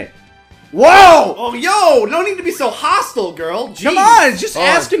whisper in it. Whoa! Oh, yo! No need to be so hostile, girl. Jeez. Come on, just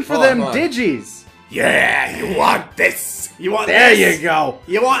asking for them digis. Yeah, you want this. You want there this? you go.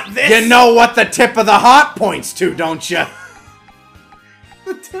 You want this? You know what the tip of the heart points to, don't you?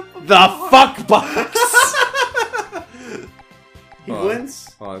 The tip of the fuck box. He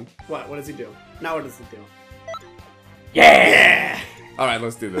wins? Hold on. What does he do? Now what does he do? Yeah! Alright,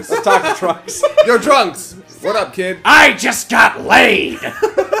 let's do this. Let's talk to Trunks. Yo, Trunks! What up, kid? I just got laid!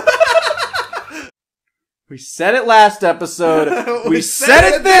 We said it last episode. we said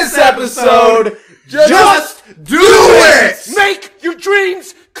it this episode. Just do it! Make your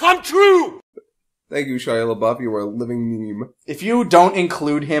dreams come true! Thank you, Shia LaBeouf. You are a living meme. If you don't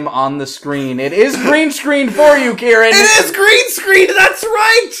include him on the screen, it is green screen for you, Kieran. It is green screen, that's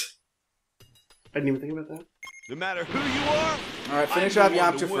right! I didn't even think about that. No matter who you are, alright, finish off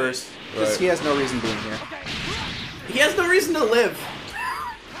Yamcha first. Because he has no reason being here. He has no reason to live.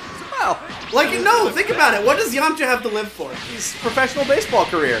 Well, like, no, think about it. What does Yamcha have to live for? His professional baseball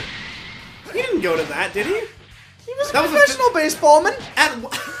career. He didn't go to that, did he? He was a professional baseballman. A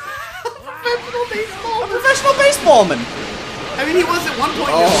professional baseballman. I mean, he was at one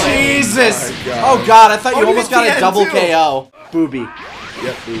point. Jesus. Oh, Oh God, I thought you Oh, almost he got did a double too. KO. Booby.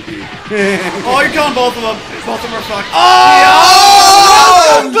 Yep, booby. Oh, you're killing both of them. Both of them are fucked. Oh!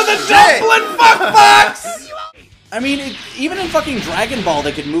 Welcome to the Dumpling fuck box! I mean, even in fucking Dragon Ball,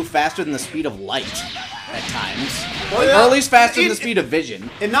 they could move faster than the speed of light at times. Well, yeah. Or at least faster than the speed of vision.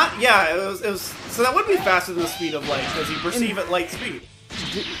 And not, yeah, it was, so that would be faster than the speed of light, because you perceive at light speed.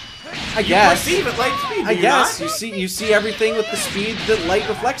 I guess. You perceive at light speed, I do you guess. not? You see everything with the speed that light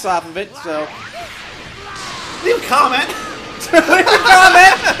reflects off of it, so... Leave a comment. Leave a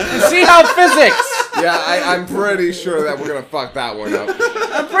comment and see how physics. Yeah, I'm pretty sure that we're gonna fuck that one up.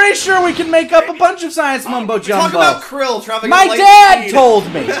 I'm pretty sure we can make up a bunch of science mumbo jumbo. Talk about Krill traveling My at light dad speed. told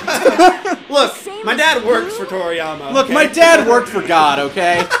me. Look, my dad works for Toriyama. Look, okay? my dad worked for God,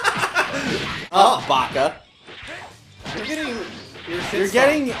 okay? Baka. You're getting... You're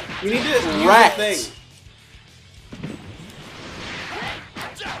getting You need to use wrecked. the thing.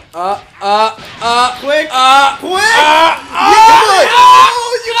 Quick! Quick!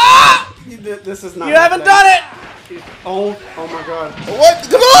 This is not. You haven't done it! Oh my god. What?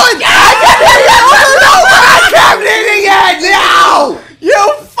 Come on! I kept hitting it! No!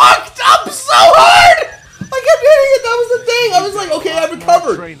 You fucked up so hard! I kept hitting it, that was the thing! I was like, okay, I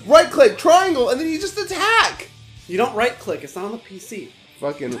recovered. Right click, triangle, and then you just attack! You don't right click, it's not on the PC.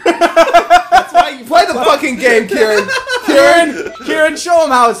 Fucking... That's why you Play the fucking game, Kieran! Kieran, show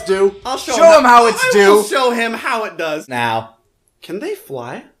him how it's due. I'll show him how it's I due. will show him how it does. Now. Can they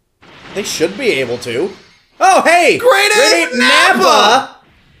fly? They should be able to. Oh, hey! Great Ape Nappa!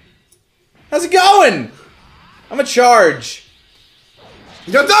 How's it going? I'm a charge.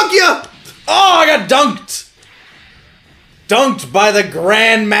 Yo, dunk ya! Oh, I got dunked! Dunked by the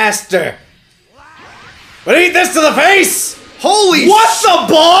Grand Master. But eat this to the face! Holy What the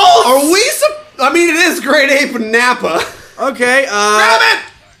balls? Are we I mean, it is Great Ape Nappa. Okay, Grab it!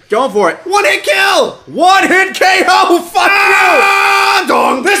 Going for it. One hit kill! One hit KO! Fuck you!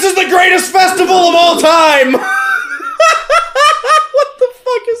 Dong! This is the greatest festival of all time! What the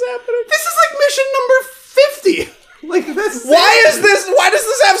fuck is happening? This is like mission number 50. Like, that's Why does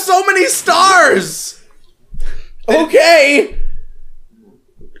this have so many stars? Okay.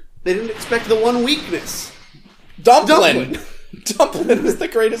 They didn't expect the one weakness. Dumpling. Dumpling is the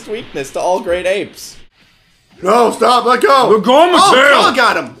greatest weakness to all great apes. No, stop, let go. We're going with tail. Oh,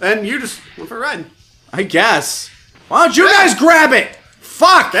 got him. And you just went for a ride. I guess. Why don't you guys grab it?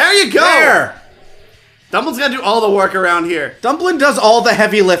 Fuck. There you go. There. Dumpling's gotta do all the work around here. Dumpling does all the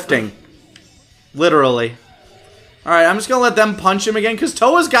heavy lifting. Literally. Alright, I'm just gonna let them punch him again, because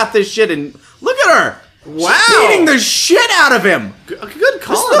Toa's got this shit and look at her! Wow! She's beating the shit out of him! Good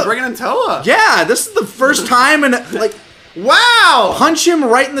call on bringing in Toa. Yeah, this is the first time in, like... Wow! Punch him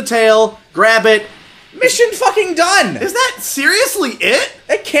right in the tail, grab it, mission fucking done! Is that seriously it?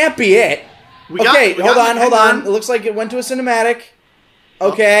 It can't be it. Hold on. It looks like it went to a cinematic.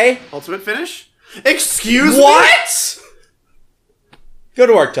 Okay. Oh, ultimate finish? Excuse me? What? Good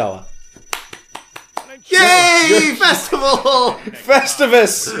work, Toa. Yay! Festival!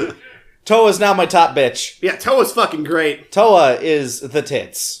 Festivus! Toa's now my top bitch. Yeah, Toa's fucking great. Toa is the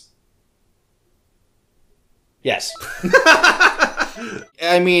tits. Yes.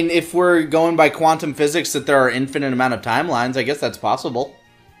 I mean, if we're going by quantum physics that there are infinite amount of timelines, I guess that's possible.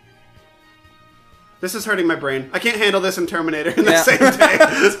 This is hurting my brain. I can't handle this and Terminator in the same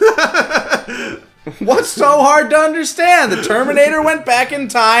day. What's so hard to understand? The Terminator went back in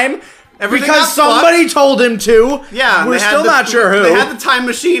time Everything because got somebody told him to. Yeah, We're still not sure who. They had the time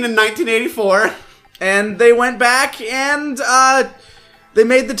machine in 1984. And they went back and, They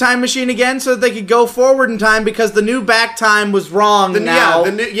made the time machine again so that they could go forward in time because the new back time was wrong now.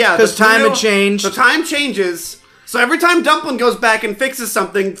 Because time had changed. The time changes. So every time Dumplin goes back and fixes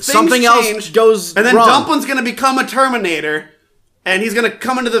something, something else goes and then wrong. Dumplin's going to become a Terminator, and he's going to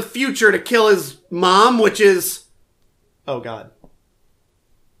come into the future to kill his mom, which is... Oh, God.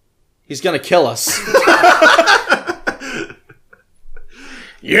 He's going to kill us.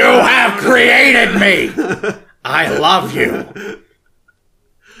 You have created me! I love you.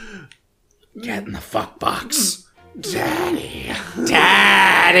 Get in the fuck box. Daddy.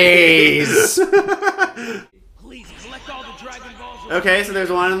 Daddies! Okay, so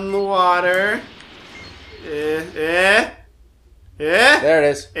there's one in the water. There it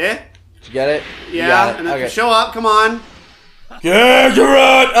is. Did you get it? Yeah, and then show up, come on. Yeah, you're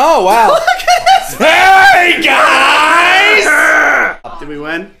right. Oh, wow. Hey, guys! Did we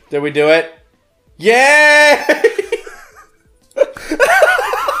win? Did we do it? Yeah!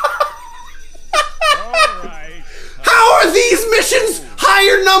 How are these missions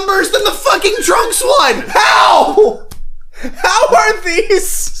higher numbers than the fucking Trunks one? How? How are these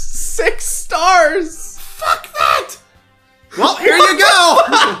 6 stars? Fuck that! Well, here you go.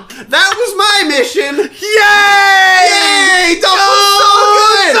 That was my mission. Yay! Yay! Dumplin's so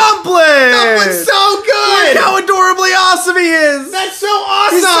good. Dumplin's so good. Look how adorably awesome he is. That's so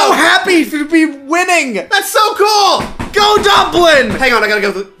awesome. He's so happy to be winning. That's so cool. Go Dumplin! Hang on, I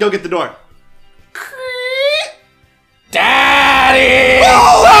gotta go get the door. Daddy!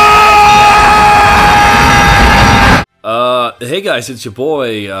 Hey guys, it's your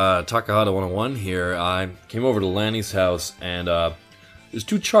boy, Takahata 101 here. I came over to Lanny's house, and, there's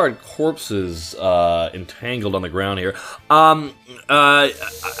 2 charred corpses, entangled on the ground here.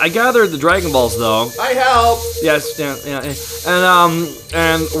 I gathered the Dragonballs, though. I helped! Yes, yeah.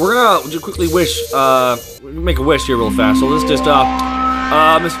 And we're gonna just quickly wish, make a wish here real fast. So let's just,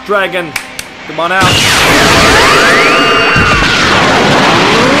 Mr. Dragon, come on out.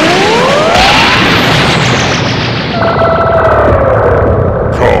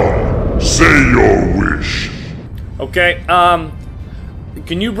 Say your wish. Okay,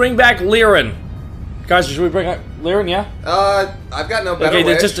 can you bring back Liren? Guys, should we bring back Liren, yeah? I've got no better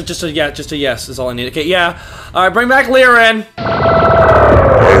wish. Just a yes is all I need. Okay, yeah. Alright, bring back Liren!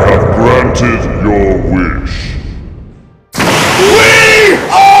 I have granted your wish. We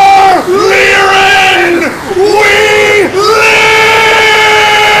are Liren! We live!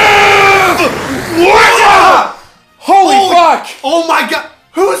 What? Holy fuck! Oh my god!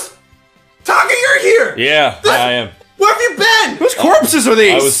 Who's... Taka, you're here! Yeah, I am. Where have you been? Whose corpses are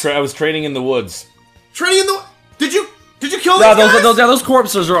these? I was training in the woods. Training in the... Did you kill No, these guys? those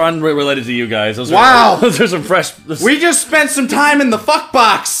corpses are unrelated to you guys. Those Wow. Those are some fresh... We just spent some time in the fuck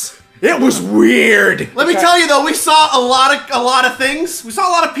box. It was weird. Let me tell you though, we saw a lot of things. We saw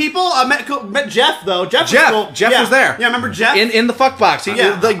a lot of people. I met Jeff though. Jeff was cool. Jeff was there. Yeah, remember Jeff? In the fuck box.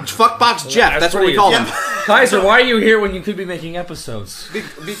 The fuck box Jeff. That's what we call him. Kaiser, why are you here when you could be making episodes?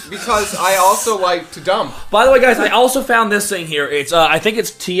 Because I also like to dump. By the way, guys, I also found this thing here. It's I think it's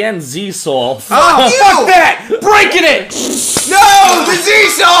TNZ Soul. Oh, fuck that! Breaking it! No, the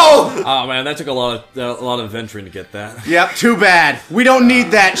Z-Soul! Oh man, that took a lot of venturing to get that. Yep, too bad. We don't need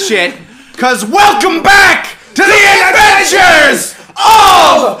that shit. Cause welcome back to the adventures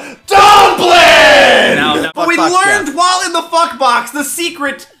of Dumplin! But we learned while in the fuck box the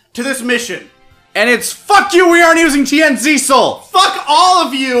secret to this mission. And it's fuck you, we aren't using TNZ Soul. Fuck all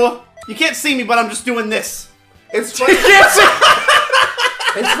of you. You can't see me, but I'm just doing this. It's funny.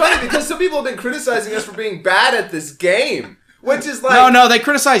 It's funny because some people have been criticizing us for being bad at this game. Which is like... No, they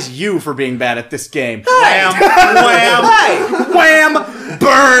criticize you for being bad at this game. Wham! Wham! Wham!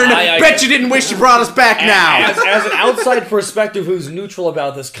 Burn! Bet you didn't wish you brought us back now! As an outside perspective who's neutral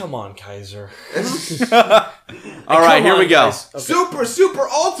about this, come on, Kaiser. Alright, here we go. Okay. Super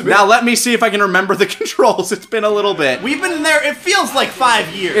ultimate! Now let me see if I can remember the controls. It's been a little bit. We've been in there, it feels like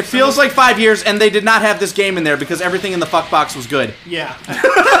 5 years. It feels like 5 years, and they did not have this game in there because everything in the fuck box was good. Yeah.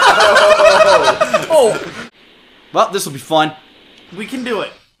 Oh! Well, this will be fun. We can do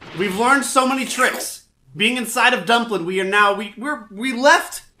it. We've learned so many tricks. Being inside of Dumplin, we are now we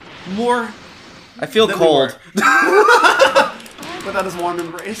left more. I feel cold. Without his warm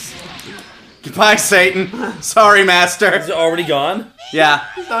embrace. Goodbye, Satan. Sorry, Master. Is it already gone? Yeah.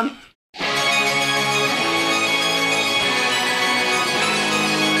 He's done.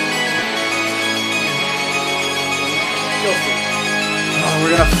 Oh,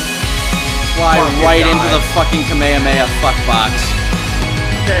 we're gonna fly right into the fucking Kamehameha fuck box.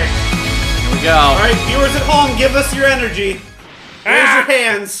 Okay. Here we go. Alright, viewers at home, give us your energy. Raise your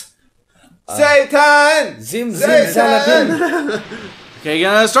hands. Satan! Zim Satan! Okay,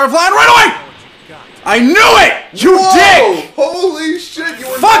 you're gonna start flying right away! I knew it! You dick! Holy shit, you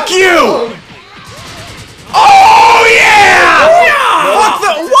were Fuck you! Oh yeah! Fuck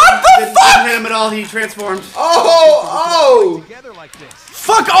the what the fuck? Didn't hit him at all. He transformed. Oh!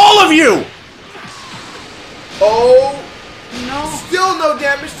 Fuck all of you! Oh! No. Still no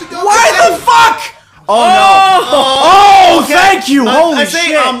damage to go. Why the fuck? Oh no! Oh, okay. Thank you! Holy I say,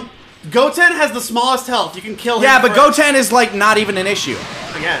 shit! Goten has the smallest health. You can kill him. Yeah, but Goten is like not even an issue.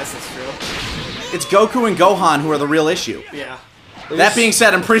 I guess that's true. It's Goku and Gohan who are the real issue. Yeah. That being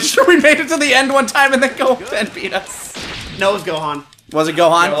said, I'm pretty sure we made it to the end one time and then Goten beat us. No, it was Gohan. Was it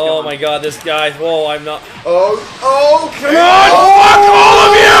Gohan? Oh my god, this guy. Whoa, I'm not. Oh, come on! Fuck all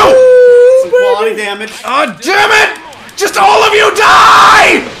of you! Some quality damage. Oh, damn it! Just all of you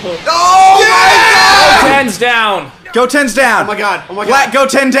die! Oh my god! Goten's down. Goten's down. Oh my god. Oh my god. Black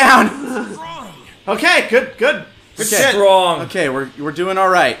Goten down. Okay, good. Good shit. Strong. Okay, we're doing all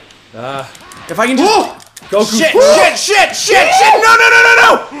right. If I can just Goku. shit! No!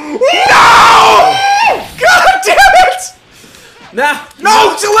 God damn it! Nah.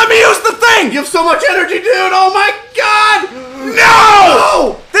 No! So let me use the thing! You have so much energy, dude! Oh my god!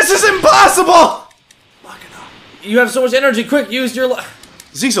 No! This is impossible! You have so much energy. Quick, use your.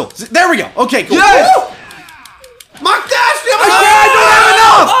 Ziesel. There we go. Okay, cool. Yes! Mark Dash! I don't have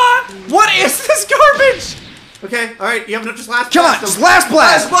enough! What is this garbage? Okay, alright, you have enough just last Come on, blast. just last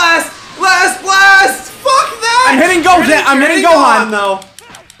blast! Last blast! Fuck that! I'm hitting Gohan. I'm hitting Gohan. though.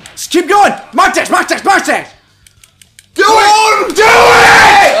 Just keep going. Mark dash. Do it! Do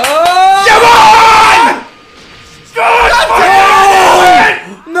it! Come on! God damn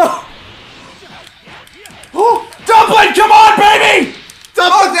it! No. Dumpling, come on, baby!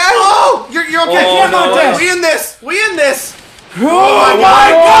 Dumpling, oh! You're okay. Oh, no. We in this. Oh my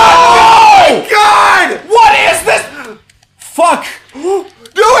god! No! God! What is this? Fuck! Do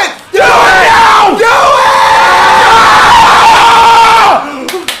it! Do it now! Do it!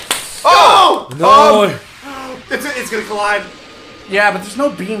 Oh! No. It's gonna collide. Yeah, but there's no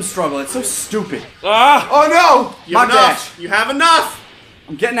beam struggle. It's so stupid. Oh no! You have Mark enough. dash. You have enough.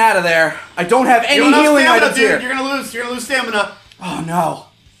 I'm getting out of there. I don't have any You have enough healing stamina, items dude. here. You're gonna lose stamina. Oh no.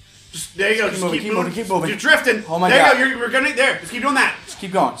 Just there you go. Just keep moving. Keep moving. You're drifting. Oh my there god. you go. We're gonna there. Just keep doing that. Just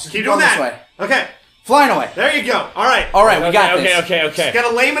keep going. Just Keep going doing this that. way. Okay. Flying away. There you go. All right. All right, we got this. Okay. Just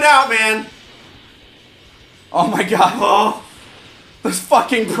gotta lame it out, man. Oh my god. Oh. This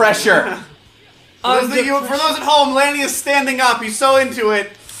fucking pressure. For those at home, Lanny is standing up. He's so into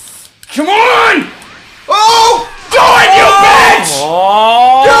it. Come on! Oh! Do it, you bitch!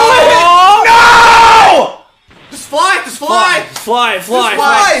 Oh. Do it! No! Just fly. Just fly. Fly.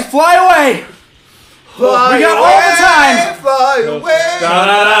 Fly away! We got all the time! Fly away!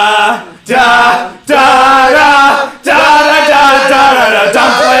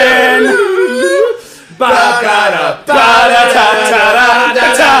 Dumpling!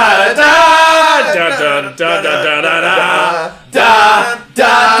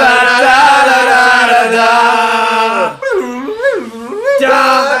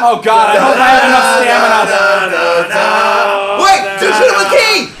 Oh god, I hope I have enough stamina. Wait! Just hit him with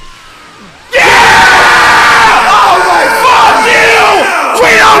key! Oh my fuck you!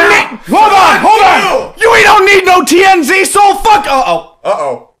 We don't need. Hold on! We don't need no TNZ soul. Fuck!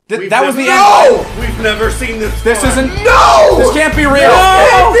 Uh-oh. That was the end. No! We've never seen this. This isn't. No! This can't be real. This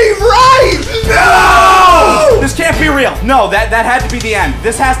can't be right! No! This can't be real. No, that had to be the end.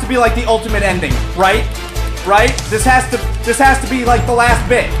 This has to be like the ultimate ending, right? Right? This has to be like the last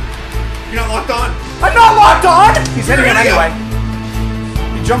bit. You're not locked on. I'm not locked on. He's hitting it anyway.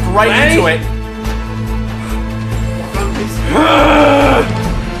 He jumped right into it.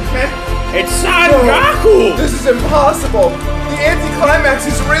 Okay. It's Sangaku! This is impossible! The anticlimax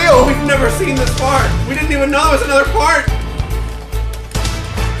is real! We've never seen this part. We didn't even know there was another part.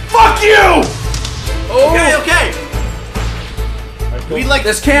 Fuck you! Okay. We like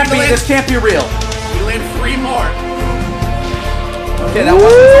This can't be real. We land 3 more. Okay, that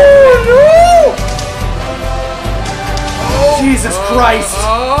wasn't. No! Jesus Christ!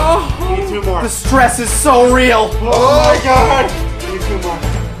 We need 2 more. The stress is so real. Oh my god! We need 2 more.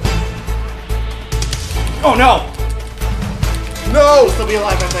 Oh no! No! We'll still be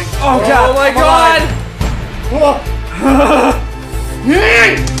alive, I think. Oh god! Oh my god!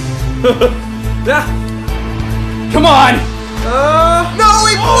 Come on! No,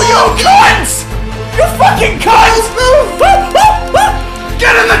 we you cunts! You fucking cunts!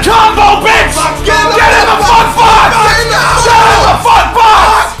 Get in the combo, bitch! Get in the fuck box! Get in the fuck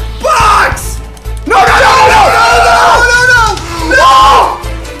box! No!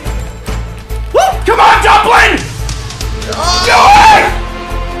 Come on, Dumpling! Do it!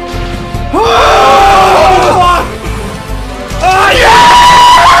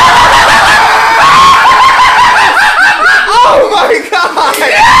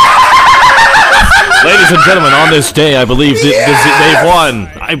 Ladies and gentlemen, on this day, I believe they've won.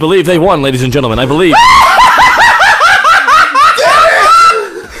 I believe they won, ladies and gentlemen. I believe.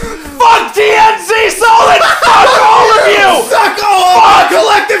 Fuck TNC Solid! Fuck all of you! Suck all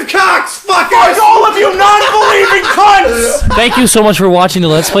collective cocks! Fuck all of you non-believing cunts! Thank you so much for watching the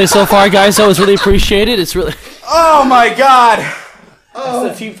Let's Play so far, guys. That was really appreciated. It's really... Oh my god! As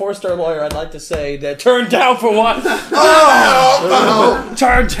the Team 4-star lawyer, I'd like to say that turned down for what?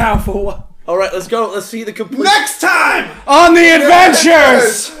 Turned down for what? Alright, let's go. Let's see the complete... Next time! On the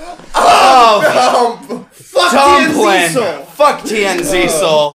adventures! Fuck Dumplin'. TNC Soul! Fuck TNC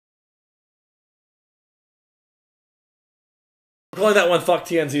Soul! Calling that one "Fuck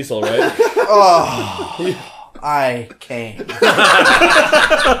TNC Soul," right? I came.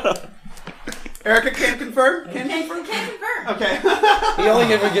 Erica can't confirm? Can't confirm? Okay. He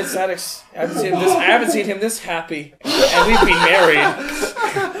only ever gets I haven't seen him this happy. And we've been married.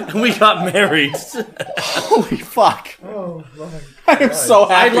 And we got married. Holy fuck. Oh, my I am so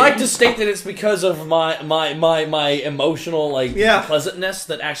happy. I'd like to state that it's because of my emotional pleasantness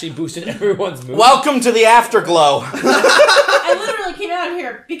that actually boosted everyone's mood. Welcome to the afterglow. I literally came out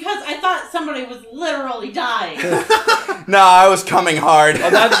here because I thought somebody was literally dying. No, I was coming hard.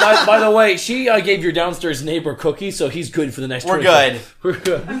 By the way, she gave your downstairs neighbor cookies, so he's good for the next. We're good. We're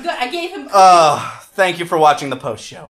good. I'm good. I gave him. Thank you for watching the post show.